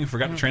in the morning and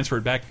forgot to transfer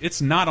it back,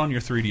 it's not on your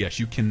 3DS.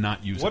 You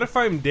cannot use it. What if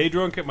I'm day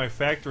drunk at my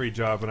factory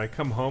job and I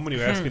come home and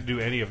you ask me to do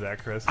any of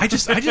that, Chris?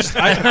 This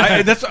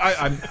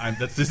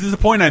is the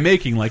point I'm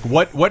making. Like,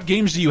 what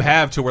games do you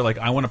have to where like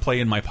I want to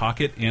play in my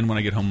pocket and when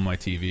I get home on my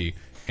TV?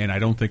 And I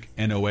don't think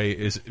NOA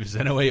is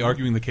NOA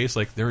arguing the case.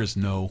 Like, there is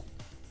no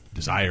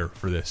desire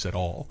for this at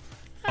all.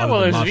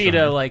 Well, there's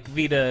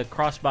Vita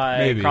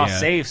cross-buy,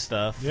 cross-save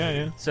stuff.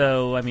 Yeah.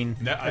 So, I mean,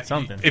 that's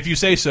something. If you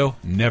say so,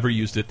 never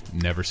used it,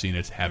 never seen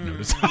it, have no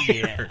desire.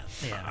 Yeah.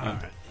 All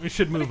right. We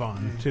should move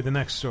on to the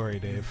next story,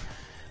 Dave.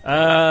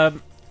 The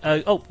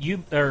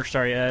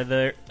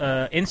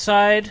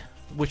Inside,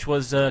 which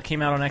was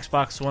came out on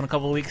Xbox One a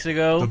couple of weeks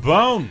ago. The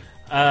Bone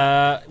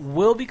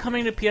will be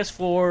coming to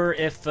PS4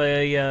 if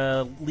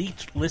a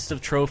leaked list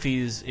of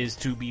trophies is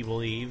to be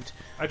believed.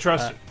 I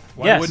trust it.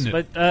 Why wouldn't it?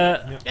 But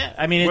yeah,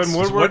 I mean,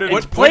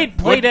 it's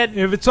played at.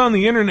 If it's on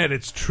the internet,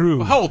 it's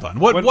true. Hold on.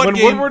 When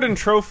game? Woodward and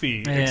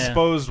Trophy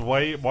exposed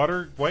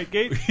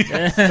Whitegate?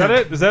 Is that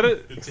it? Is that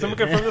it? Someone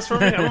confirm this for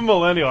me? I'm a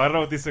millennial. I don't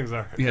know what these things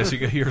are. Yes,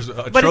 here's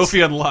a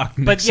trophy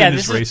unlocked. But yeah,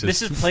 this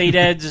is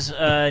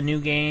Playdead's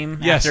new game.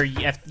 Yes.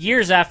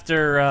 Years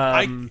after.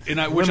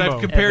 Which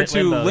I've compared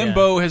to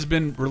Limbo has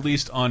been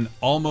released on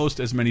almost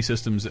as many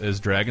systems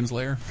as Dragon's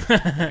Lair.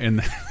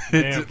 And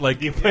it's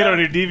like you played on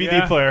your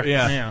DVD player.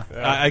 Yeah.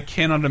 I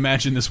cannot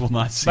imagine this will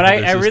not see. But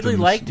I really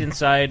liked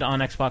Inside on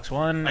Xbox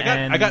One.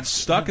 I got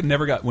stuck and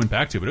never went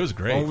back to it. But it was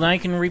great. Well, now I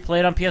can replay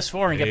it on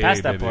PS4 and get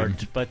past that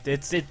part. But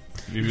it's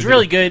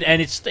really good,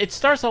 and it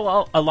starts a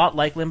lot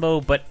like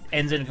Limbo, but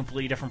ends in a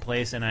completely different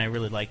place, and I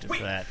really liked it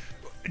for that.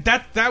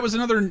 That was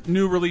another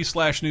new release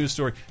 / news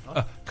story.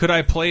 Could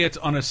I play it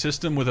on a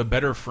system with a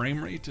better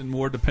frame rate and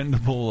more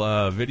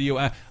dependable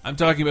video? I'm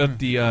talking about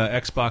the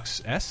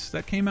Xbox S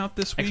that came out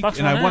this week,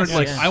 and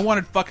I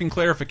wanted fucking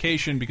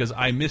clarification because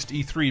I missed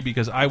E3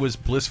 because I was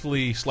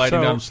blissfully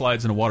sliding down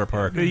slides in a water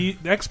park. The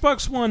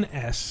Xbox One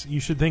S you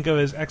should think of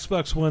as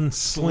Xbox One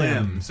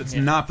Slim. It's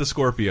not the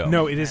Scorpio.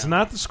 No, it is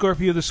not the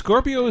Scorpio. The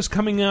Scorpio is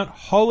coming out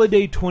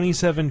holiday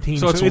 2017,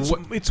 so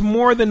it's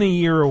more than a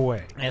year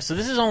away. Yeah, so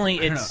this is only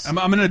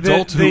I'm an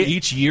adult who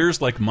each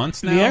year's like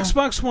months now. The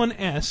Xbox One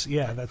S,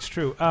 yeah, that's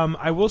true.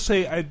 I will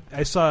say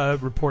I saw a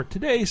report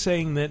today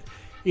saying that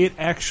it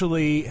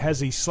actually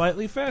has a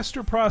slightly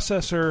faster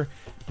processor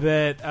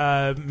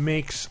that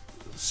makes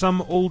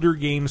some older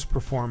games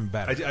perform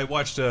better. I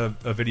watched a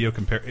video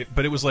compare,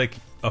 but it was like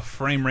a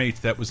frame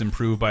rate that was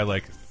improved by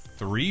like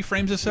 3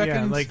 frames a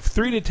second. Yeah, like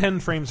 3 to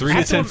 10 frames. 3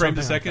 to 10 frames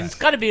a second. It's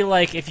got to be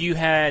like if you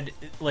had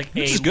like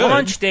a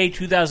launch day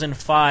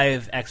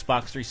 2005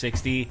 Xbox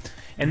 360,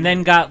 and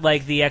then got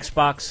like the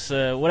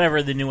Xbox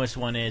whatever the newest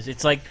one is.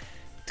 It's like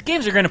the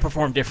games are going to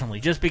perform differently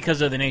just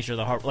because of the nature of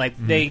the hardware.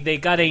 Like they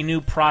got a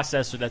new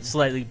processor that's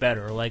slightly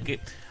better. Like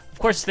of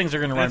course things are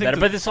going to run better,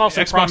 but it's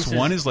also Xbox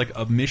One is like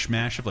a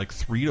mishmash of like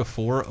 3 to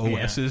 4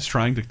 OSs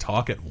trying to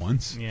talk at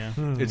once. Yeah,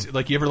 it's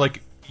like you ever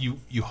like you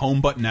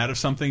home button out of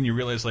something, you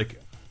realize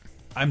like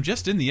I'm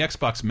just in the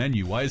Xbox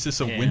menu. Why is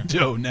this a Yeah.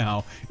 window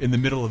now in the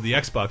middle of the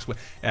Xbox?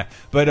 Yeah,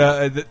 but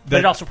but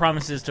it also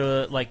promises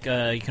to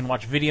you can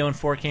watch video in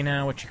 4K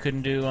now, which you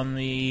couldn't do on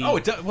the oh,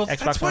 it does. Well, Xbox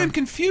that's why One. I'm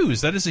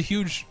confused. That is a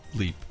huge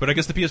leap. But I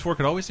guess the PS4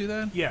 could always do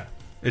that. Yeah.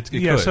 It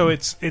yeah, could. so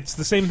it's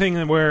the same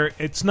thing where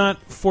it's not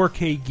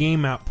 4K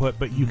game output,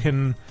 but you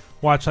can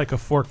watch like a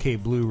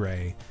 4K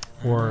Blu-ray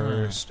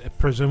or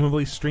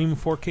presumably stream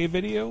 4K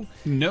video.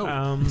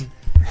 No.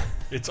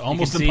 It's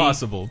almost You can see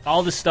impossible.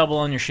 All the stubble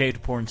on your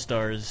shaved porn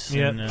stars.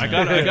 Yeah. and, I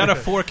got a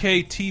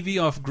 4K TV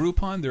off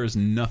Groupon. There is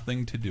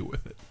nothing to do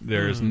with it.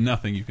 There is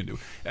nothing you can do.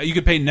 You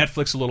could pay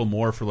Netflix a little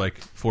more for like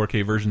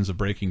 4K versions of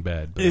Breaking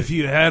Bad. But If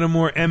you had a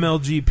more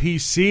MLG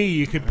PC,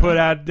 you could put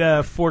out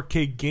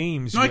 4K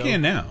games. no, I yo.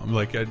 can now.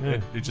 Like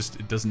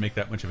it doesn't make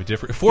that much of a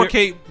difference.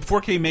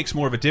 4K makes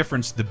more of a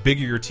difference the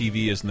bigger your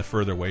TV is and the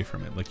further away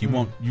from it. Like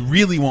you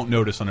really won't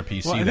notice on a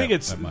PC. Well, I think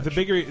it's that much. the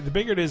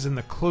bigger it is, and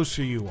the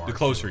closer you are. The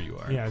closer you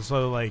are. Yeah,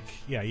 so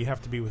you have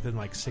to be within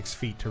like 6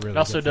 feet to really. It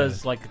also get the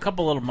does like a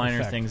couple little minor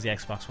effect. things the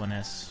Xbox One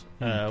S,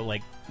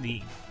 like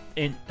the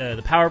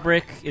power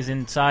brick is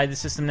inside the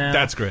system now.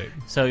 That's great.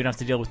 So you don't have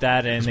to deal with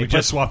that. And they we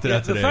just swapped it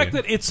out The today. fact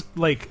that it's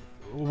like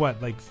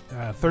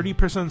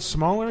 30%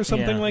 smaller or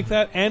something Yeah. like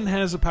that, and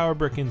has a power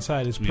brick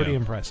inside is pretty Yeah.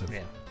 impressive.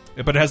 Yeah.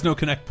 But it has no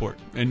Connect port.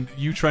 And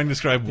you trying to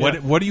describe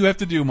what do you have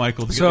to do,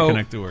 Michael, to get the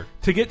Connect to work?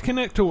 To get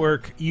Connect to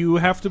work, you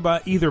have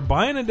to either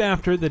buy an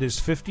adapter that is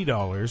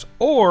 $50,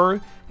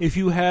 or if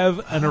you have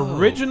an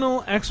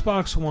original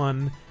Xbox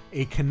One,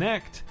 a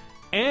Connect,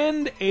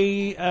 and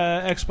a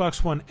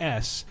Xbox One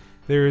S,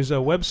 there is a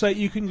website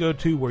you can go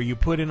to where you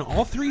put in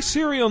all 3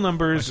 serial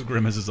numbers, Michael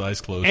Grimm has his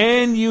eyes closed.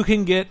 and you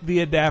can get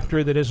the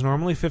adapter that is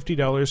normally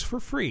 $50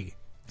 for free.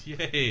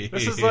 Yay.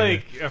 This is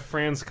like a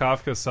Franz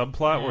Kafka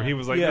subplot where he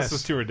was like, Yes. this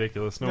is too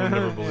ridiculous. No one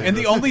ever believed And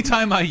this. the only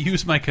time I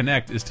use my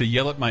Connect is to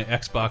yell at my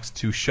Xbox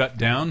to shut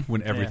down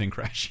when everything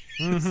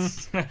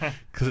crashes.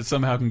 Because it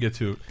somehow can get I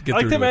through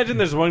like to it. imagine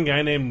there's one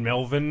guy named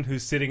Melvin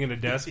who's sitting at a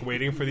desk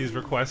waiting for these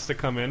requests to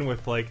come in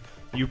with like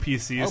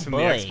UPCs from the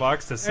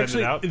Xbox to send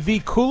Actually, it out. the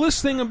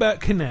coolest thing about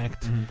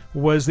Connect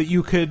was that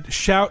you could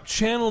shout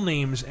channel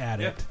names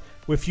at it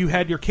if you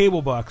had your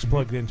cable box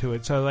plugged into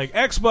it. So, like,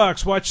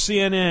 Xbox, watch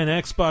CNN.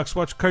 Xbox,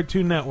 watch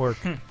Cartoon Network.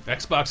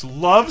 Xbox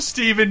loves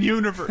Steven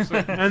Universe.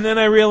 And then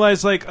I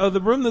realized, like, the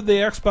room that the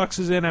Xbox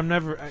is in,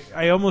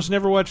 I almost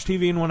never watch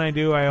TV, and when I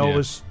do, I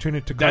always tune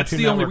it to That's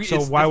Cartoon the only Network. re- So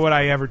it's why the- would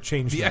I ever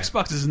change The that?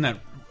 Xbox is in that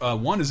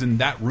one is in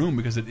that room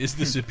because it is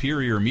the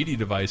superior media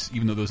device,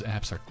 even though those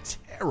apps are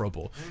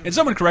terrible. And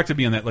someone corrected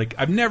me on that. Like,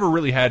 I've never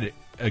really had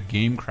a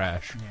game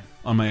crash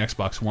on my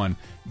Xbox One,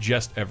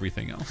 just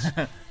everything else.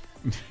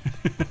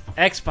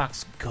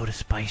 Xbox, go to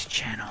Spice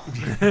Channel.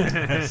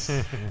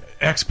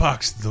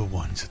 Xbox, the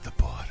ones at the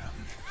bottom.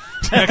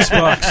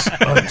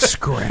 Xbox,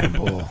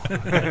 unscramble.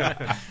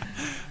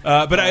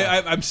 But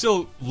I'm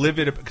still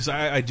livid because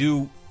I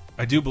do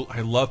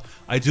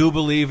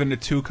believe in a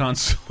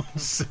 2-console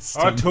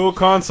system. Our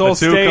 2-console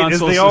state is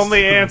two-console the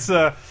only system.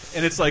 answer.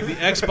 And it's like the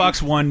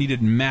Xbox One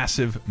needed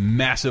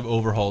massive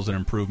overhauls and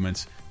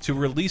improvements to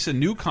release a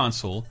new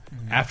console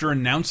after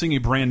announcing a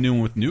brand new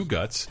one with new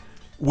guts,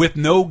 with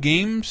no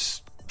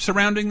games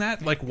surrounding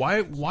that. Like,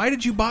 why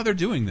did you bother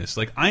doing this?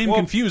 Like, I am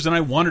confused, and I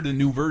wanted a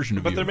new version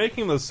of But you. they're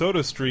making those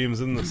soda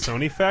streams in the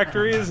Sony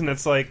factories, and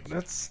it's like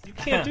you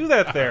can't do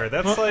that there.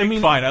 That's like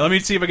Fine, let me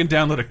see if I can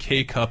download a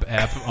K-Cup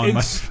app on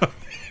my phone.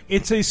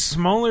 It's a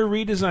smaller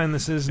redesign.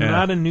 This is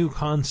not a new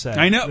concept.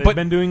 I know, They've but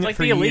been doing it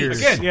for years.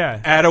 Again,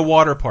 yeah. at a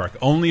water park.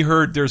 Only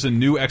heard there's a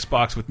new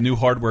Xbox with new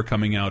hardware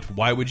coming out.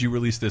 Why would you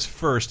release this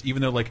first?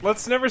 Even though, like,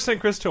 let's never send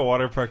Chris to a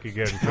water park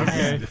again.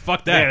 Okay,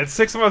 fuck that. Yeah, it's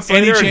 6 months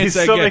Any later, and chance he's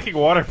I still get. making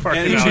water park.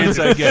 Any chance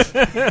I get.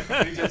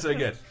 Any chance I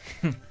get.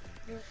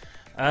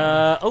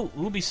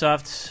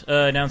 Ubisoft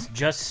announced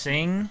Just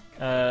Sing,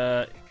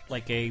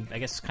 like I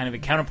guess kind of a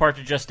counterpart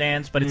to Just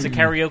Dance, but it's a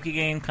karaoke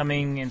game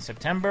coming in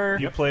September.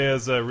 You play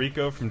as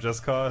Rico from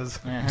Just Cause.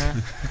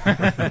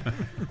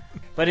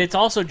 But it's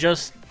also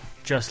just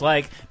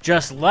like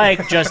Just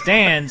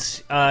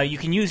Dance. You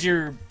can use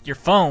your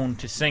phone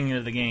to sing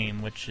into the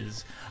game, which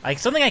is like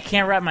something I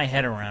can't wrap my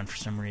head around for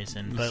some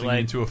reason. But Singing like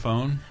into a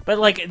phone. But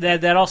like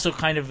that also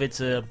kind of it's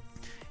a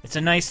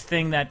nice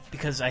thing that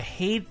because I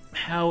hate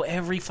how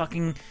every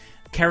fucking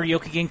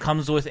karaoke game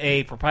comes with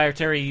a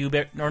proprietary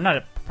or not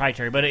a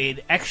proprietary, but an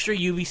extra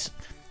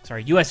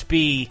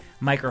USB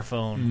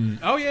microphone.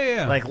 Oh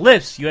yeah. Like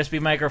Lips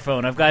USB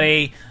microphone. I've got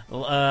a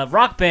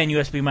Rock Band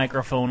USB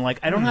microphone. Like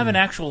I don't have an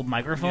actual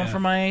microphone for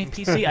my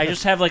PC. I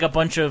just have like a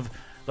bunch of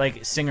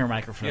like singer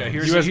microphones. Yeah,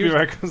 here's USB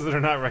microphones that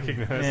are not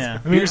recognized. Yeah.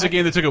 Here's a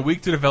game that took a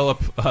week to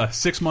develop,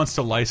 6 months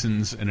to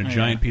license, and a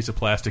giant piece of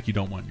plastic you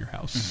don't want in your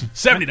house.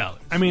 $70.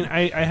 I mean,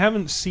 I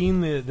haven't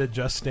seen the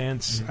Just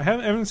Dance. I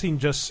haven't seen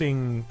Just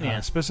Sing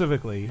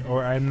specifically,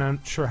 or I'm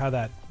not sure how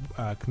that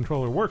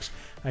controller works.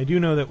 I do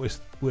know that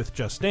with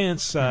Just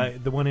Dance,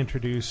 the one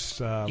introduced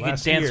you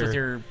last can dance year, with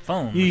your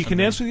phone. You can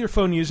dance with your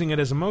phone using it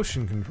as a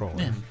motion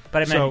controller.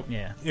 But I meant, So,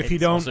 yeah, if it's you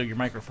don't, also your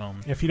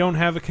microphone. If you don't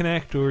have a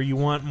Kinect or you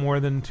want more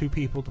than 2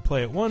 people to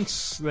play at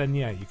once, then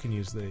yeah, you can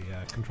use the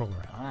controller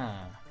app.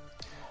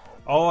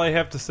 All I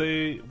have to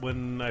say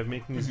when I'm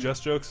making these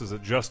Just jokes is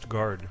that Just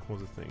Guard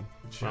was a thing.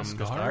 Just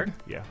Guard?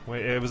 Yeah. Well,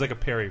 it was like a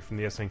parry from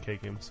the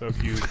SNK game. So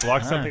if you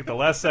block something at the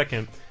last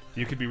second,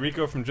 you could be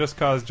Rico from Just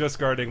Cause, Just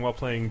Guarding while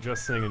playing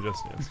Just Sing and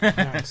Just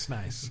Dance.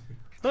 Nice.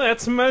 Well,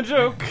 that's my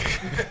joke.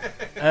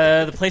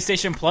 The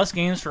PlayStation Plus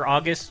games for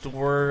August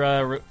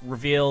were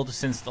revealed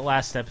since the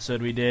last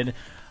episode we did.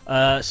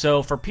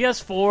 So for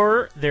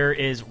PS4, there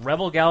is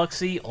Rebel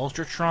Galaxy,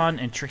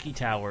 Ultratron, and Tricky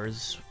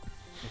Towers,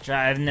 which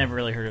I've never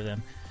really heard of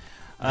them.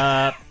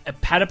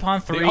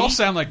 Patapon 3. They all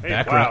sound like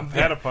background.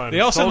 Wow, Patapon. They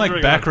all sound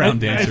like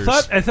background dancers.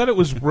 I thought it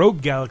was Rogue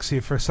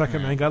Galaxy for a second,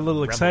 and I got a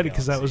little excited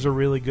because that was a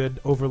really good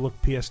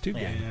overlooked PS2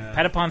 game.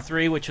 Patapon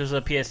 3, which was a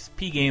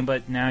PSP game,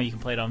 but now you can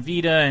play it on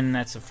Vita, and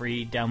that's a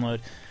free download.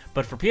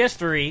 But for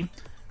PS3,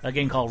 a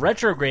game called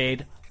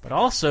Retrograde, but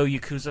also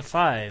Yakuza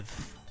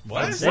 5.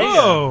 What?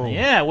 Whoa!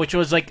 Yeah, which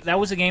was like that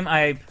was a game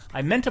I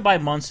meant to buy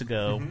months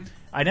ago.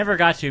 I never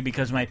got to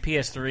because my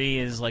PS3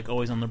 is like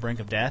always on the brink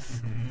of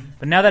death.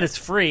 But now that it's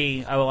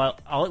free, I'll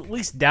at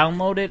least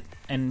download it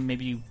and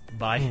maybe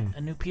buy a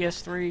new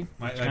PS3.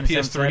 My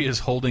PS3 is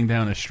holding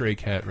down a stray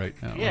cat right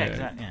now. Yeah,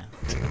 exactly.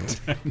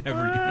 Yeah.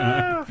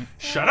 Never.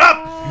 Shut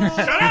up!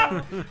 Shut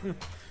up!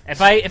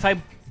 If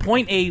I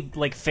point a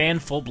like fan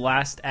full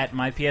blast at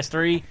my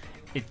PS3,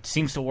 it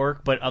seems to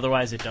work, but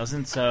otherwise it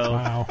doesn't. So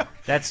Wow.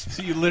 that's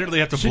So you literally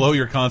have to blow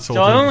your console.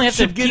 So I only have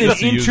to Should get keep an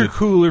it- use it.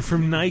 intercooler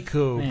from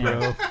Nyko, Yeah.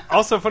 bro.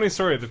 Also, funny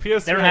story. The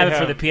PS3 They don't have it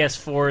for the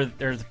PS4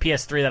 or the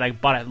PS3 that I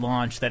bought at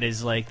launch. That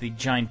is like the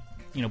giant,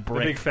 The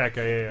brick. big fat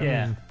guy, yeah.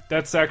 Yeah.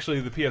 That's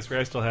actually the PS3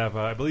 I still have.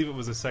 I believe it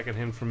was a second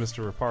hand from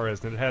Mr.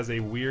 Raparez, and it has a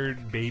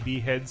weird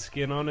baby head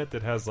skin on it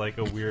that has like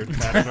a weird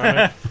pattern on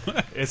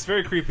it. It's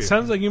very creepy.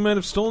 Sounds like you might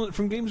have stolen it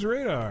from Games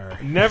Radar.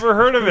 Never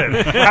heard of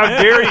it. How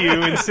dare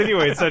you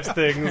insinuate such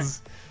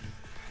things?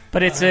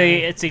 But it's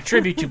a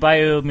tribute to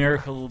Bio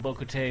Miracle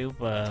Bokute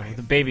with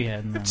the baby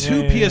head. And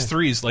Two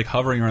PS3s like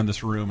hovering around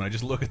this room, and I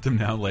just look at them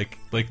now like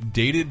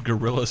dated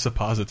gorilla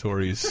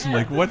suppositories.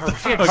 Like what the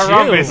fuck?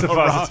 Harambe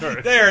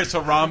suppository. There's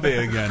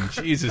Harambe again.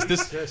 Jesus,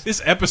 this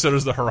episode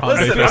is the Harambe.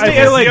 Listen, festival. I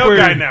feel like SEO we're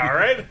guy now,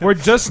 right? We're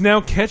just now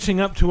catching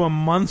up to a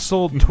month's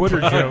old Twitter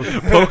joke.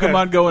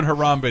 Pokemon Go and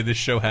Harambe. This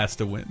show has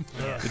to win.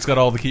 It's got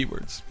all the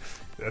keywords.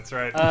 That's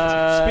right.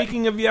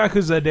 Speaking of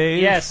Yakuza,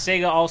 Dave. Yes,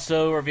 Sega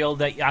also revealed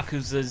that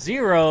Yakuza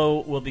 0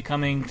 will be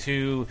coming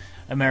to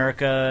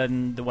America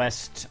and the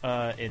West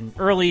in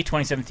early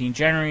 2017,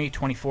 January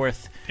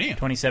 24th,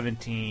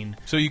 2017.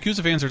 So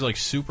Yakuza fans are like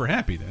super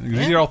happy then.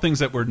 These are all things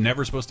that were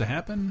never supposed to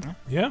happen.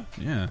 Yeah.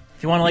 Yeah.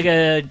 If you want like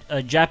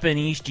a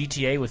Japanese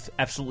GTA with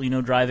absolutely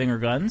no driving or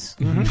guns,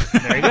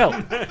 there you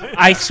go.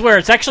 I swear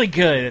it's actually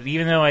good,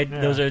 even though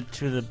those are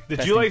two of the Did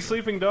best you like things.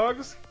 Sleeping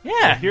Dogs?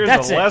 Yeah, Here's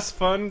that's a it. less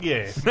fun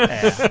game.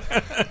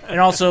 And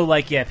also,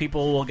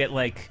 people will get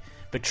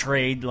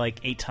betrayed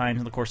 8 times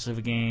in the course of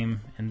a game,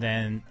 and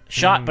then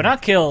shot but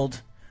not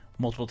killed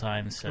multiple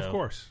times. So, Of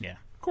course. yeah.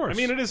 Of course. I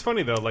mean, it is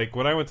funny though. Like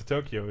when I went to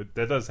Tokyo,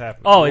 that does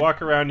happen. Oh, you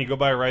walk around, you go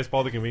buy a rice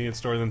ball at the convenience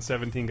store, and then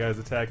 17 guys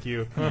attack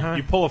you.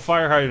 You pull a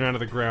fire hydrant out of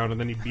the ground, and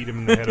then you beat them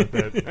in the head with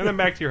it, and then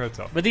back to your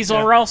hotel. But these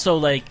are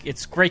also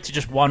it's great to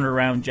just wander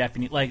around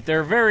Japanese.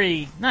 They're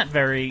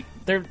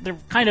they're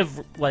kind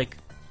of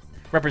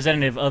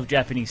representative of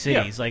Japanese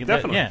cities.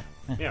 Definitely.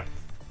 Yeah.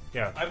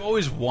 Yeah. I've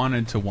always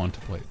wanted to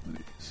play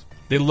these.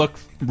 They look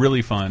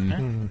really fun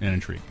and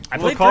intriguing. I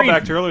will call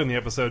back to earlier in the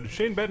episode.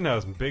 Shane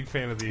Bettenhausen, big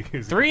fan of the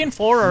Yakuza. 3 and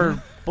 4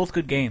 are both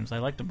good games. I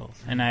liked them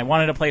both, and I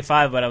wanted to play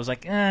 5, but I was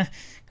like, I'm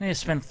gonna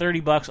spend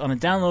 $30 on a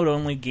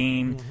download-only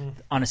game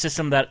on a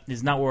system that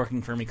is not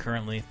working for me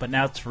currently. But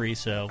now it's free,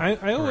 so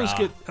I always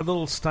get a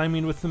little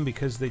stymied with them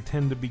because they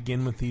tend to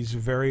begin with these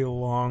very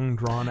long,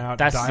 drawn-out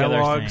That's the other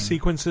dialogue thing.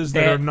 sequences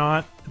that are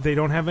not. They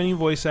don't have any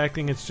voice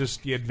acting. It's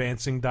just the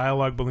advancing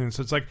dialogue balloons.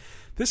 So it's like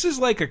this is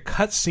like a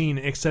cutscene,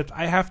 except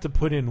I have to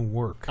put in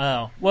work.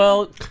 Oh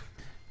well,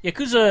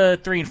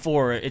 Yakuza 3 and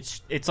 4.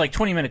 It's like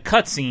 20-minute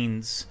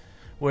cutscenes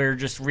where you're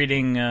just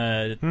reading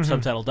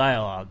subtitle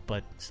dialogue,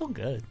 but still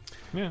good.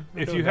 Yeah,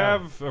 If you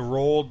have a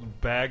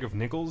rolled bag of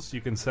nickels, you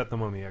can set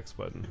them on the X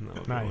button.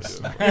 Nice.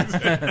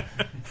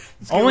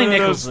 Only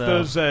nickels,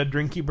 those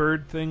Drinky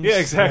Bird things. Yeah,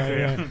 exactly.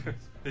 Yeah.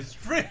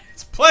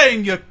 It's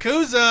playing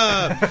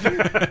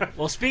Yakuza.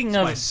 Well, speaking It's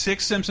of my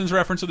sixth Simpsons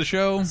reference of the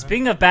show.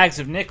 Speaking of bags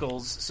of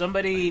nickels,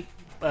 somebody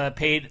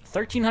paid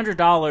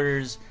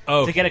 $1,300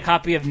 to get a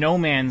copy of No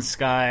Man's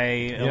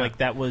Sky,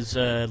 that was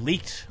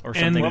leaked or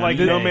something. Well, like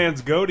No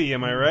Man's Goatee,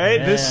 am I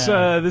right?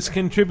 Yeah. This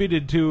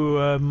contributed to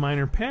a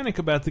minor panic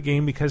about the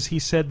game because he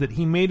said that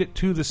he made it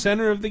to the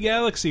center of the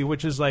galaxy,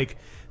 which is like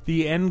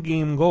the end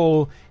game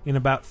goal, in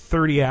about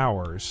 30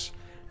 hours.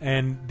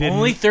 And didn't,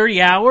 Only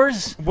 30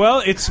 hours?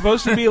 Well, it's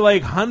supposed to be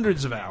like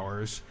hundreds of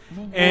hours.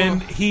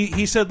 And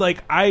he said,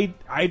 I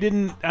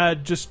didn't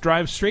just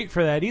drive straight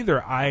for that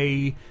either.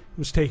 I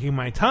was taking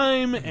my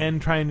time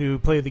and trying to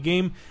play the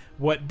game.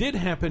 What did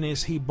happen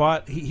is he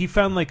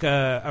found like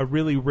a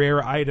really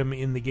rare item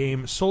in the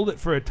game, sold it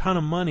for a ton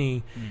of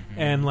money,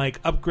 and like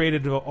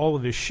upgraded all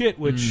of his shit,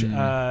 which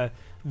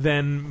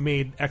then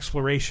made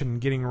exploration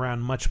getting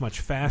around much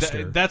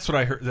faster. That's what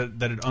I heard.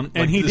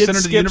 And he did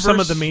skip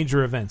some of the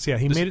major events. Yeah,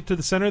 he made it to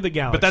the center of the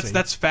galaxy. But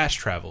that's fast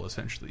travel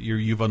essentially.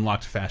 You've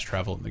unlocked fast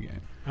travel in the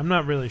game. I'm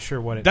not really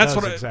sure what it does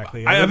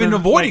exactly. I've been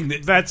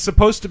avoiding that's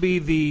supposed to be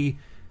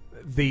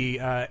the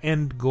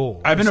end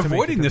goal. I've been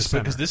avoiding this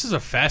because this is a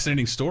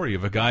fascinating story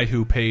of a guy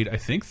who paid, I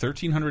think,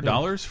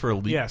 $1,300 for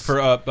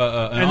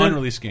an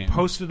unreleased game.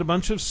 Posted a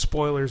bunch of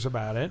spoilers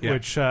about it,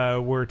 which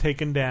were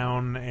taken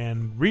down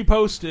and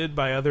reposted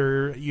by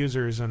other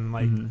users. And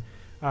like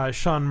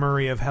Sean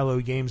Murray of Hello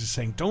Games is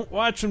saying, "Don't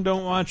watch them,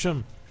 don't watch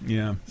them."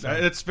 Yeah,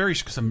 that's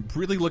because I'm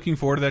really looking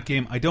forward to that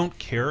game. I don't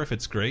care if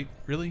it's great,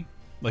 really.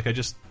 Like I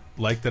just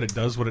like that it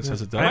does what it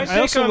says it does. I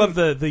also love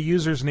the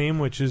user's name,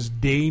 which is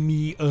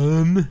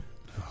Damien.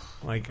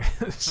 Like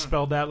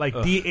spelled out like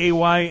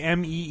Daymeeuhn.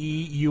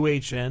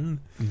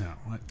 No,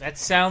 that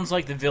sounds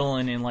like the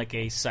villain in like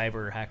a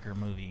cyber hacker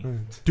movie.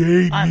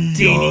 I'm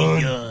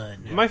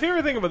Damien. My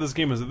favorite thing about this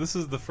game is that this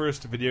is the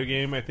first video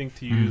game I think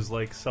to use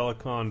like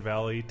Silicon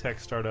Valley tech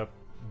startup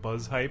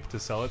buzz hype to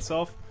sell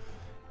itself.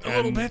 A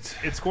little bit.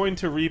 It's going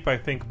to reap, I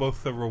think,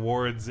 both the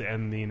rewards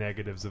and the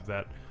negatives of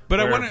that. But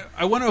I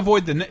want to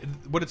avoid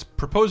what it's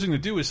proposing to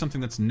do is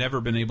something that's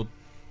never been able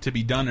to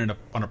be done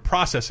on a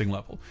processing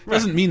level. It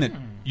doesn't mean that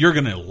you're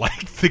gonna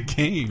like the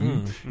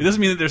game. It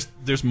doesn't mean that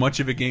there's much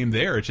of a game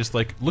there. It's just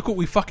like, look what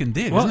we fucking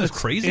did. Isn't this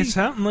crazy? It's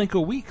out in like a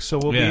week, so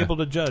we'll be able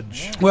to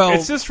judge. Well,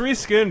 it's just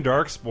reskin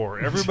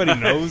Darkspore. Everybody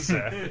knows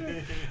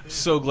that.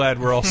 So glad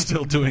we're all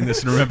still doing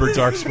this and remember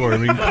Darkspore.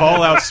 We can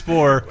call out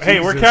Spore. Hey,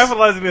 we're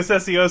capitalizing this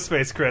SEO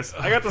space, Chris.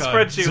 I got the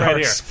spreadsheet right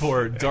here.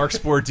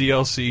 Darkspore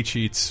DLC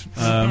cheats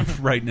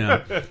right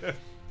now.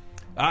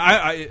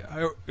 Are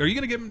you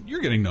gonna get?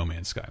 You're getting No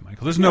Man's Sky,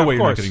 Michael. There's no way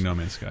you're not getting No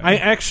Man's Sky. I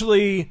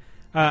actually,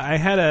 I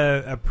had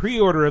a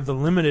pre-order of the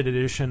limited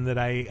edition that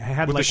I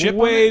had with like the ship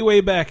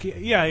way back.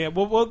 Yeah.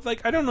 Well,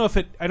 like I don't know if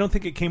it. I don't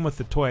think it came with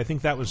the toy. I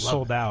think that was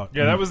sold out.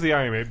 Yeah, that was the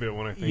IMA bit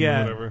one. I think.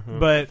 Yeah, whatever.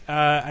 But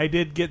I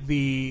did get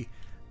the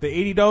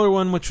 $80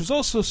 one, which was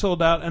also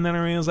sold out, and then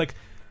I was like,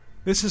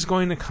 this is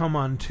going to come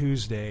on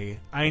Tuesday.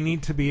 I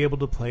need to be able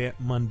to play it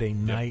Monday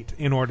night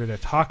in order to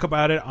talk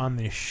about it on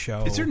this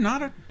show. Is there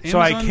not a Amazon? So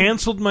I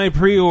canceled my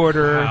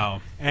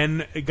pre-order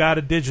and got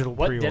a digital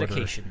pre-order. What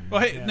dedication?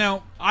 Well, hey,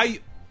 now I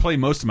play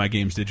most of my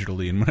games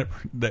digitally, and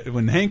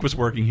when Hank was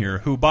working here,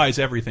 who buys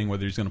everything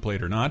whether he's going to play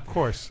it or not? Of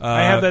course,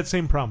 I have that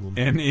same problem,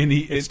 and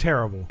it's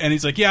terrible. And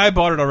he's like, "Yeah, I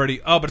bought it already.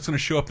 Oh, but it's going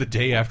to show up the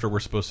day after we're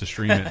supposed to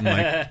stream it." And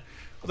like, well,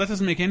 that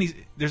doesn't make any.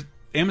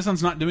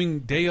 Amazon's not doing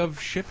day of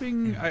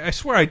shipping. I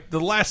swear, the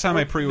last time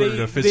I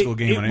pre-ordered a physical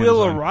game on Amazon, it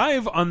will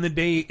arrive on the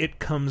day it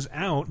comes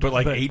out, but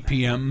like 8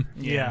 p.m.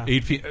 Yeah,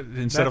 8 p.m.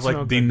 instead of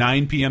like the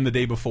 9 p.m. the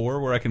day before,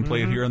 where I can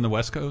play it here on the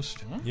West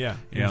Coast. Yeah,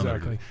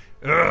 exactly.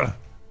 The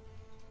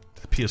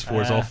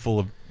PS4 is all full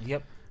of.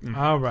 Yep.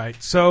 All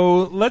right,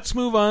 so let's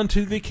move on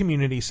to the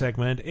community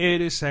segment.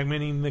 It is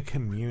segmenting the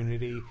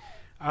community.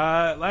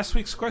 Last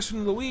week's question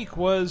of the week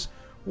was,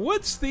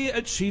 what's the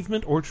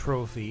achievement or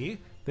trophy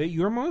that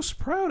you're most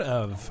proud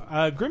of?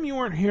 Grim, you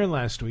weren't here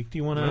last week. Do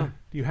you want to?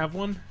 Do you have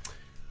one?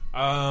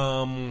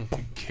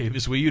 Gave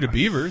his Wii U to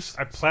Beavers.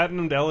 I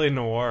platinumed LA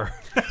Noire.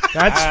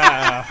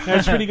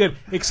 That's pretty good.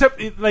 Except,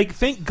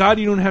 thank God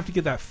you don't have to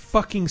get that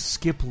fucking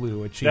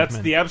Skip-Loo achievement.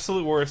 That's the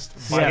absolute worst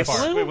by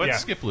far. Wait, what's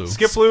Skip-Loo?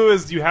 Skip-Loo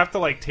is you have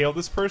to tail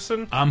this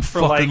person. I'm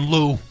for fucking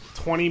Lou.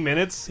 20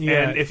 minutes,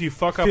 Yeah, and if you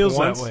fuck up feels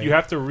once, that way. you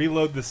have to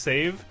reload the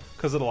save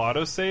because it'll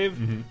auto-save.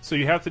 So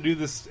you have to do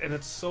this, and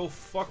it's so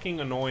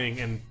fucking annoying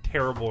and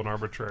terrible and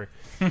arbitrary.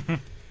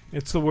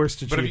 It's the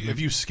worst achievement. But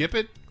if you skip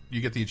it, you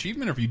get the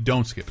achievement, or if you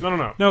don't skip it?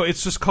 No. No,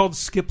 it's just called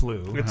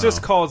Skip-Loo. It's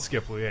just called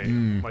Skip-Loo,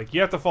 yeah. Like,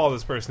 you have to follow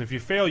this person. If you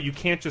fail, you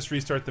can't just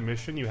restart the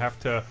mission. You have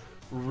to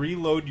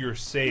reload your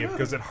save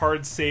because it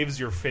hard saves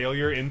your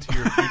failure into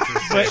your future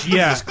save.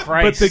 Jesus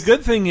Christ. But the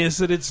good thing is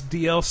that it's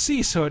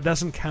DLC, so it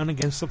doesn't count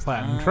against the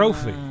Platinum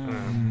Trophy.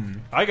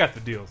 I got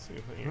the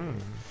DLC.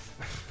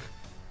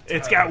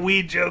 It's got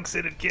weed jokes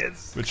in it,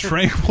 kids. But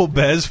Tranquil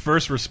Bez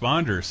First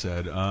Responder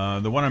said,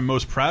 the one I'm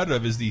most proud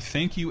of is the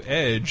Thank You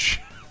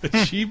Edge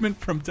achievement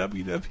from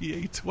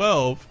WWA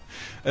 12.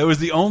 It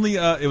was only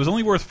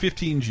worth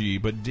 15G,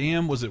 but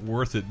damn was it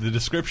worth it. The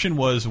description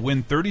was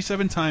win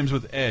 37 times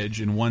with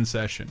Edge in one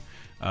session,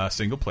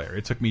 single player.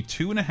 It took me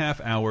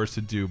 2.5 hours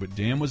to do, but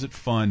damn was it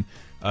fun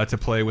to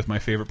play with my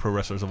favorite pro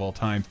wrestlers of all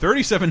time.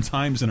 37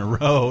 times in a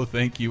row.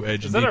 Thank you,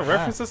 Edge. Is that a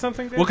reference to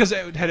something, Dave? Well, because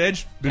had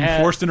Edge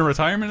been forced into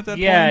retirement at that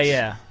point?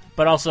 Yeah.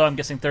 But also, I'm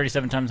guessing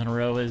 37 times in a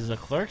row is a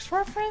Clerks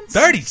reference?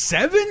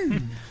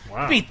 37?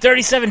 Wow. You beat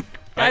 37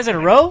 guys in a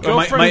row?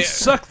 Girlfriends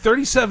suck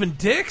 37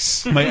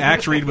 dicks? My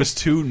act read was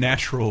too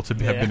natural to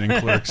have been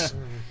in Clerks.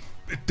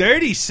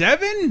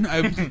 37?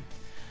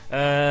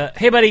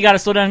 Hey, buddy, you gotta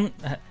slow down.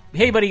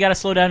 hey buddy, you gotta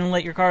slow down and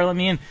let your car let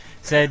me in.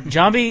 Said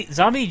zombie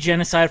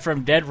genocide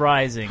from Dead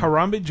Rising.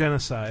 Harambe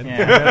genocide.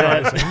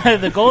 Yeah.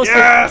 The goal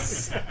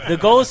is the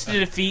goal is to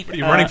defeat. Are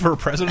you running for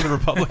president of the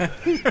Republic?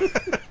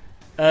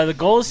 The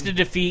goal is to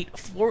defeat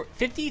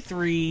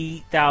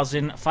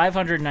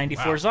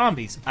 53,594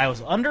 zombies. I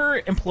was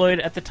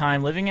underemployed at the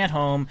time, living at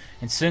home,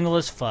 and single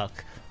as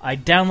fuck. I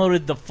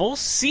downloaded the full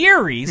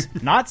series,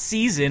 not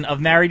season,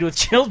 of Married with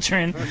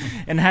Children,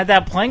 and had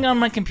that playing on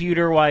my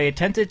computer while I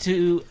attempted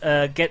to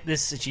get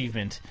this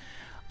achievement.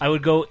 I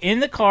would go in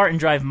the car and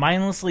drive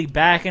mindlessly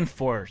back and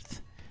forth.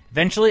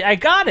 Eventually, I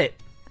got it,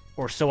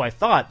 or so I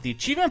thought. The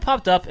achievement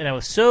popped up, and I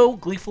was so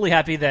gleefully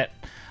happy that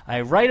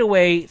I right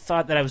away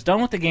thought that I was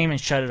done with the game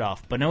and shut it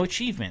off, but no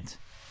achievement.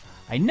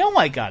 I know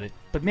I got it,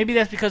 but maybe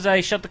that's because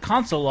I shut the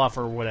console off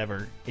or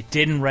whatever. It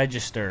didn't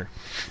register.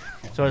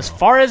 So as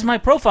far as my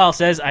profile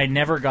says, I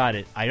never got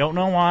it. I don't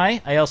know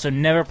why. I also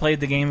never played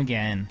the game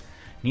again.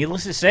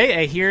 Needless to say,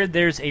 I hear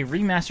there's a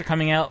remaster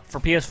coming out for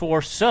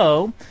PS4,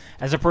 so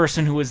as a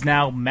person who is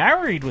now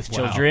married with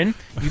children,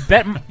 you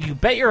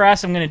bet your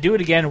ass I'm going to do it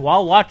again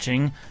while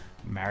watching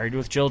Married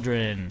with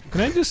Children.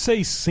 Can I just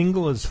say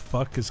single as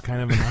fuck is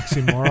kind of an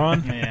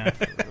oxymoron? Yeah.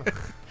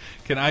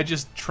 Can I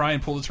just try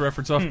and pull this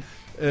reference off?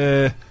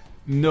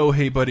 No,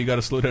 hey buddy,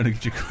 gotta slow down and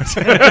get your car.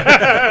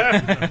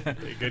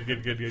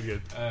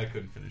 Good. I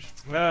couldn't finish.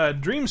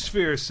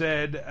 Dreamsphere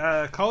said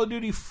Call of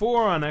Duty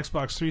 4 on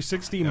Xbox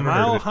 360 Never heard of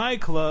Mile it. High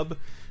Club,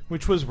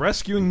 which was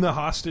rescuing the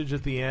hostage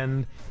at the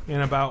end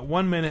in about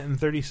 1 minute and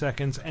 30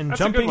 seconds and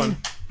That's a good one.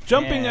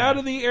 jumping out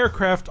of the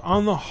aircraft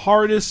on the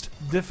hardest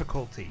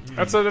difficulty.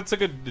 That's a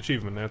good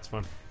achievement. That's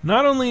fun.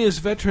 Not only is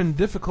veteran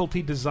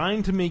difficulty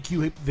designed to make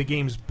you the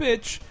game's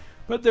bitch,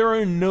 but there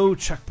are no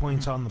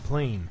checkpoints on the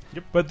plane.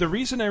 Yep. But the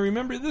reason I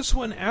remember this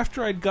one,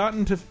 after I'd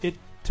gotten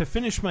to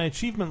finish my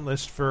achievement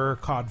list for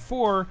COD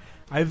 4,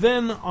 I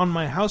then, on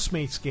my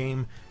housemate's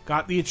game,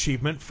 got the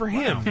achievement for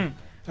him.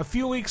 A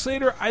few weeks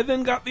later, I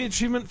then got the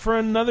achievement for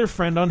another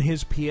friend on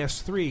his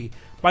PS3.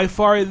 By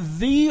far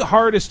the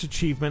hardest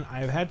achievement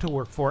I've had to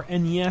work for,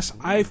 and yes,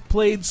 I've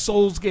played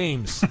Souls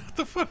games. What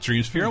the fuck,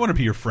 Dreamsphere? I want to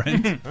be your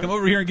friend. Come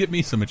over here and get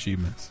me some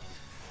achievements.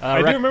 I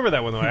do remember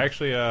that one though. I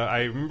actually,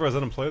 I remember I was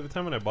unemployed at the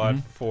time, and I bought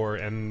 4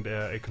 and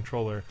a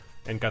controller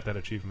and got that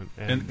achievement.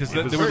 And because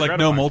it was there were very like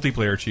no gratifying.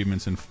 multiplayer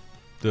achievements in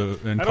I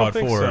don't COD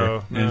think 4,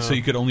 so, no. and so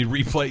you could only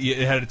replay.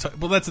 It had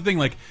well, that's the thing.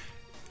 Like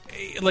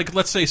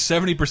let's say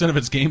 70% of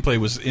its gameplay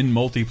was in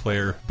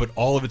multiplayer, but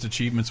all of its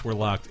achievements were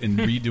locked in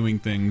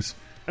redoing things.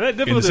 And that in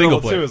the difficulty single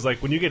level player. too is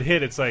like when you get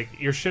hit, it's like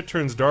your shit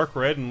turns dark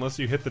red unless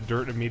you hit the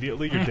dirt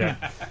immediately. You're dead.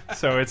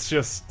 So it's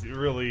just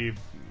really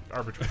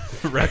arbitrary.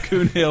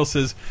 Raccoon Hale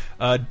says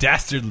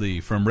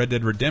dastardly from Red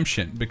Dead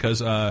Redemption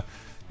because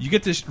you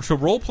get to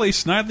roleplay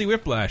Snidely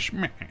Whiplash,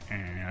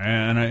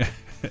 and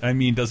I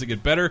mean, does it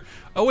get better?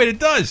 Oh wait, it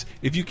does.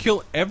 If you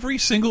kill every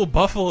single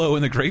buffalo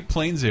in the Great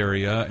Plains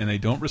area and they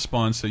don't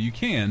respond, so you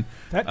can.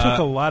 That took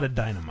a lot of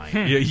dynamite.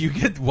 Yeah, you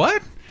get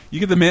what? You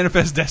get the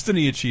Manifest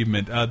Destiny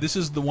achievement. This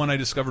is the one I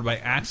discovered by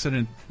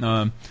accident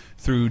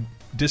through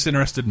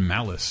disinterested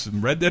malice.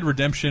 Red Dead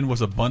Redemption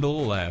was a bundle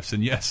of laughs,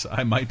 and yes,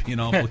 I might be an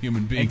awful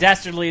human being. And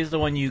Dastardly is the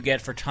one you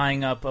get for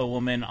tying up a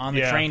woman on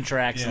the train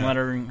tracks and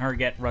letting her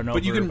get run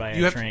over by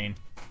a train.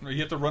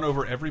 You have to run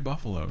over every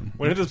buffalo.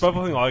 When it does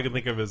buffalo thing, all I can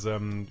think of is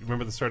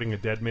remember the starting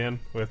of Dead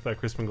Man with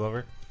Crispin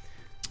Glover?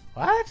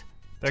 What?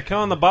 They're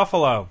killing the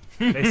buffalo.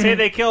 They say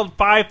they killed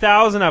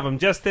 5,000 of them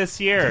just this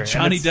year.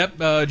 Johnny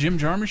Depp, Jim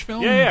Jarmusch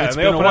film. Yeah. It's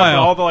And they been a open up, and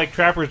while. all the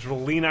trappers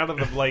will lean out of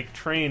the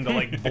train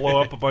to blow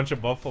up a bunch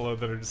of buffalo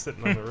that are just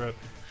sitting on the road.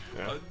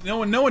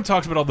 Yeah. No one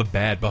talks about all the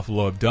bad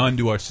buffalo have done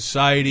to our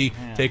society,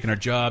 taking our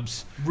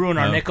jobs, ruin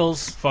our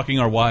nickels, fucking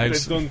our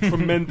wives. They've done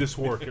tremendous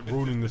work at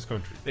ruining this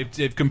country.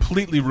 They've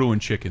completely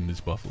ruined chicken.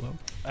 This buffalo.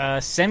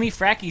 Semi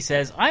Fracky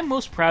says, "I'm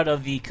most proud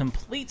of the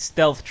complete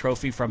stealth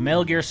trophy from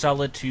Metal Gear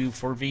Solid 2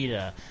 for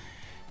Vita.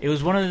 It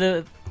was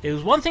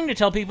one thing to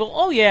tell people,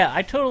 oh yeah,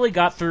 I totally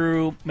got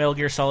through Metal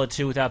Gear Solid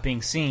 2 without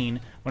being seen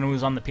when it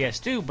was on the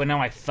PS2, but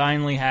now I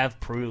finally have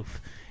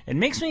proof. It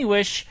makes me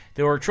wish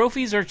there were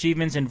trophies or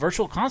achievements in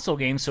Virtual Console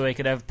games so I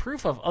could have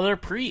proof of other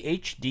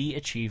pre-HD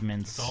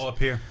achievements. It's all up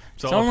here.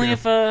 It's only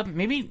if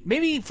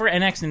maybe for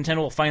NX, Nintendo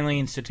will finally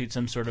institute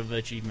some sort of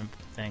achievement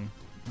thing.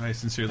 I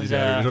sincerely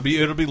doubt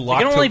it. It'll be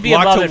locked can only to, be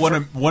locked to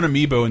above one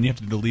amiibo, and you have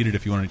to delete it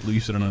if you want to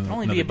use it on another game.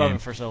 Only be above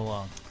it for so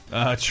long.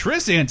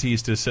 Tris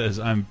Antista says,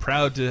 I'm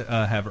proud to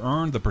have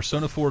earned the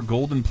Persona 4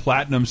 Golden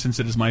Platinum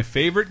since it is my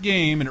favorite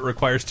game and it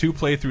requires 2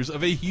 playthroughs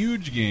of a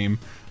huge game,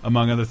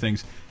 among other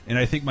things. And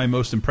I think my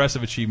most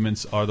impressive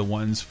achievements are the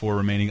ones for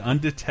remaining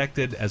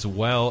undetected as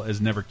well as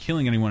never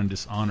killing anyone in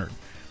Dishonored.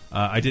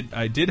 I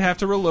did have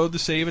to reload the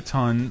save a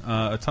ton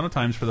of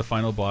times for the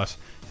final boss,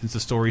 since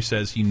the story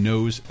says he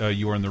knows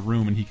you are in the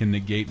room and he can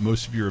negate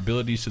most of your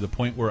abilities to the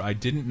point where I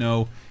didn't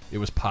know it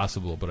was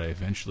possible, but I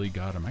eventually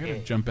got him. I gotta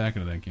jump back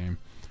into that game.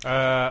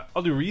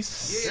 I'll do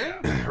Reese.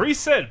 Yeah. Reese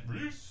said,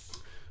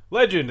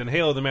 Legend and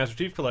Halo the Master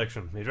Chief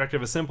Collection. The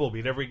objective is simple: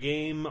 beat every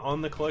game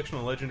on the collection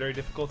on legendary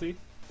difficulty.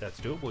 That's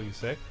doable, you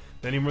say.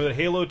 Then you remember that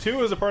Halo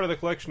 2 is a part of the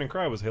collection, and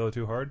cry, was Halo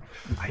 2 hard?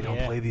 I don't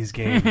play these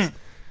games.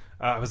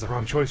 It was the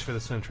wrong choice for the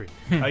century.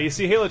 You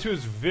see, Halo 2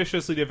 is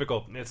viciously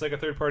difficult. It's like a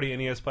third-party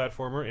NES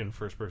platformer in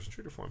first-person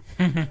shooter form.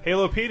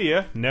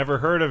 Halopedia, never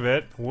heard of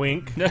it,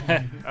 wink,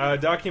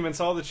 documents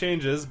all the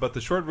changes, but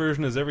the short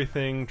version is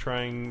everything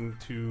trying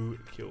to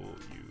kill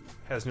you.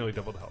 Has nearly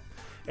double the health.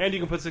 And you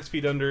can put 6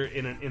 feet under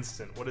in an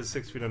instant. What is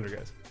 6 feet under,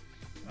 guys?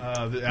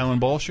 The Alan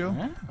Ball show?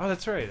 Oh,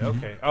 that's right.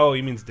 Okay. Oh,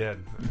 he means dead.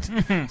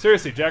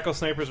 Seriously, Jackal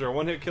snipers are a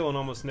one-hit kill and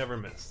almost never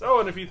miss.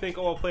 Oh, and if you think,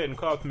 I'll play it in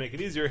co-op to make it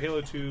easier,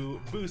 Halo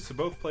 2 boosts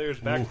both players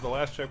back to the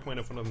last checkpoint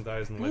if one of them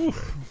dies in the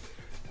legendary.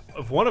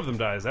 If one of them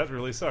dies, that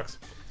really sucks.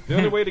 The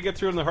only way to get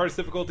through in the hardest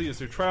difficulty is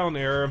through trial and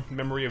error,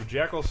 memory of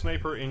Jackal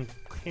sniper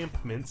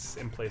encampments,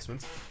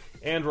 emplacements,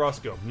 and raw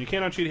skill. You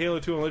cannot cheat Halo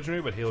 2 on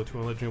Legendary, but Halo 2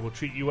 on Legendary will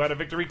cheat you out of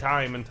victory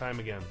time and time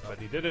again. But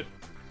he did it.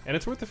 And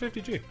it's worth the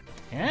 50G.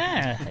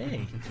 Yeah,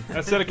 hey.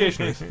 That's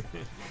dedication.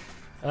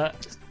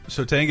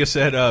 Sotanga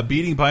said,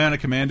 beating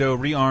Bionic Commando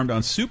rearmed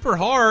on super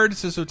hard,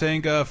 says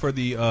Sotanga, for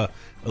the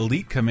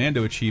Elite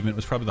Commando achievement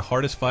was probably the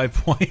hardest 5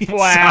 points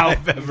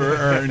I've ever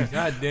earned.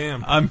 God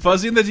damn. I'm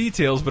fuzzy in the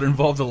details, but it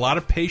involved a lot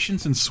of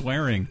patience and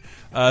swearing.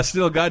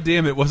 Still,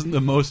 goddamn, it wasn't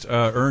the most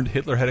earned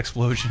Hitler head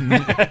explosion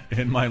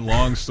in my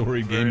long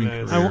story gaming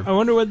career. I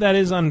wonder what that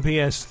is on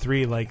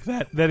PS3. Like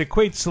that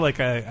equates to like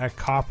a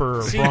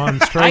copper or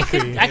bronze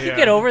trophy. I could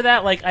get over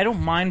that. Like, I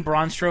don't mind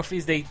bronze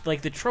trophies. They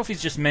like the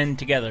trophies just mend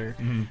together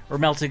or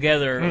melt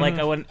together. Like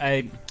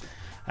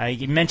I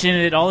mention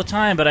it all the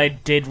time, but I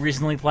did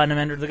recently platinum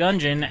Enter the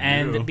Gungeon,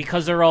 and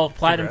because they're all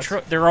platinum,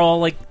 they're all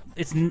like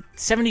it's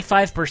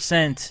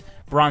 75%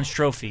 bronze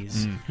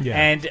trophies,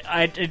 and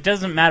it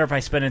doesn't matter if I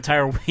spend an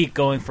entire week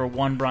going for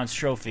one bronze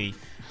trophy.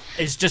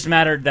 It's just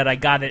mattered that I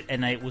got it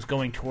and I was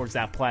going towards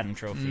that platinum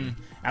trophy.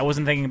 I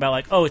wasn't thinking about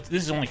like, oh,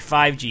 this is only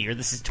 5G or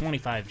this is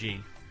 25G.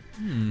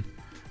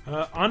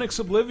 Onyx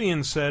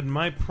Oblivion said,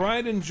 "My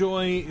pride and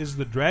joy is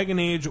the Dragon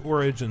Age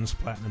Origins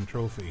Platinum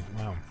Trophy."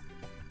 Wow.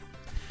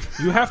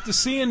 You have to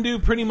see and do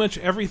pretty much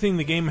everything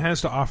the game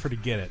has to offer to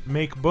get it.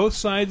 Make both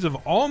sides of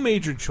all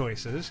major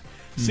choices.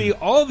 See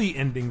all the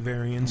ending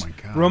variants.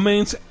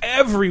 Romance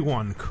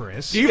everyone,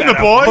 Chris. Even the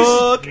boys?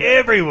 Fuck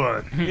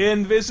everyone.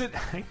 And visit...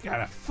 I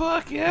gotta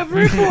fuck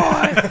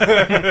everyone.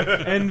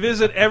 And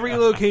visit every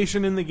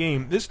location in the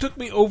game. This took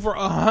me over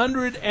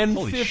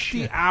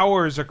 150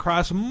 hours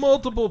across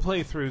multiple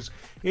playthroughs.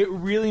 It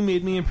really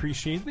made me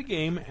appreciate the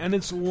game and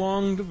its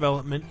long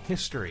development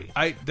history.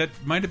 That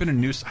might have been a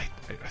news... I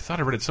thought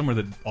I read it somewhere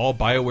that all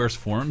BioWare's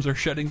forums are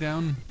shutting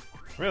down.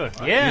 Really?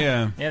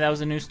 Yeah, that was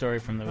a news story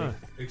from the week.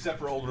 Except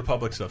for Old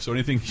Republic stuff. So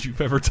anything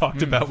you've ever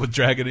talked about with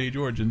Dragon Age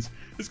Origins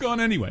is gone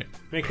anyway.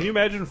 Man, can you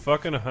imagine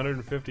fucking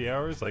 150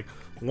 hours? Like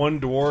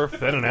one dwarf,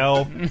 then an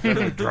elf, then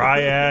a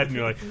dryad, and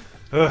you're like,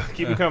 ugh,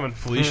 keep them coming.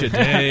 Felicia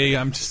Day,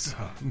 I'm just...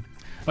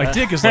 my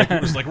dick is like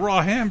it was like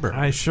raw hamburger.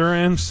 I sure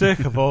am sick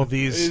of all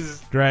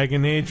these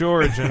Dragon Age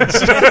Origins.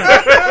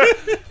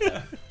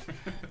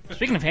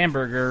 Speaking of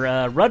hamburger,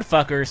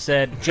 Rudfucker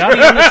said,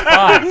 Johnny on the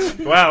spot.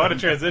 Wow, what a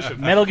transition.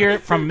 Metal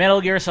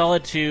Gear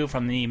Solid 2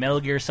 from the Metal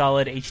Gear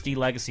Solid HD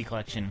Legacy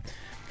Collection.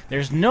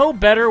 There's no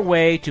better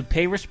way to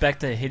pay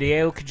respect to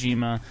Hideo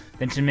Kojima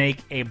than to make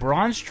a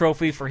bronze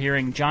trophy for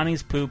hearing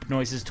Johnny's poop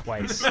noises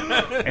twice.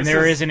 And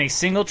there isn't a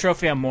single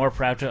trophy I'm more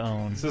proud to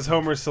own. This is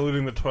Homer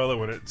saluting the toilet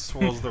when it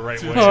swirls the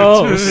right way.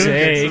 Oh,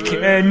 say,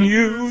 can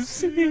you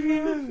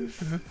see?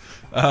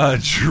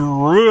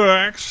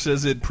 Truax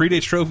says it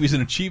predates trophies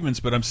and achievements,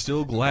 but I'm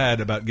still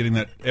glad about getting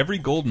that every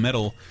gold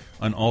medal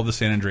on all the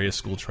San Andreas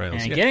school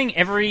trials. And getting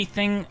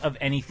everything of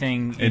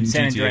anything in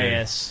San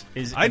Andreas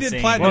is I insane.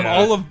 did platinum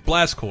all of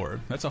Blast Corps.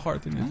 That's a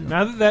hard thing to do.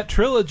 Now that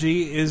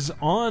trilogy is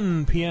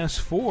on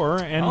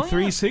PS4 and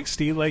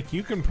 360, like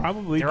you can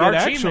probably get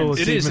actual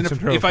achievements. It is. And and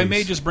trophies. if I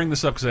may just bring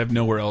this up because I have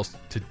nowhere else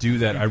to do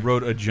that, I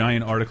wrote a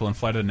giant article in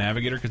Flight of the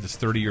Navigator because it's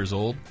 30 years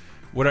old.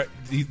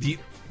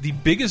 The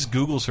biggest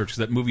Google search, because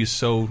that movie is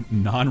so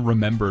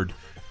non-remembered,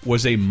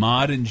 was a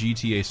mod in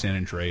GTA San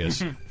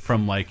Andreas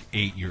from like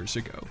 8 years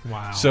ago.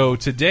 Wow. So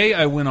today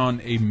I went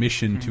on a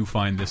mission to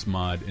find this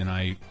mod, and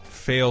I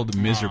failed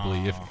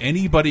miserably. If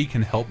anybody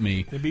can help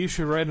me... Maybe you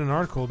should write an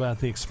article about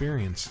the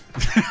experience.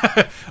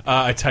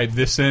 I typed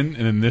this in,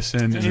 and then this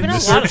in, and then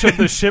this Search of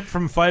the ship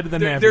from Flight of the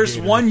Navigator. There's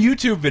one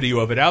YouTube video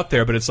of it out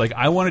there, but it's like,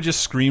 I want to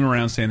just scream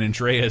around San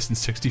Andreas in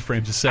 60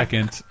 frames a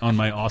second on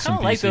my awesome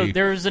PC. Like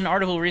there was an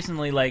article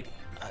recently, like,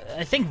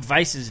 I think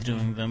Vice is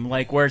doing them,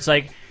 like where it's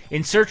like,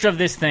 in search of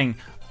this thing.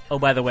 Oh,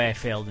 by the way, I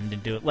failed and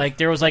didn't do it. Like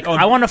there was like,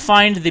 I want to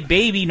find the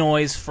baby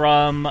noise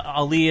from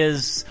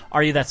Aaliyah's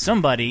 "Are You That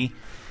Somebody,"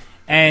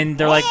 and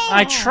they're like,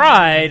 I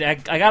tried. I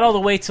got all the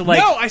way to like.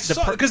 No, I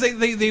saw because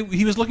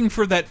he was looking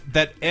for that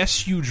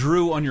S you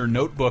drew on your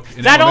notebook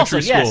in that elementary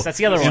also, school. yes, that's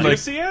the other one. Like,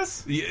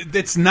 Stussies?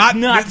 It's not.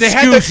 They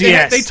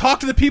had they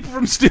talked to the people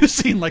from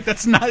Stussy. Like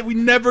that's not. We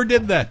never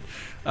did that.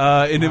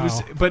 And it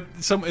was, but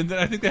and then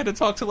I think they had to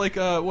talk to like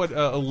a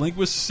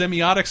linguist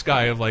semiotics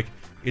guy of like,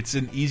 It's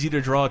an easy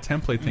to draw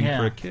template thing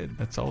for a kid.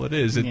 That's all it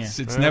is.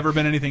 It's never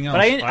been anything else.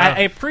 But I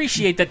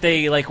appreciate that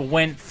they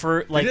went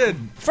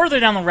further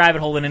down the rabbit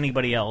hole than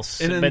anybody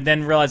else, but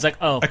then realized I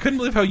couldn't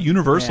believe how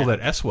universal that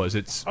S was.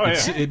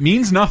 It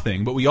means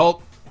nothing, but we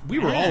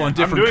were all on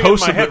different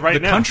coasts of the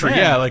country.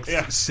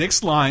 Yeah,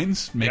 6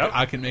 lines.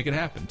 I can make it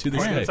happen to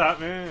this day.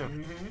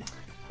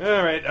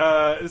 All right,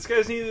 this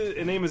guy's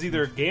name is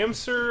either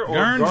Gamser or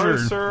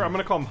Garnser. I'm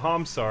going to call him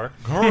Hamsar.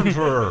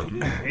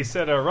 Garnser. He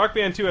said, Rock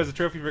Band 2 has a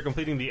trophy for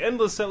completing the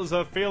endless set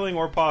without failing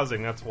or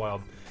pausing. That's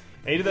wild.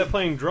 And he did that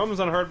playing drums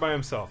on hard by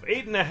himself.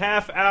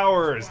 8.5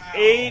 hours. Wow.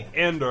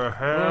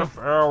 8.5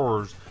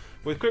 hours.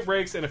 With quick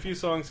breaks and a few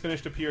songs,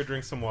 finished to pee or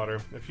drink some water.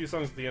 A few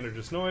songs at the end are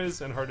just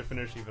noise and hard to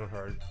finish, even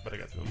hard. But I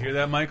got them. You hear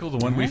that, Michael? The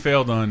one we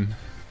failed on.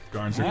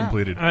 Garnser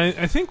completed.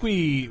 I think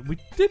we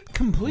did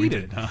complete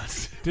it,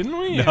 didn't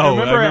we? No, I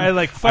remember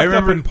I fucked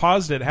up and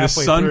paused it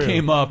halfway through. The sun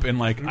came up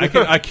and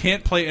I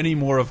can't play any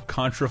more of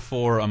Contra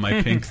 4 on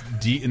my pink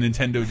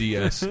Nintendo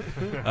DS.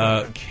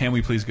 Can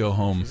we please go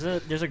home?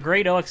 There's a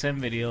great OXM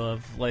video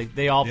of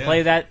they all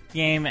play that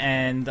game,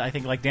 and I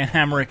think Dan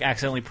Hamrick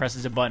accidentally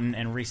presses a button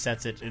and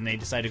resets it, and they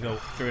decide to go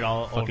through it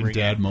all over again. Fucking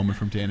dad moment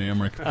from Dan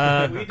Hamrick.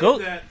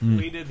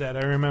 We did that.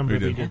 I remember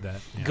we did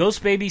that. Yeah.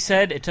 Ghost Baby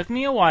said, "It took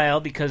me a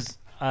while because."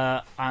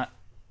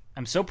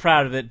 I'm so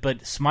proud of it,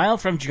 but Smile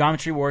from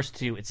Geometry Wars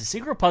 2. It's a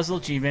secret puzzle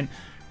achievement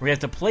where you have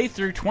to play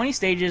through 20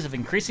 stages of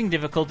increasing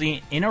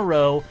difficulty in a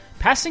row,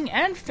 passing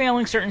and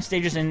failing certain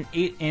stages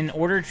in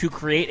order to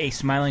create a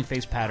smiling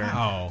face pattern.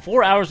 Wow.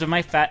 4 hours of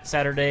my fat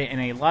Saturday and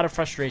a lot of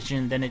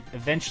frustration, then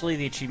eventually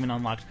the achievement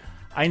unlocked.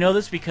 I know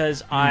this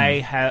because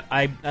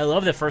I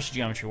love the first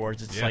Geometry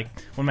Wars. It's one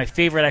of my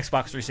favorite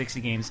Xbox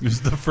 360 games. It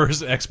was the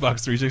first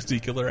Xbox 360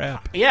 killer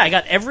app. Yeah, I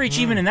got every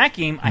achievement in that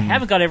game. I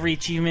haven't got every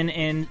achievement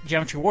in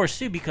Geometry Wars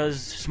 2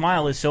 because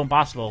Smile is so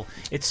impossible.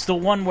 It's the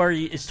one where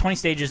it's 20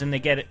 stages and they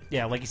get it,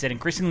 like you said,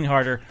 increasingly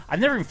harder.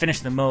 I've never even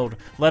finished the mode,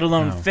 let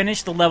alone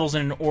finish the levels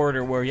in an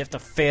order where you have to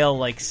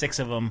fail 6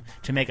 of them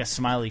to make a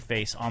smiley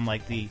face on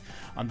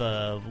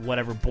the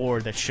whatever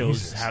board that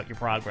shows how your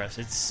progress.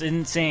 It's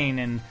insane,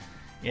 and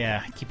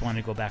yeah, I keep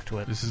wanting to go back to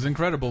it. This is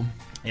incredible.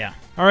 Yeah.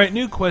 All right,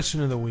 new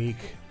question of the week.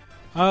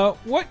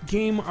 What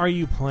game are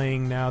you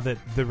playing now that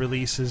the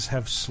releases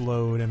have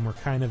slowed and we're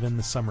kind of in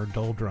the summer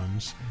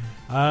doldrums?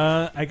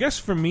 I guess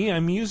for me,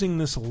 I'm using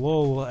this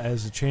lull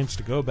as a chance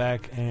to go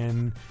back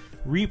and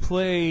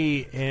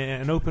replay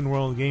an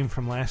open-world game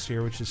from last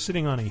year, which is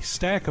sitting on a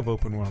stack of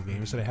open-world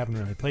games that I haven't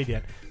really played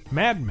yet,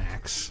 Mad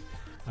Max.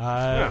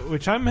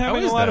 Which I'm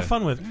having a lot of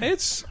fun with.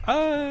 It's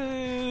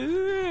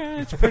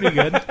pretty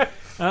good.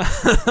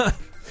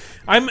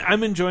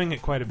 I'm enjoying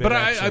it quite a bit. But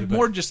I'm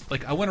more just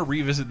I want to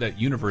revisit that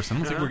universe. I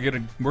don't think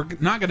we're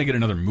not gonna get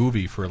another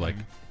movie for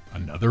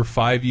another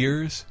 5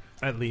 years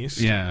at least.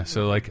 Yeah,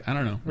 so I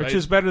don't know, which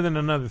is better than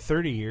another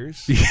 30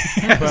 years.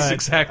 Yes,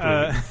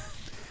 exactly.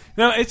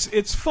 No,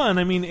 it's fun.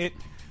 I mean,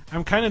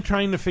 I'm kind of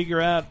trying to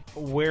figure out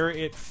where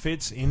it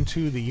fits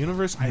into the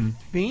universe. I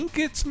think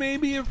it's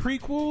maybe a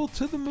prequel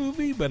to the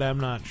movie, but I'm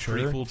not sure.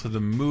 Prequel to the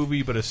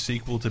movie, but a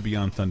sequel to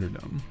Beyond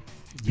Thunderdome.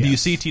 Yes. Do you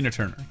see Tina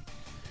Turner?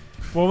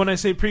 Well, when I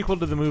say prequel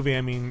to the movie,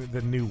 I mean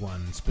the new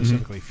one,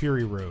 specifically,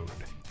 Fury Road.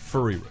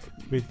 Fury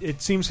Road.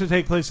 It seems to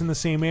take place in the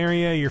same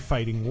area. You're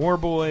fighting war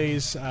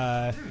boys.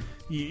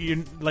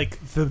 You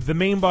the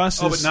main boss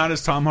is... Oh, but not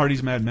as Tom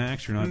Hardy's Mad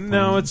Max? You're not...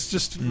 No, it's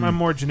just a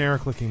more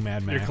generic-looking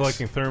Mad Max. You're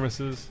collecting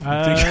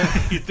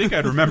thermoses? You'd think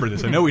I'd remember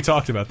this. I know we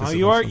talked about this.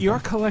 You are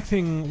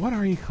collecting... What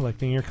are you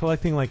collecting? You're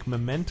collecting,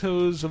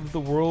 mementos of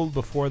the world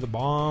before the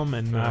bomb,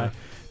 and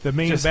the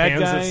main just bad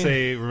hands guy... that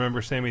say,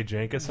 remember Sammy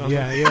Jenkins on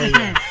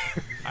Yeah.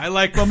 I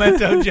like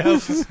memento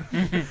jokes.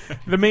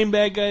 The main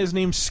bad guy is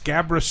named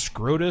Scabra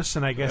Scrotus,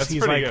 and I guess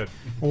he's good.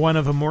 one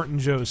of Immortan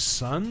Joe's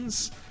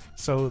sons.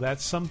 So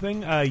that's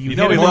something. You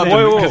know,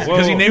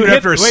 because he named it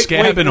after a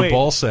scab and a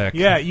ball sack.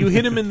 Yeah, you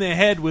hit him in the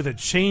head with a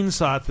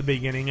chainsaw at the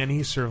beginning, and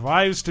he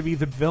survives to be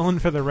the villain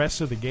for the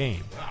rest of the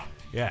game. Wow.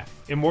 Yeah.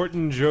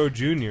 Immortan Joe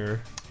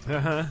Jr.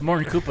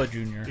 Morton Koopa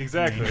Jr.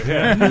 Exactly.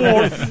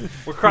 Yeah.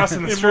 We're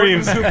crossing the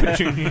streams.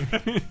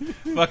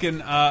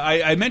 Fucking,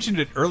 I mentioned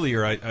it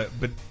earlier,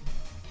 but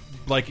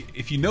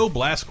if you know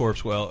Blast Corps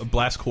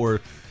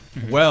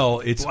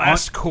well, it's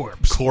Blast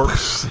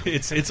Corpse.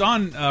 It's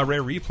on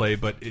Rare Replay,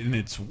 but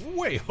it's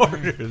way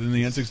harder than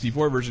the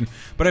N64 version.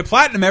 But I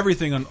platinum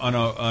everything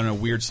on a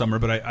weird summer.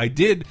 But I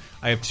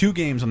have 2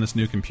 games on this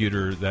new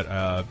computer that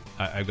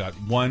I've got.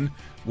 One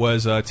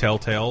was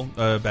Telltale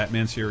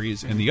Batman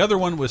series, and the other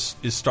one is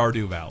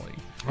Stardew Valley.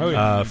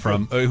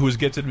 From who was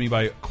gifted to me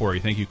by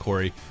Corey. Thank you,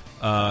 Corey.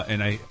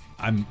 And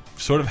I'm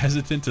sort of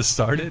hesitant to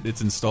start it.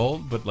 It's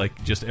installed, but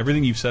just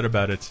everything you've said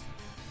about it.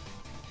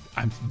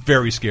 I'm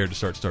very scared to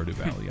start Stardew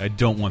Valley. I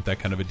don't want that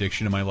kind of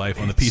addiction in my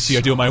life on the PC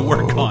I do my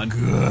work on.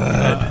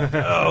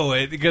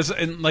 Good. Because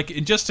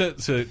just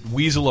to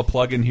weasel a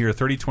plug in here,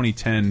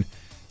 302010.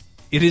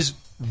 It is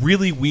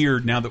really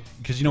weird now that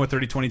because you know what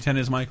 302010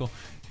 is, Michael.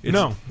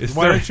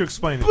 Why don't you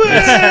explain it?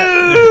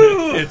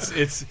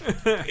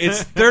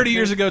 It's 30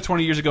 years ago,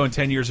 20 years ago, and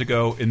 10 years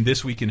ago in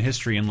this week in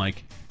history, and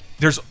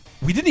there's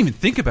we didn't even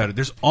think about it.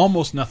 There's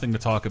almost nothing to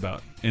talk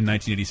about in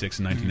 1986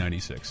 and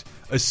 1996,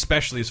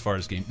 especially as far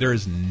as game. There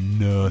is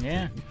nothing.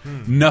 Yeah.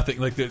 Nothing.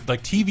 Like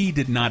TV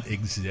did not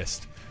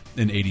exist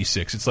in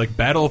 86. It's like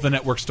Battle of the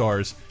Network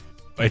Stars,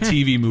 a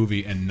TV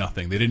movie, and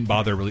nothing. They didn't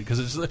bother really because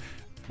it's like,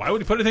 why would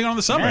you put anything on in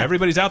the summer? Yeah.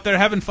 Everybody's out there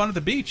having fun at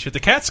the beach, at the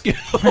Catskills.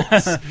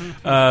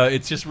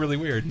 It's just really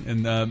weird.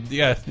 And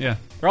yeah.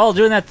 They're all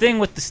doing that thing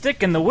with the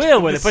stick and the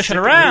wheel where they push it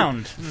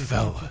around.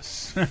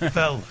 Fellas.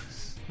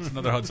 It's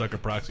another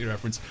Hudsucker Proxy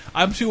reference.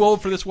 I'm too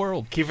old for this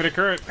world. Keeping it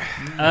current.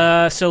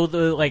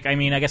 So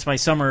I guess my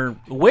summer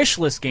wish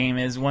list game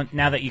is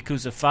now that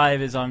Yakuza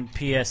 5 is on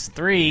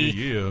PS3,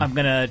 Yeah. I'm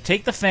gonna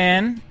take the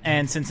fan,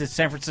 and since it's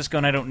San Francisco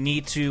and I don't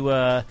need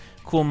to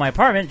cool my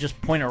apartment, just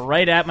point it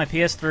right at my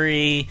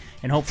PS3,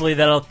 and hopefully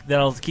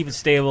that'll keep it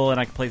stable and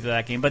I can play through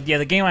that game. But yeah,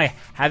 the game I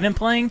have been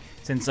playing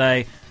since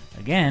I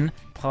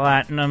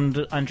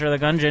platinumed Enter the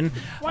Gungeon.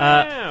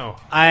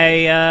 Wow!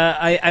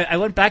 I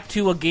went back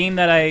to a game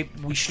that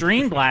we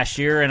streamed last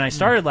year and I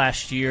started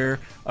last year,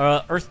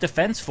 Earth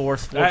Defense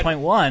Force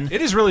 4.1.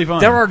 It is really fun.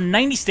 There are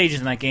 90 stages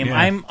in that game.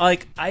 Yeah.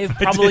 I've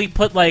probably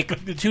put like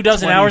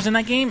 24 hours in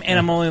that game, and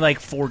I'm only like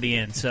 40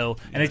 in.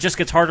 And it just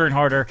gets harder and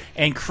harder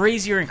and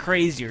crazier and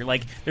crazier.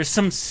 Like there's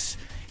some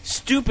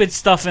stupid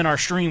stuff in our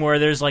stream where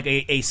there's like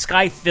a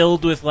sky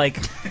filled with like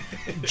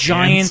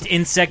giant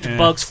insect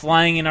bugs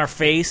flying in our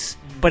face,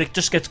 but it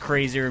just gets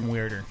crazier and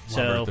weirder.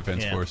 Earth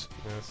Defense Force.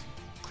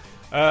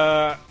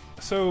 Yes.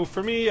 So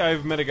for me,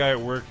 I've met a guy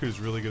at work who's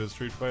really good at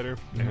Street Fighter,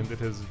 and it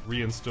has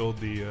reinstilled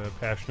the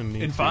passion and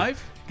need In to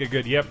 5? get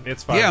good. Yep,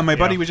 it's 5. Yeah, my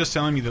buddy was just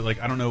telling me that,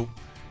 like, I don't know,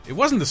 it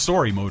wasn't the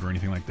story mode or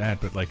anything like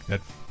that, but like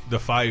that the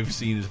 5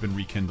 scene has been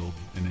rekindled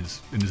in his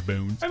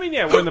bones. I mean,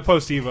 yeah, we're in the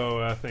post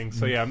Evo thing,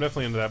 so yeah, I'm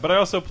definitely into that. But I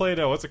also played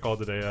what's it called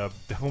today?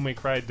 Devil May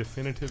Cry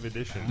Definitive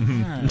Edition,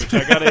 which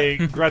I got a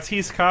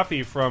gratis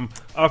copy from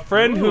a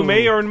friend who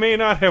may or may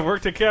not have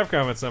worked at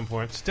Capcom at some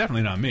point. It's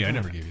definitely not me. I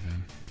never gave you that.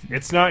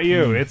 It's not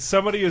you. It's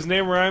somebody whose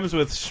name rhymes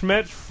with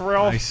Schmet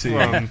Frelf. I see.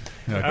 Greg.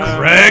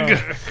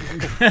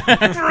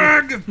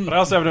 But I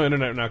also have no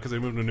internet now because I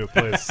moved to a new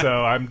place,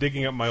 so I'm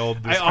digging up my old.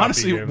 I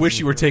honestly wish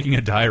you were taking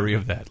a diary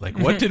of that. Like,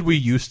 what did we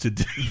used to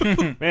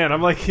do? Man,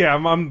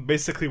 I'm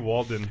basically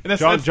Walden.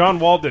 John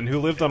Walden, who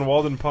lived on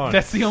Walden Pond.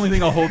 That's the only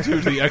thing I'll hold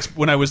to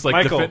when I was like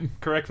Michael,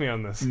 correct me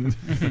on this.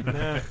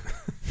 I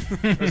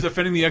was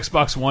defending the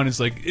Xbox One.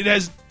 It's like it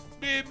has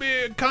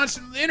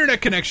constant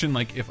internet connection.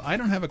 Like, if I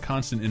don't have a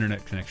constant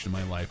internet connection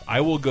in my life, I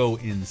will go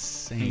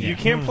insane. You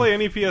can't play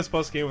any PS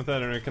Plus game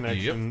without internet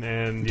connection.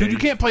 And dude, you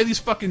can't play these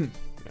fucking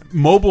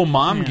mobile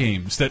mom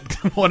games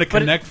that want to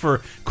connect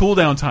for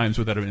cooldown times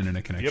without an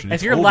internet connection.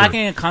 If you're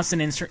lacking a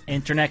constant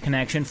internet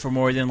connection for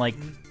more than like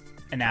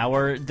an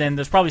hour, then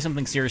there's probably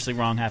something seriously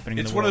wrong happening.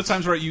 It's in the one world. of the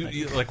times where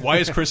you like, why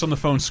is Chris on the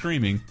phone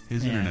screaming?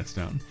 His internet's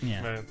down.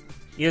 Yeah. Right.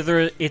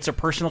 Either it's a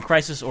personal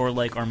crisis or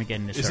like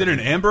Armageddon is Is it starting.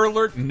 an Amber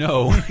Alert?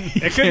 No.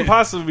 It couldn't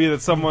possibly be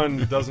that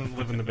someone doesn't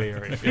live in the Bay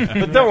Area.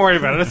 But don't worry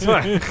about it. It's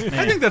fine.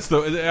 I think that's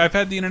I've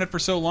had the internet for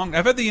so long.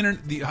 I've had the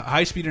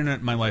high-speed internet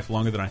in my life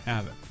longer than I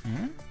have it.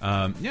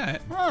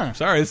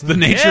 Sorry, it's the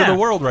nature of the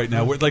world right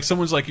now. Where, like,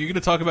 someone's like, you're going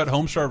to talk about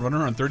Homestar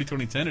Runner on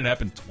 30-2010. It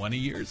happened 20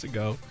 years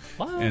ago.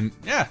 What? And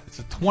yeah, it's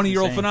a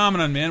 20-year-old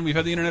phenomenon, man. We've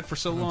had the internet for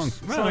so long.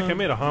 It's not like I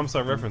made a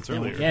Homstar reference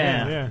earlier.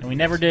 Yeah. And we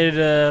never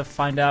did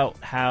find out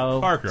how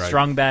Parker,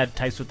 Strong Bad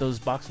types with those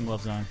boxing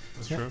gloves on.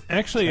 That's true.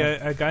 Actually,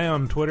 a guy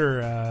on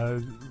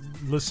Twitter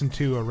listened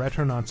to a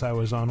Retronauts I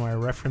was on where I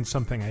referenced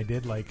something I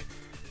did like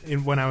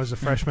when I was a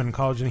freshman in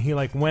college, and he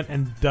like went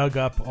and dug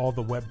up all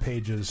the web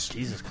pages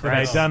Jesus that I'd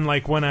Christ. done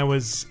like when I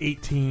was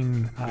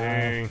 18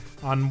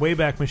 on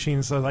Wayback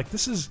Machine. So like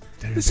this is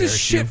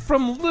shit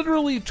from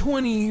literally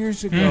 20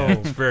 years ago.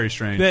 It's very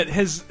strange. That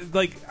has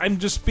like I'm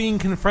just being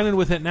confronted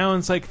with it now, and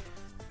it's like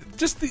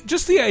just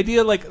the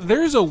idea like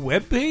there's a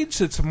web page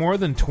that's more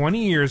than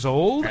 20 years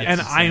old and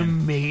I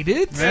made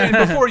it. And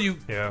before you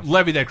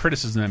levy that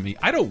criticism at me,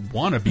 I don't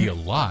want to be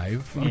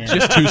alive. I'm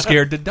just too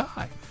scared to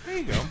die. There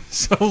you go.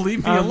 So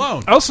leave me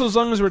alone. Also, as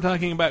long as we're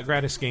talking about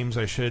gratis games,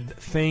 I should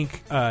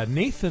thank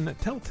Nathan at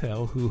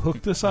Telltale, who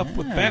hooked us up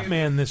with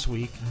Batman this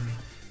week,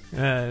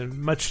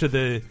 much to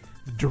the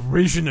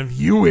derision of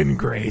you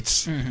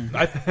ingrates.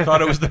 I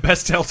thought it was the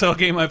best Telltale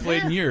game I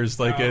played in years.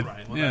 Like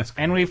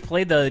And we've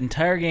played the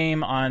entire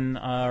game on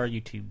our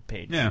YouTube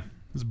page. Yeah. I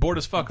was bored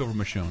as fuck over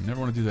Michonne. Never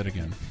want to do that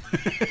again.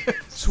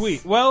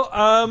 Sweet.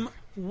 Well,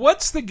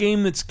 what's the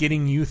game that's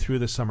getting you through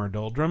the summer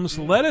doldrums?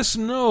 Let us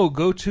know.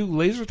 Go to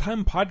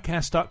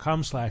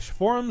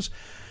lasertimepodcast.com/forums.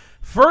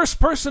 First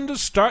person to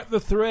start the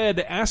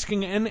thread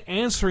asking and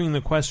answering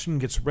the question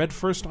gets read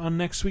first on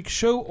next week's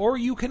show, or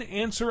you can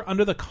answer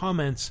under the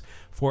comments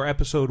for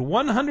episode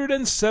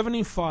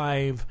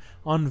 175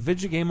 on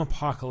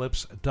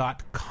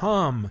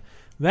VideoGameApocalypse.com.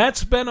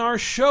 That's been our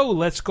show.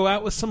 Let's go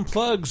out with some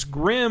plugs.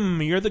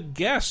 Grim, you're the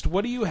guest.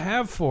 What do you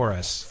have for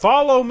us?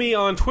 Follow me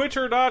on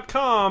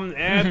Twitter.com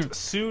at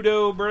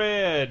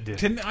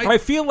pseudobread. I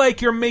feel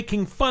like you're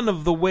making fun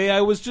of the way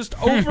I was just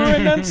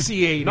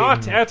over-enunciating.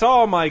 Not at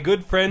all, my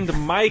good friend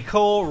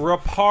Michael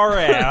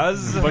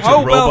Raparez.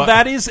 Oh, well,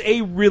 that is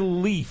a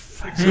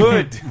relief.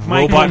 Good.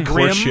 Robot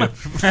Grim. courtship.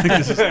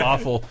 This is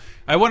awful.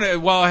 I want to.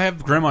 While I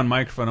have Grim on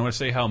microphone, I want to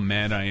say how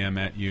mad I am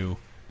at you.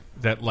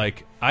 That,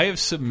 like, I have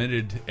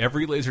submitted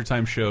every Laser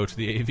Time show to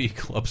the AV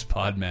Club's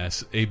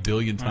Podmass a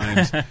billion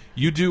times.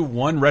 You do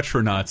one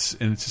Retronauts,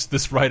 and it's just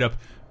this write-up.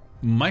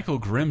 Michael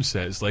Grimm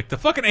says, like, the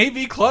fucking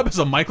AV Club is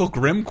a Michael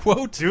Grimm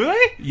quote. Do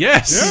they?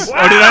 Yes. Yeah.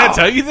 Wow. Oh, did I not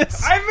tell you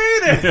this? I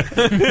made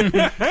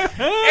it.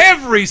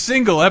 Every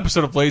single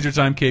episode of Laser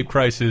Time Cape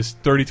Crisis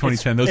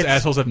 30-2010, those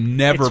assholes have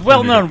never. It's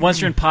well permitted. known. Once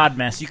you're in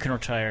Podmass, you can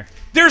retire.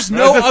 There's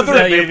no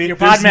other your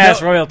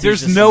Podmass royalties.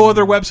 There's no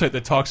other website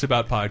that talks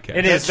about podcasts.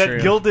 It is that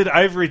true. gilded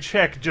ivory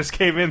check just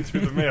came in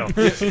through the mail.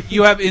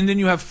 You have, and then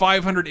you have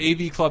 500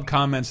 AV Club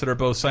comments that are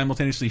both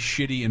simultaneously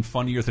shitty and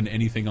funnier than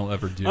anything I'll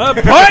ever do. A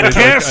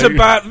podcast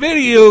about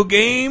video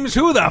games?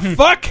 Who the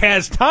fuck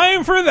has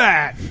time for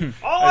that?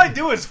 All I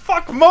do is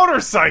fuck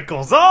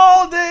motorcycles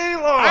all day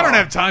long. I don't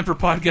have time for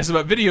podcasts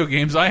about video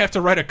games. I have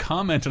to write a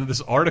comment on this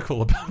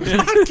article about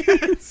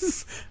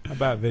podcasts.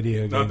 About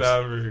video games.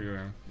 About video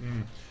games.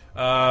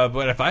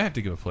 But if I have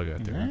to give a plug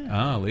out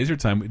there, Laser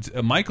Time.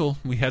 Michael,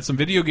 we had some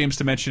video games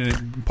to mention.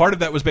 And part of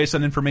that was based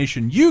on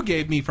information you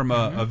gave me from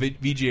a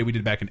VGA we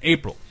did back in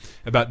April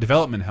about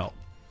development hell.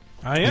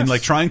 Yes. And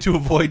like trying to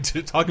avoid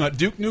talking about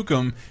Duke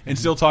Nukem and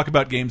still talk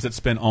about games that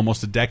spent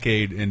almost a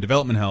decade in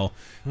development hell.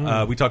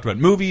 We talked about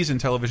movies and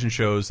television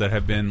shows that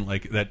have been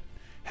like that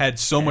had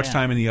so much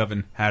time in the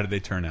oven. How did they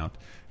turn out?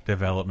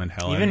 Development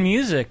hell. Even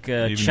music.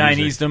 Even Chinese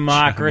music.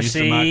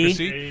 democracy. Chinese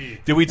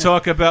democracy. Did we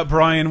talk about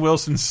Brian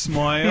Wilson's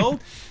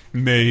smile?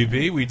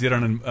 Maybe. We did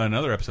on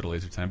another episode of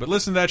Laser Time. But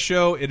listen to that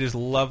show. It is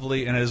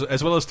lovely. And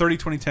as well as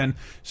 30-2010,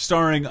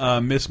 starring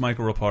Miss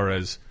Michael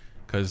Raparez.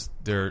 Because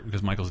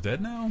Michael's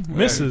dead now?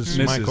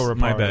 Mrs. Michael Raparez.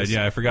 My bad.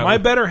 Yeah, I forgot. My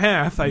better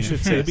half, I should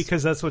say,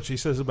 because that's what she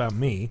says about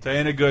me.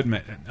 Diana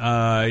Goodman.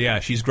 Yeah,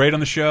 she's great on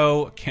the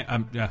show.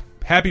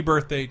 Happy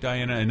birthday,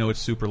 Diana. I know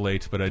it's super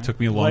late, but it took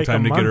me a long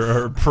time to get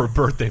her for a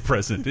birthday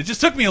present. It just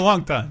took me a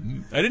long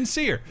time. I didn't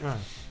see her.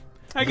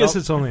 I guess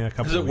it's only a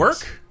couple Does it weeks.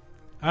 work?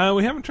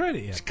 We haven't tried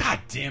it yet.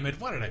 God damn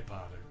it. Why did I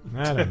bother?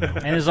 I don't know.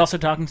 And there's also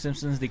Talking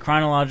Simpsons, the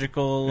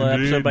chronological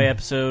episode by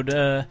episode.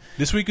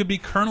 This week would be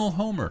Colonel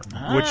Homer,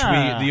 which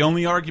the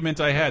only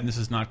argument I had, and this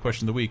is not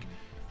question of the week,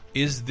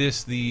 is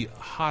this the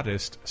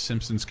hottest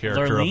Simpsons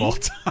character of all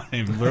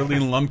time?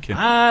 Lurleen Lumpkin.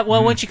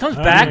 Well, when she comes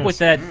back with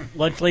that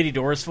Lunch Lady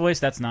Doris voice,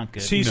 that's not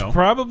good. She's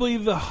probably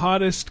the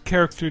hottest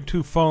character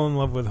to fall in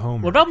love with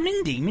Homer. What about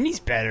Mindy? Mindy's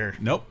better.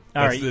 Nope.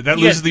 All right, that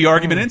loses the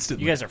argument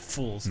instantly. You guys are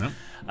fools. No.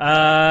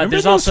 Remember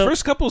There's those also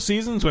first couple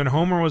seasons when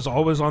Homer was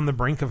always on the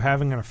brink of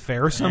having an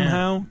affair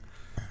somehow?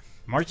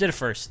 Marge did it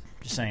first.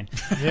 Just saying.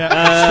 Yeah,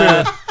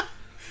 that's true.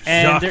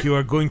 And Jacques, you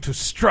are going to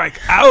strike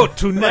out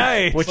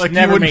tonight. Which like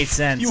never made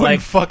sense. You like,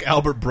 wouldn't fuck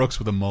Albert Brooks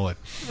with a mullet.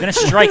 Gonna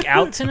strike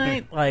out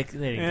tonight? Like,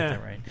 they didn't get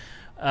that right.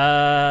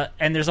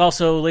 And there's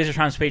also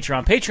LaserTime's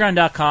Patreon.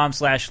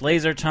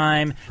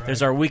 Patreon.com/LaserTime. Right.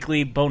 There's our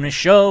weekly bonus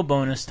show,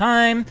 Bonus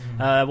Time.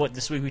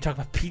 This week we talked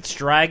about Pete's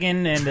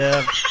Dragon and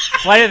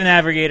Flight of the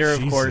Navigator,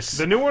 of course.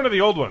 The new one or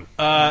the old one?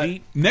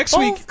 Next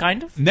week,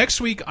 kind of. Next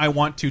week, I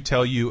want to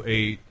tell you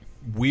a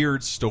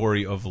weird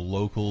story of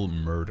local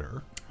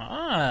murder.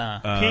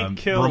 Pete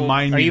killed.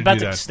 Are you about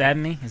to stab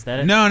me? Is that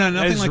it? No, nothing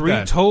As like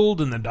that.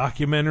 retold in the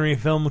documentary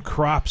film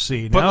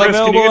Cropsy. But Now Chris,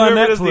 can you available get on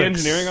whoever does Netflix. the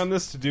engineering on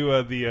this to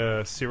do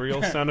the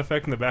cereal sound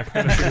effect in the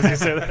background as soon as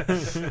you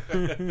say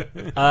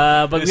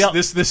that? But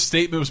this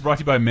statement was brought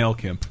to you by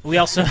MailChimp. We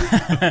also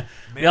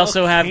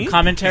have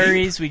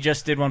commentaries. We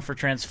just did one for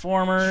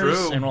Transformers,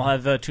 True. and we'll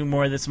have 2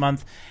 more this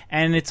month.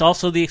 And it's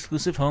also the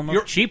exclusive home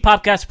of Cheap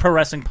Popcast Pro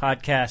Wrestling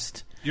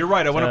Podcast. You're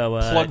right. I want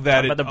to plug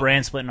that. About the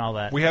brand split and all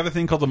that. We have a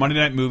thing called the Monday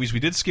Night Movies. We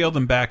did scale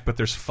them back, but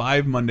there's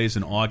 5 Mondays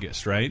in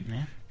August, right?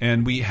 Yeah.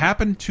 And we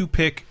happened to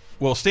pick.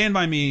 Well, Stand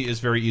By Me is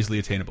very easily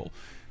attainable.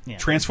 Yeah.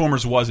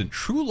 Transformers wasn't.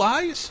 True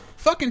Lies,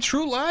 fucking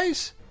True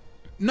Lies,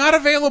 not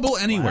available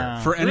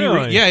anywhere for any.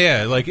 Really?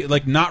 Yeah,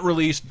 like not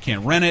released.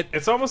 Can't rent it.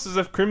 It's almost as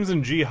if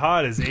Crimson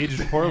Jihad is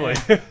aged poorly.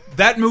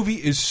 That movie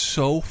is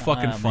so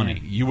fucking funny.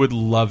 Man. You would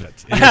love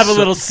it. I have a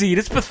little seat.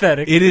 It's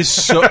pathetic. It is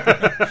so.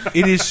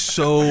 It is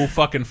so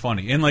fucking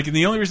funny. And like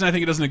the only reason I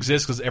think it doesn't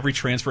exist because every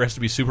transfer has to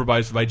be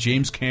supervised by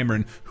James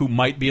Cameron, who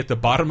might be at the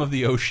bottom of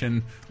the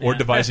ocean or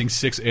devising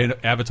 6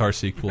 Avatar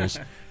sequels.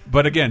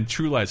 But again,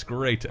 True Lies,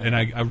 great, and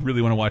I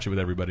really want to watch it with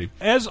everybody.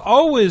 As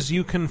always,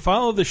 you can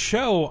follow the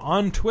show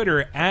on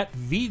Twitter at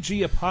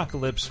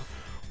VGApocalypse,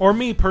 or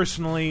me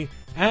personally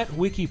at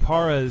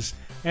WikiParas.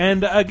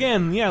 And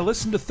again, yeah,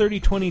 listen to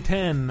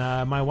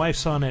 30-2010. My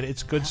wife's on it.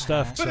 It's good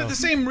stuff. But the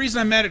same reason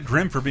I'm mad at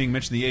Grimm for being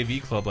mentioned in the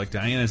AV Club, like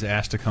Diana's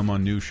asked to come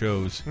on new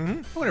shows.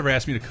 No one ever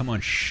asked me to come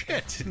on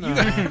shit. No.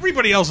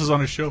 Everybody else is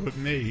on a show but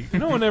me.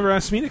 No one ever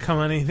asked me to come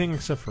on anything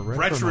except for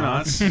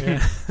Retronauts.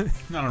 Yeah.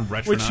 Not on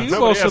Retronauts. Which you've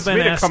also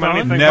been asked come on on.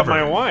 anything Never.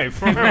 but my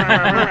wife.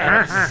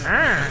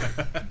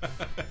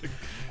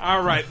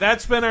 All right,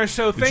 that's been our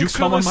show. Did Thanks you for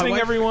come on my listening,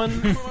 wife?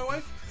 everyone.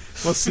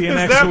 We'll see you Is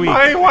next that week.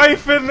 my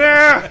wife in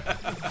there?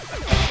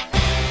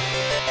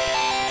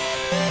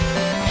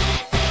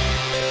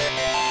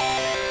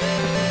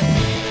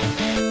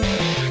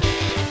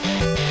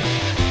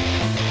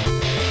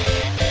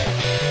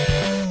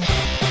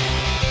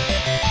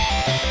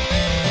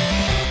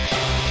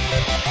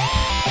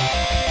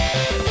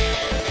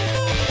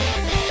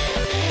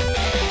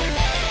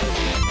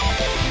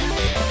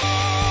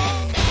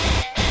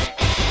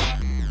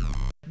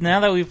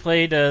 Now that we've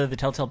played the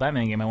Telltale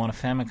Batman game, I want a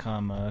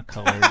Famicom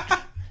colored.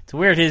 It's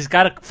weird. He's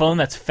got a phone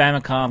that's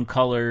Famicom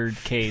colored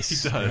case.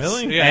 He does.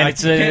 Really? Yeah, And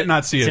you can't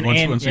not see it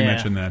once we yeah.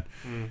 mention that.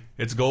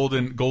 It's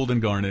golden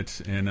garnet,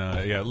 and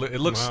it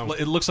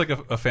looks like a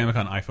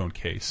Famicom iPhone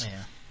case. Yeah.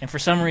 And for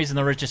some reason,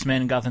 the richest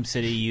man in Gotham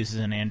City uses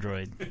an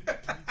Android.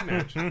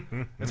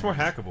 It's more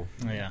hackable.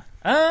 Yeah.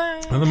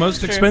 Well, the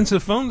most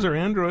expensive phones are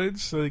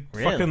Androids. Like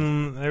Really?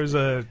 fucking, there's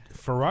a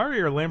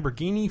Ferrari or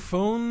Lamborghini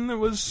phone that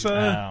was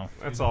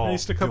That's all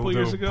released a couple dildo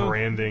years ago.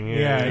 branding.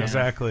 Yeah,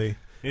 exactly.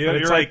 Yeah, But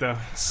you're it's right, like though.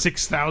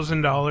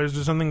 $6,000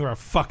 or something for a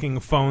fucking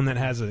phone that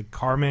has a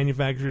car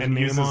manufacturer's And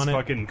name uses on it.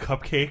 fucking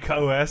Cupcake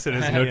OS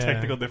and has no Yeah.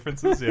 technical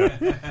differences.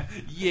 Yeah.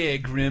 Yeah,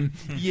 Grim.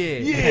 Yeah.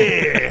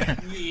 Yeah.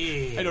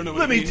 Yeah. I don't know.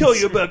 Let me tell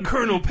you about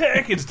Colonel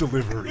Package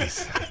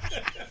deliveries.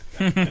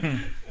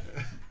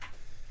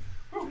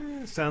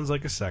 Sounds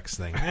like a sex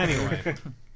thing. Anyway.